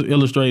the Sports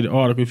Illustrated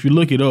article. If you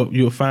look it up,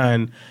 you'll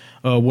find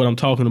what I'm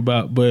talking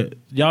about. But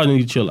y'all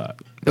need to chill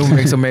out. It would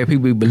make so many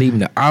people believe in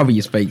the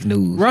obvious fake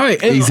news.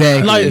 Right.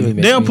 Exactly. Like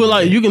they'll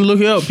put you can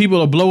look it up. People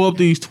will blow up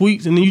these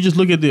tweets, and then you just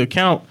look at the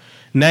account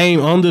name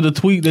under the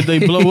tweet that they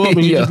blow up,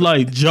 and you just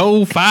like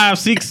Joe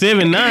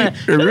 5679.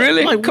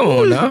 Really? Like, come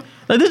on now.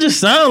 Like, they just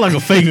sound like a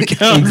fake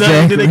account.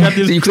 Exactly. They got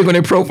this. So you click on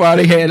their profile,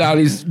 they had all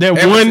these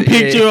one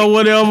picture or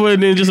whatever,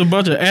 and then just a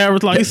bunch of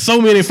ads. Like, it's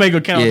so many fake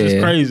accounts. Yeah.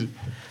 It's crazy.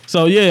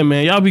 So yeah,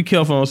 man, y'all be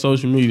careful on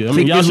social media. I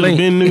mean, y'all should have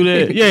been knew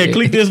that. Yeah,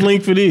 click this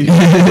link for this.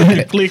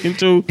 Click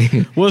into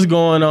what's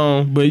going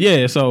on. But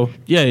yeah, so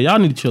yeah, y'all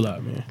need to chill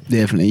out, man.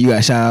 Definitely. You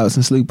got shout outs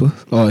and sleepers?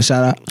 Or a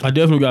shout out? I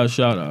definitely got a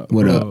shout out.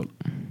 What up?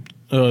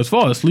 As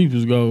far as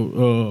sleepers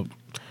go,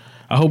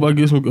 I hope I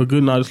get a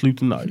good night of sleep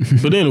tonight.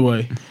 But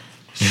anyway,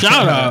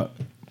 shout out.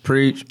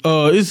 Preach.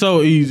 It's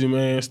so easy,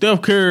 man.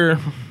 Steph Curry,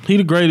 he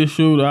the greatest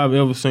shooter I've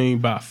ever seen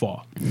by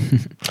far.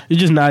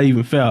 It's just not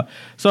even fair.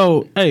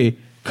 So, hey,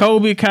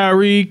 Kobe,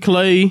 Kyrie,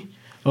 Clay,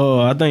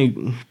 I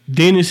think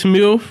Dennis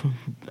Smith,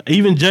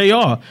 even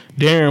JR,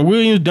 Darren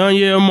Williams,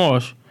 Danielle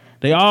Marsh,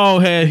 they all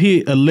had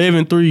hit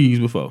 11 threes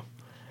before.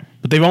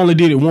 But they've only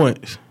did it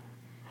once.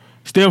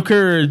 Steph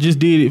Curry just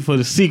did it for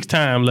the 6th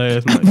time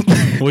last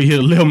night where he hit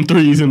 11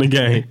 threes in the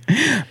game.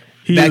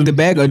 Back to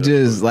back or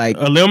just like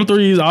 11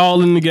 threes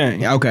all in the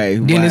game. Okay.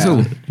 Dennis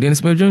who? Dennis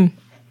Smith Jr.?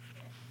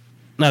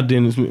 Not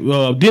Dennis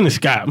Smith. Dennis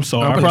Scott. I'm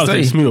sorry. I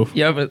probably said Smith.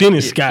 Yeah, but,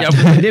 Dennis Scott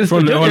Dennis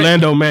from the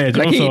Orlando Magic.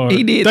 Like I'm sorry.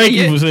 He did. Thank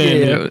you for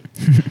saying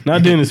that.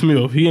 Not Dennis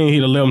Smith. He ain't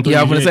hit 11 threes.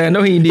 Yeah, I'm going to say, I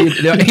know he did.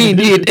 He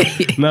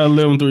did. Not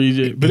 11 threes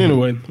yet. But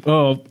anyway,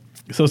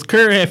 so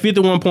Curry had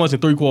 51 points in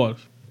 3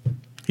 quarters.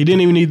 He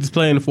didn't even need to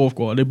play in the 4th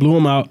quarter. They blew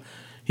him out.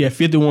 He had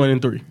 51 in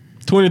 3.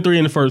 23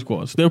 in the 1st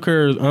quarter. Steph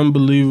Curry is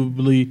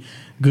unbelievably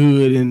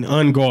good and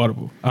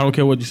unguardable. I don't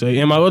care what you say.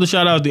 And my other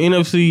shout out is the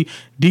NFC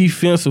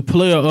Defensive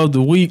Player of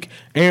the Week,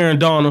 Aaron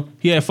Donald.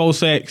 He had 4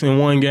 sacks in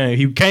one game.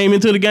 He came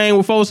into the game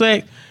with 4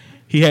 sacks.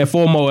 He had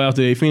 4 more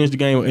after he finished the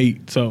game with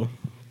 8. So,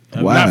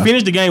 not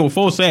finished the game with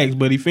 4 sacks,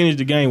 but he finished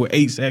the game with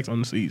 8 sacks on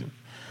the season.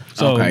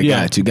 So, okay,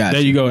 yeah, got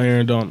there you go,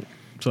 Aaron Donald.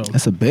 So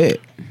that's a bet.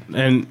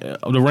 And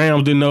the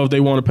Rams didn't know if they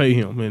want to pay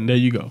him, and there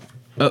you go.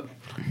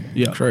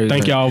 Yeah, crazy.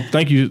 Thank y'all.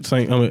 Thank you,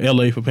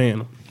 LA, for paying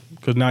them,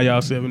 because now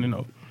y'all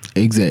 7-0.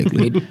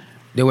 Exactly.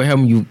 They were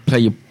helping you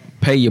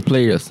pay your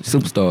players,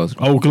 superstars.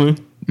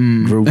 Oakland.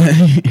 Group.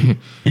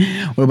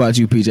 What about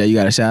you, PJ? You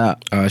got a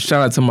shout out?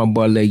 Shout out to my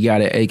boy Lay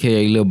Got It,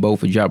 aka Lil Bo,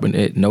 for dropping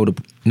it.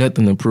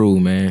 Nothing to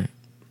prove, man.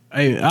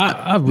 Hey,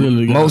 I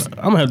really I'm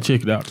gonna have to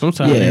check it out.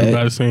 Sometimes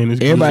everybody's saying this.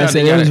 Everybody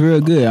said it was real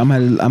good. I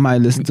might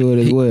listen to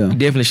it as well. He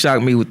definitely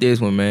shocked me with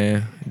this one,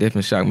 man.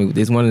 Definitely shocked me with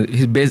this one.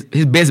 His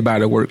best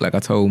body of work, like I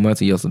told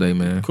Monty yesterday,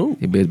 man. Cool.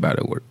 His best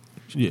body of work.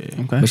 Yeah.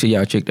 Okay. Make sure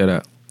y'all check that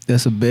out.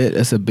 That's a bet.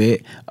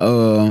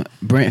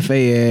 Brent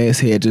Faiyaz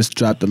had just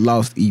dropped the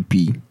Lost EP.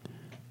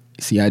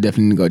 See, I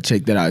definitely need to go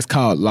check that out. It's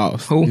called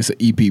Lost. Who? It's an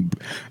EP.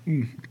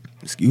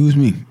 Excuse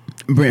me.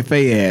 Brent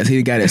Faiyaz.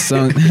 He got his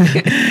song.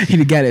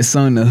 He got his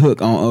song The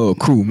Hook on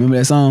Crew. Remember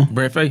that song?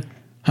 Brent Faye.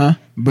 Huh?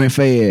 Brent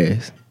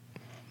Faiyaz.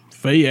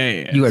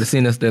 Faye You gotta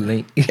send us that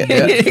link.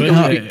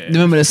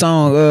 Remember the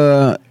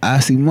song? I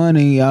see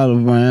money all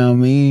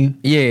around me.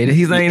 Yeah,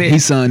 he sang that. He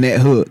sung that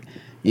hook.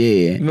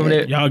 Yeah. Remember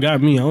that? Y'all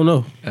got me. I don't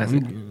know. You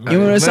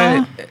remember that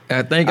song?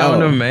 I think I'm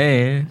the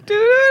man.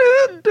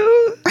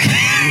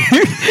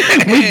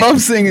 We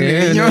both singing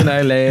it. Yeah,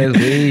 like last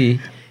week.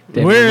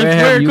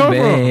 Where it come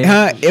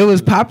from? It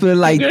was popular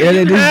like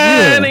earlier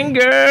this year.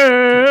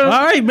 Girl.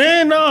 All right,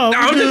 man. No,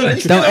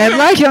 Don't act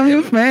like I'm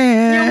your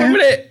fan. You remember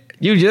that?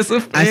 You just a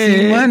fan. I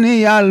see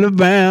money all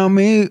around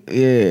me.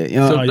 Yeah, you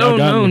know. So y'all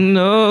got me.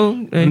 No.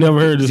 Never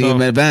heard this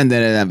song. I don't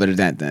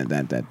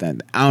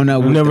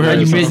know. Never heard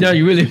You this song.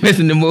 you really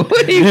missing the movie.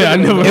 Yeah, I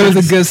never.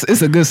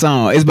 It's a good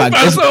song. It's about.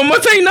 First song,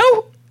 must ain't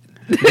no.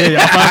 Yeah,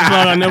 I found a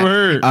song I never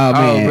heard. Oh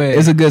man, man.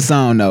 it's a good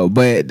song though.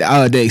 But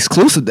the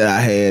exclusive that I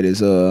had is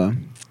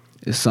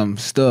some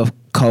stuff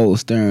Cole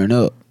stirring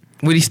up.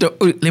 What he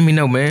let me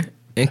know, man.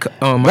 And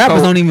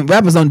Rappers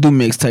don't do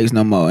mixtapes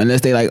no more unless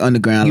they like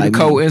underground He like the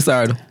Cole me.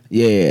 insider.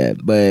 Yeah,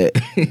 but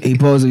he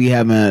supposed to be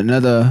having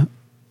another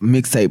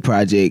mixtape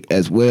project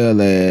as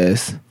well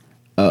as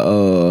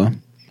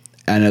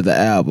another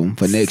album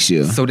for next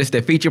year. So this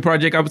that feature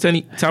project I was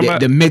talking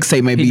about. The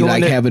mixtape may He be doing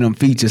like that? having them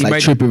features He like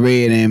might- Trippie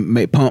Redd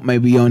and Pump may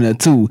be on there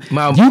too.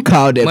 My You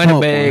called that Money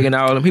Pump Bag one. and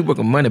all them. He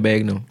working Money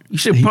Bag though. You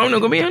should Pump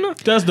not gonna be on there.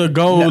 That's the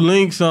Gold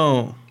Link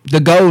song. The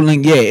Gold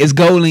Link, yeah, it's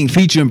Gold Link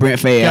featuring Brent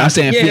Faiyaz. I'm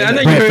saying Yeah, I know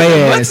you Brent heard-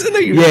 Faiyaz. I know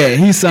you Yeah, heard-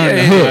 he sung the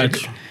Yeah. hook.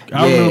 Got you.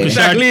 I remember Yeah.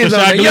 Shaq Glizzy on Shaq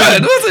there. Yeah,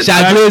 Glizzy. what's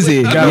Shaq Glizzy.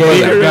 I Got, know a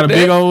you big, heard got a that.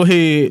 big old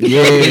head.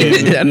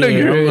 Yeah. I know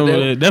you heard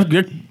remember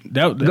that.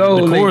 The Gold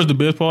chorus Link. is the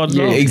best part of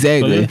the Yeah, song.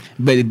 exactly. So, yeah.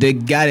 But the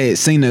guy that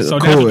sing the So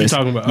that's what you're chorus,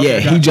 talking about. yeah,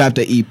 Okay, he got dropped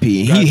the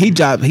EP.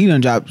 Got He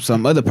done dropped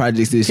some other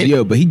projects this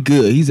year, but he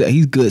good. He's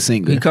a good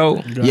singer. He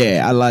cold.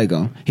 Yeah, I like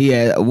him. He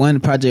had one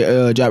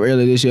project dropped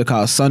earlier this year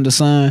called Sunder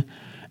Sun,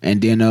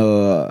 and then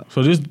So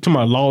this to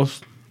my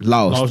Lost.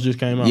 Lost. Lost just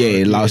came out. Yeah,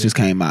 right? Lost just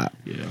came out.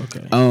 Yeah,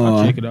 okay.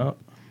 I'll check it out.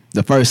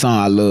 The first song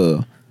I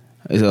love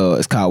is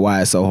it's called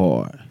Why It's So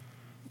Hard.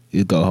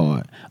 It go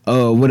hard.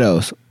 What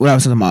else? What I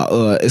was talking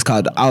about? It's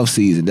called The Off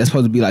Season. That's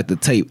supposed to be like the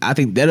tape. I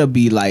think that'll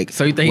be like.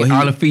 So you think what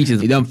all the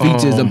features? Them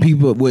features, them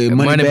people with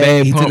Money Moneybag.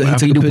 Bag, He Pump. took I a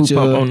think he do picture.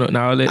 Pump on and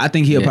all that. I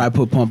think he'll Yeah. probably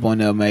put Pump on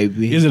there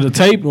maybe. Is it a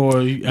tape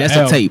or That's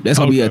a tape. That's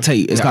gonna be a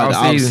tape. It's The called The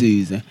Off Off Season.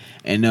 Season.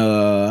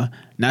 And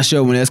not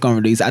sure when that's gonna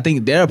release. I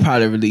think they'll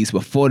probably release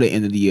before the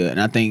end of the year. And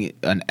I think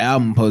an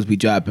album supposed to be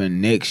dropping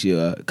next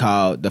year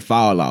called The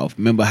Fall Off.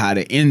 Remember how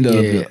the end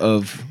Yeah.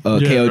 of Yeah,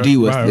 KOD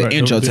was right, the right.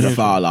 intro The to The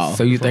intro. Fall Off.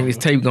 So you think this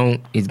tape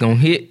is gonna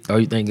hit, or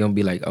you think it's gonna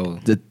be like, oh,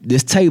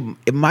 This tape,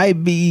 it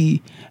might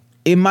be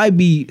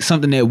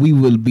something that we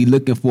will be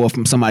looking for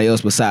from somebody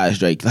else besides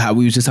Drake. How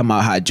we was just talking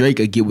about how Drake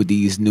could get with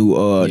these new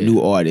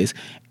artists.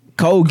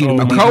 Cole getting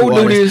with these Cole new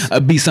do artists this.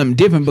 be something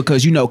different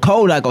because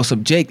Cole not gonna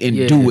subject and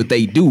Yeah. do what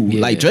they do. Yeah.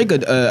 Like Drake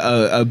could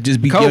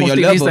just be Cole on will your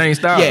stick to his level. same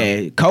style.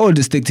 Yeah, Cole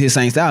just stick to his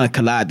same style and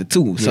collide the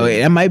two. So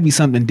Yeah. that might be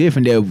something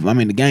different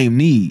that the game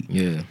need.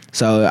 yeah.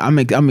 So I'm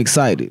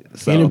excited.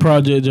 So, Any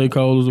project J.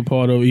 Cole is a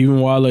part of, even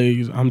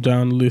Wale, I'm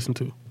down to listen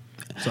to.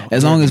 So,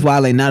 as long as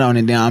Wale not on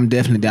it down, I'm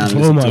definitely down to oh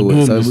listen my to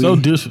goodness, it. so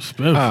we-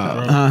 disrespectful.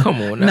 bro.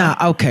 Come on now.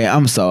 Nah, okay,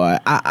 I'm sorry.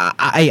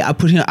 I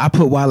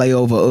put Wale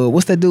over.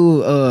 What's that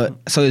dude?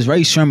 So it's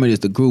Ray Sherman is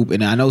the group,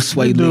 and I know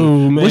Sway Dude,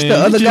 Lee. man, What's the you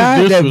other just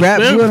guy that raps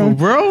with disrespectful, him?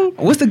 bro?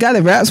 What's the guy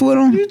that raps with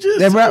him? You just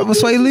That rap with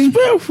Sway Lee?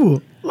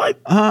 Disrespectful. Like,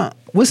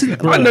 What's his?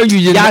 I know you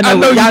just. Y'all I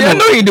know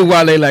y'all he do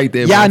Wale like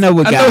that. Y'all man. know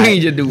what I guy. know he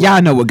just do.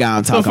 Y'all know what guy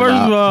I'm so talking first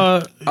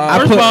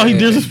about. of all, he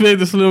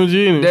disrespected Slim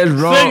Jim. That's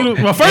wrong.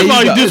 Second, well, first There of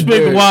all, you he go.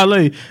 disrespected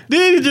Wale.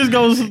 Then he just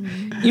goes,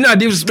 You know how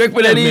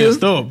disrespectful that is.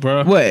 messed up,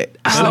 bro. What?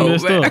 Oh,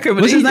 messed up. I can't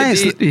What's his believe name?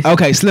 he did this.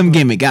 Okay, Slim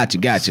Gimme. Gotcha.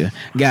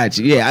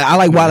 Yeah, I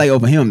like Wale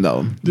over him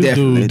though. This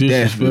dude Definitely.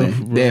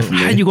 disrespectful, bro.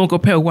 How you gonna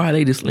compare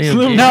Wale to Slim?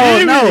 Slim Jim? No,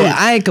 Gimme.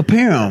 I ain't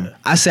compare him.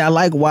 I say I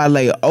like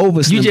Wale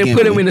over Slim You just Gimme.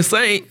 put him in the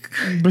same.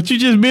 But you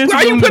just mentioned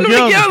Why you putting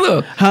them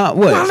together? Huh?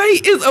 What? Wale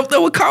is up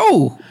there with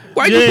Cole.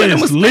 Why you putting him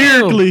Yes, with Slim?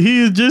 lyrically,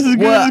 he is just as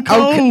good as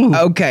Cole.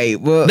 okay.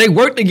 Well, They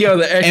work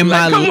together. Actually, in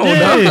my come on,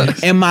 yeah.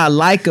 dog. in my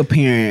like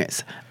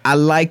appearance, I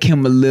like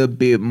him a little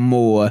bit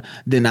more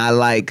than I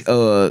like.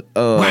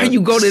 Why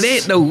you go to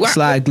that though? Why,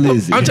 Sly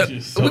Glizzy.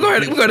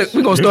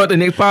 We're gonna start the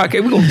next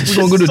podcast. We're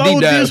gonna go to So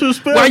deep dive.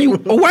 disrespectful. Why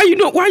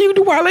you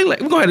do Wale like?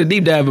 We're gonna have a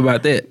deep dive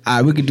about that. All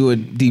right, we could do a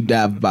deep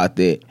dive about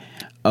that.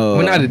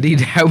 We're not a deep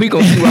dive. We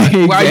gonna see why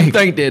you Exactly.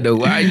 think that though.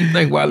 Why you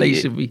think Wale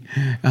should be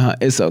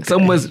It's okay. so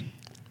much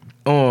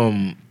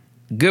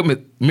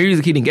good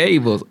music he done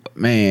gave us?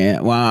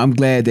 Man, well, I'm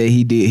glad that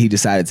he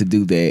decided to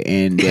do that,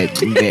 and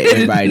that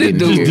everybody didn't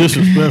Dude. hear. Just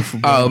disrespectful.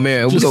 Bro. Oh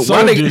man, we Just go, so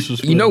Wale,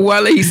 disrespectful. you know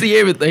Wale, he see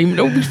everything.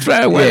 Don't be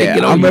trying Wale. Yeah,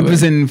 Get on I'm you, man.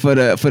 representing for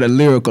the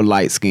lyrical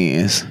light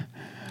skins.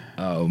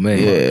 Oh man.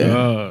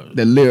 Yeah.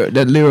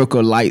 The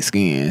lyrical light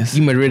skins.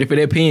 You must ready for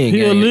that pen He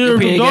game. a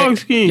lyrical dark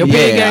skin. Your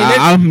pen game.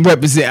 I'm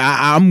represent.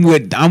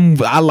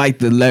 I like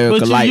the lyrical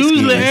But light you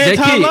usually skins.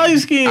 anti-light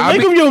skin. I'll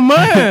Make be- up your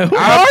mind. Who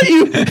are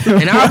you?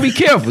 And I'll be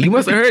careful. You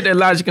must have heard that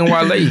Logic and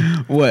Wale.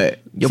 What?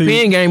 Your See-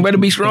 pen game better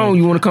be strong.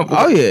 You want to come?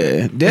 Oh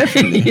yeah,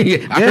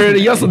 definitely. I heard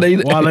it yesterday.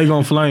 Why they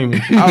gonna flame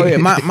him? Oh yeah,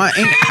 my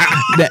ink,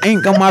 the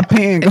ink on my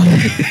pen.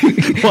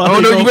 I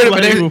don't know you ready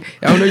for that.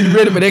 I don't know you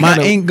ready for that. My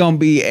kind ink gonna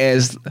be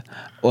as.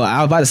 Well, I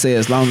was about to say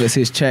as long as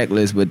his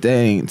checklist, but that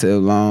ain't too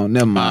long.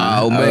 Never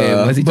mind. Oh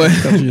man, was he but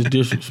Just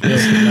disrespectful.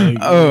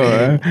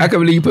 Like, I can't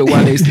believe you put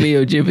Wale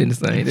Slim Jip in the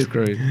same. That's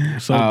crazy.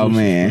 so oh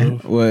man.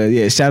 disrespectful. Well,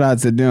 yeah. Shout out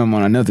to them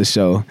on another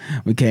show.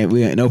 We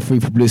ain't no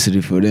free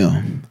publicity for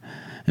them,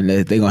 and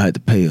they gonna have to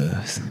pay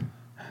us.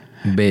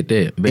 Bet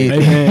that. Hey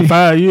man,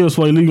 5 years,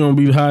 Sway Lee gonna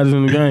be the hottest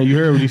in the game. You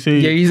heard what he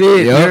said? Yeah, he said.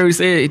 You Yep. heard what he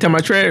said. He talking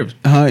about Travis.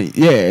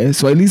 Yeah.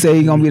 Sway Lee say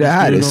he gonna be the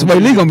hottest. Sway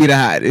Lee gonna be the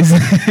hottest.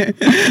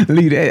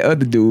 Leave that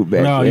other dude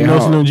back. Nah, there. you know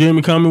some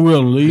Jimmy coming with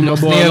him. Leave my boy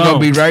Slim alone. gonna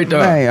be right there.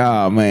 Man,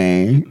 oh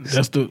man.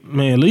 That's the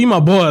man. Leave my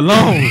boy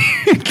alone.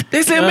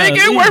 They said, make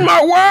it worth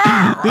my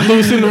while. This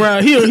dude sitting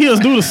around. He'll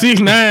do the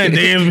 6ix9ine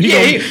dance. But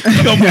Yeah,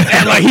 he gonna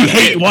act like he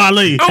hate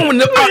Wale.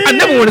 I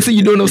never want to see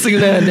you doing no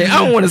 6ix9ine dance. I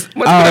don't want to.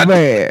 Oh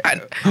man.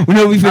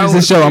 Whenever we finish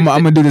the show, I'm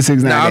gonna do the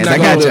 6ix9ine Nah, I'm dance. not I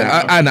got gonna-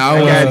 y'all. I know.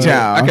 I got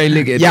y'all. I can't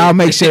look at y'all.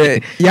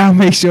 that.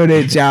 Make sure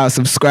that y'all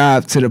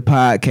subscribe to the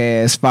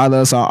podcast. Follow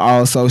us on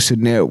all social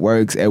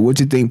networks at What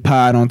You Think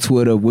Pod on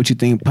Twitter, What You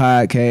Think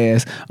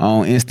Podcast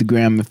on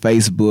Instagram and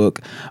Facebook.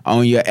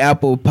 On your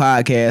Apple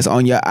Podcast,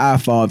 on your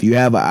iPhone, if you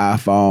have an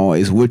iPhone,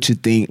 it's What You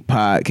Think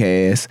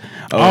Podcast.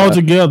 All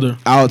together.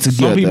 All together.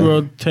 Some people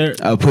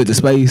are Put the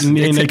space. And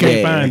they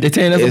can't find it. They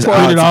tearing us It's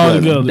apart. Put it all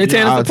together. They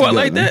tearing All us apart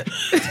like together.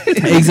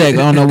 that.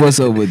 Exactly. I don't know what's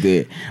up with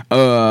that.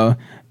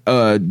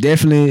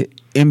 Definitely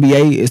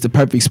NBA is the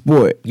perfect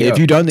sport. Yeah. If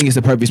you don't think it's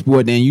the perfect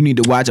sport, then you need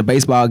to watch a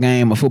baseball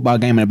game, a football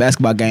game, and a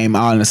basketball game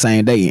all in the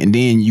same day, and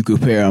then you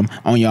compare them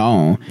on your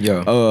own.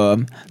 Yeah.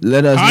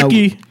 Let us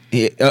Hockey. know.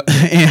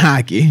 In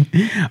hockey.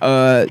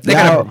 They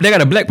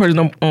got a black person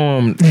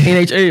on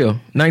NHL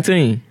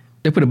 19.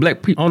 They put a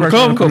black person On the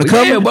cover? On the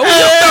cover? Yeah, but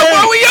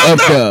we up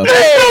there.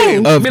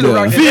 Up Up there.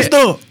 there. Fist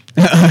up.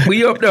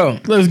 We up there.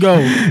 Let's go.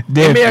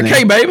 Definitely.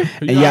 MLK, baby.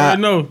 And You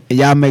already know.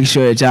 y'all make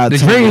sure that y'all The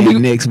tune dream in we,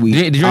 next week.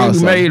 The dream also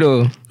we made.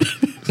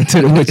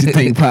 to the What You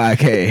Think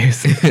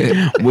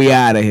podcast. We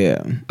out of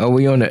here. Oh,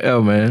 we on the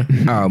L, man.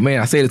 Oh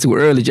man, I said it too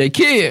early, J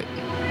Kid.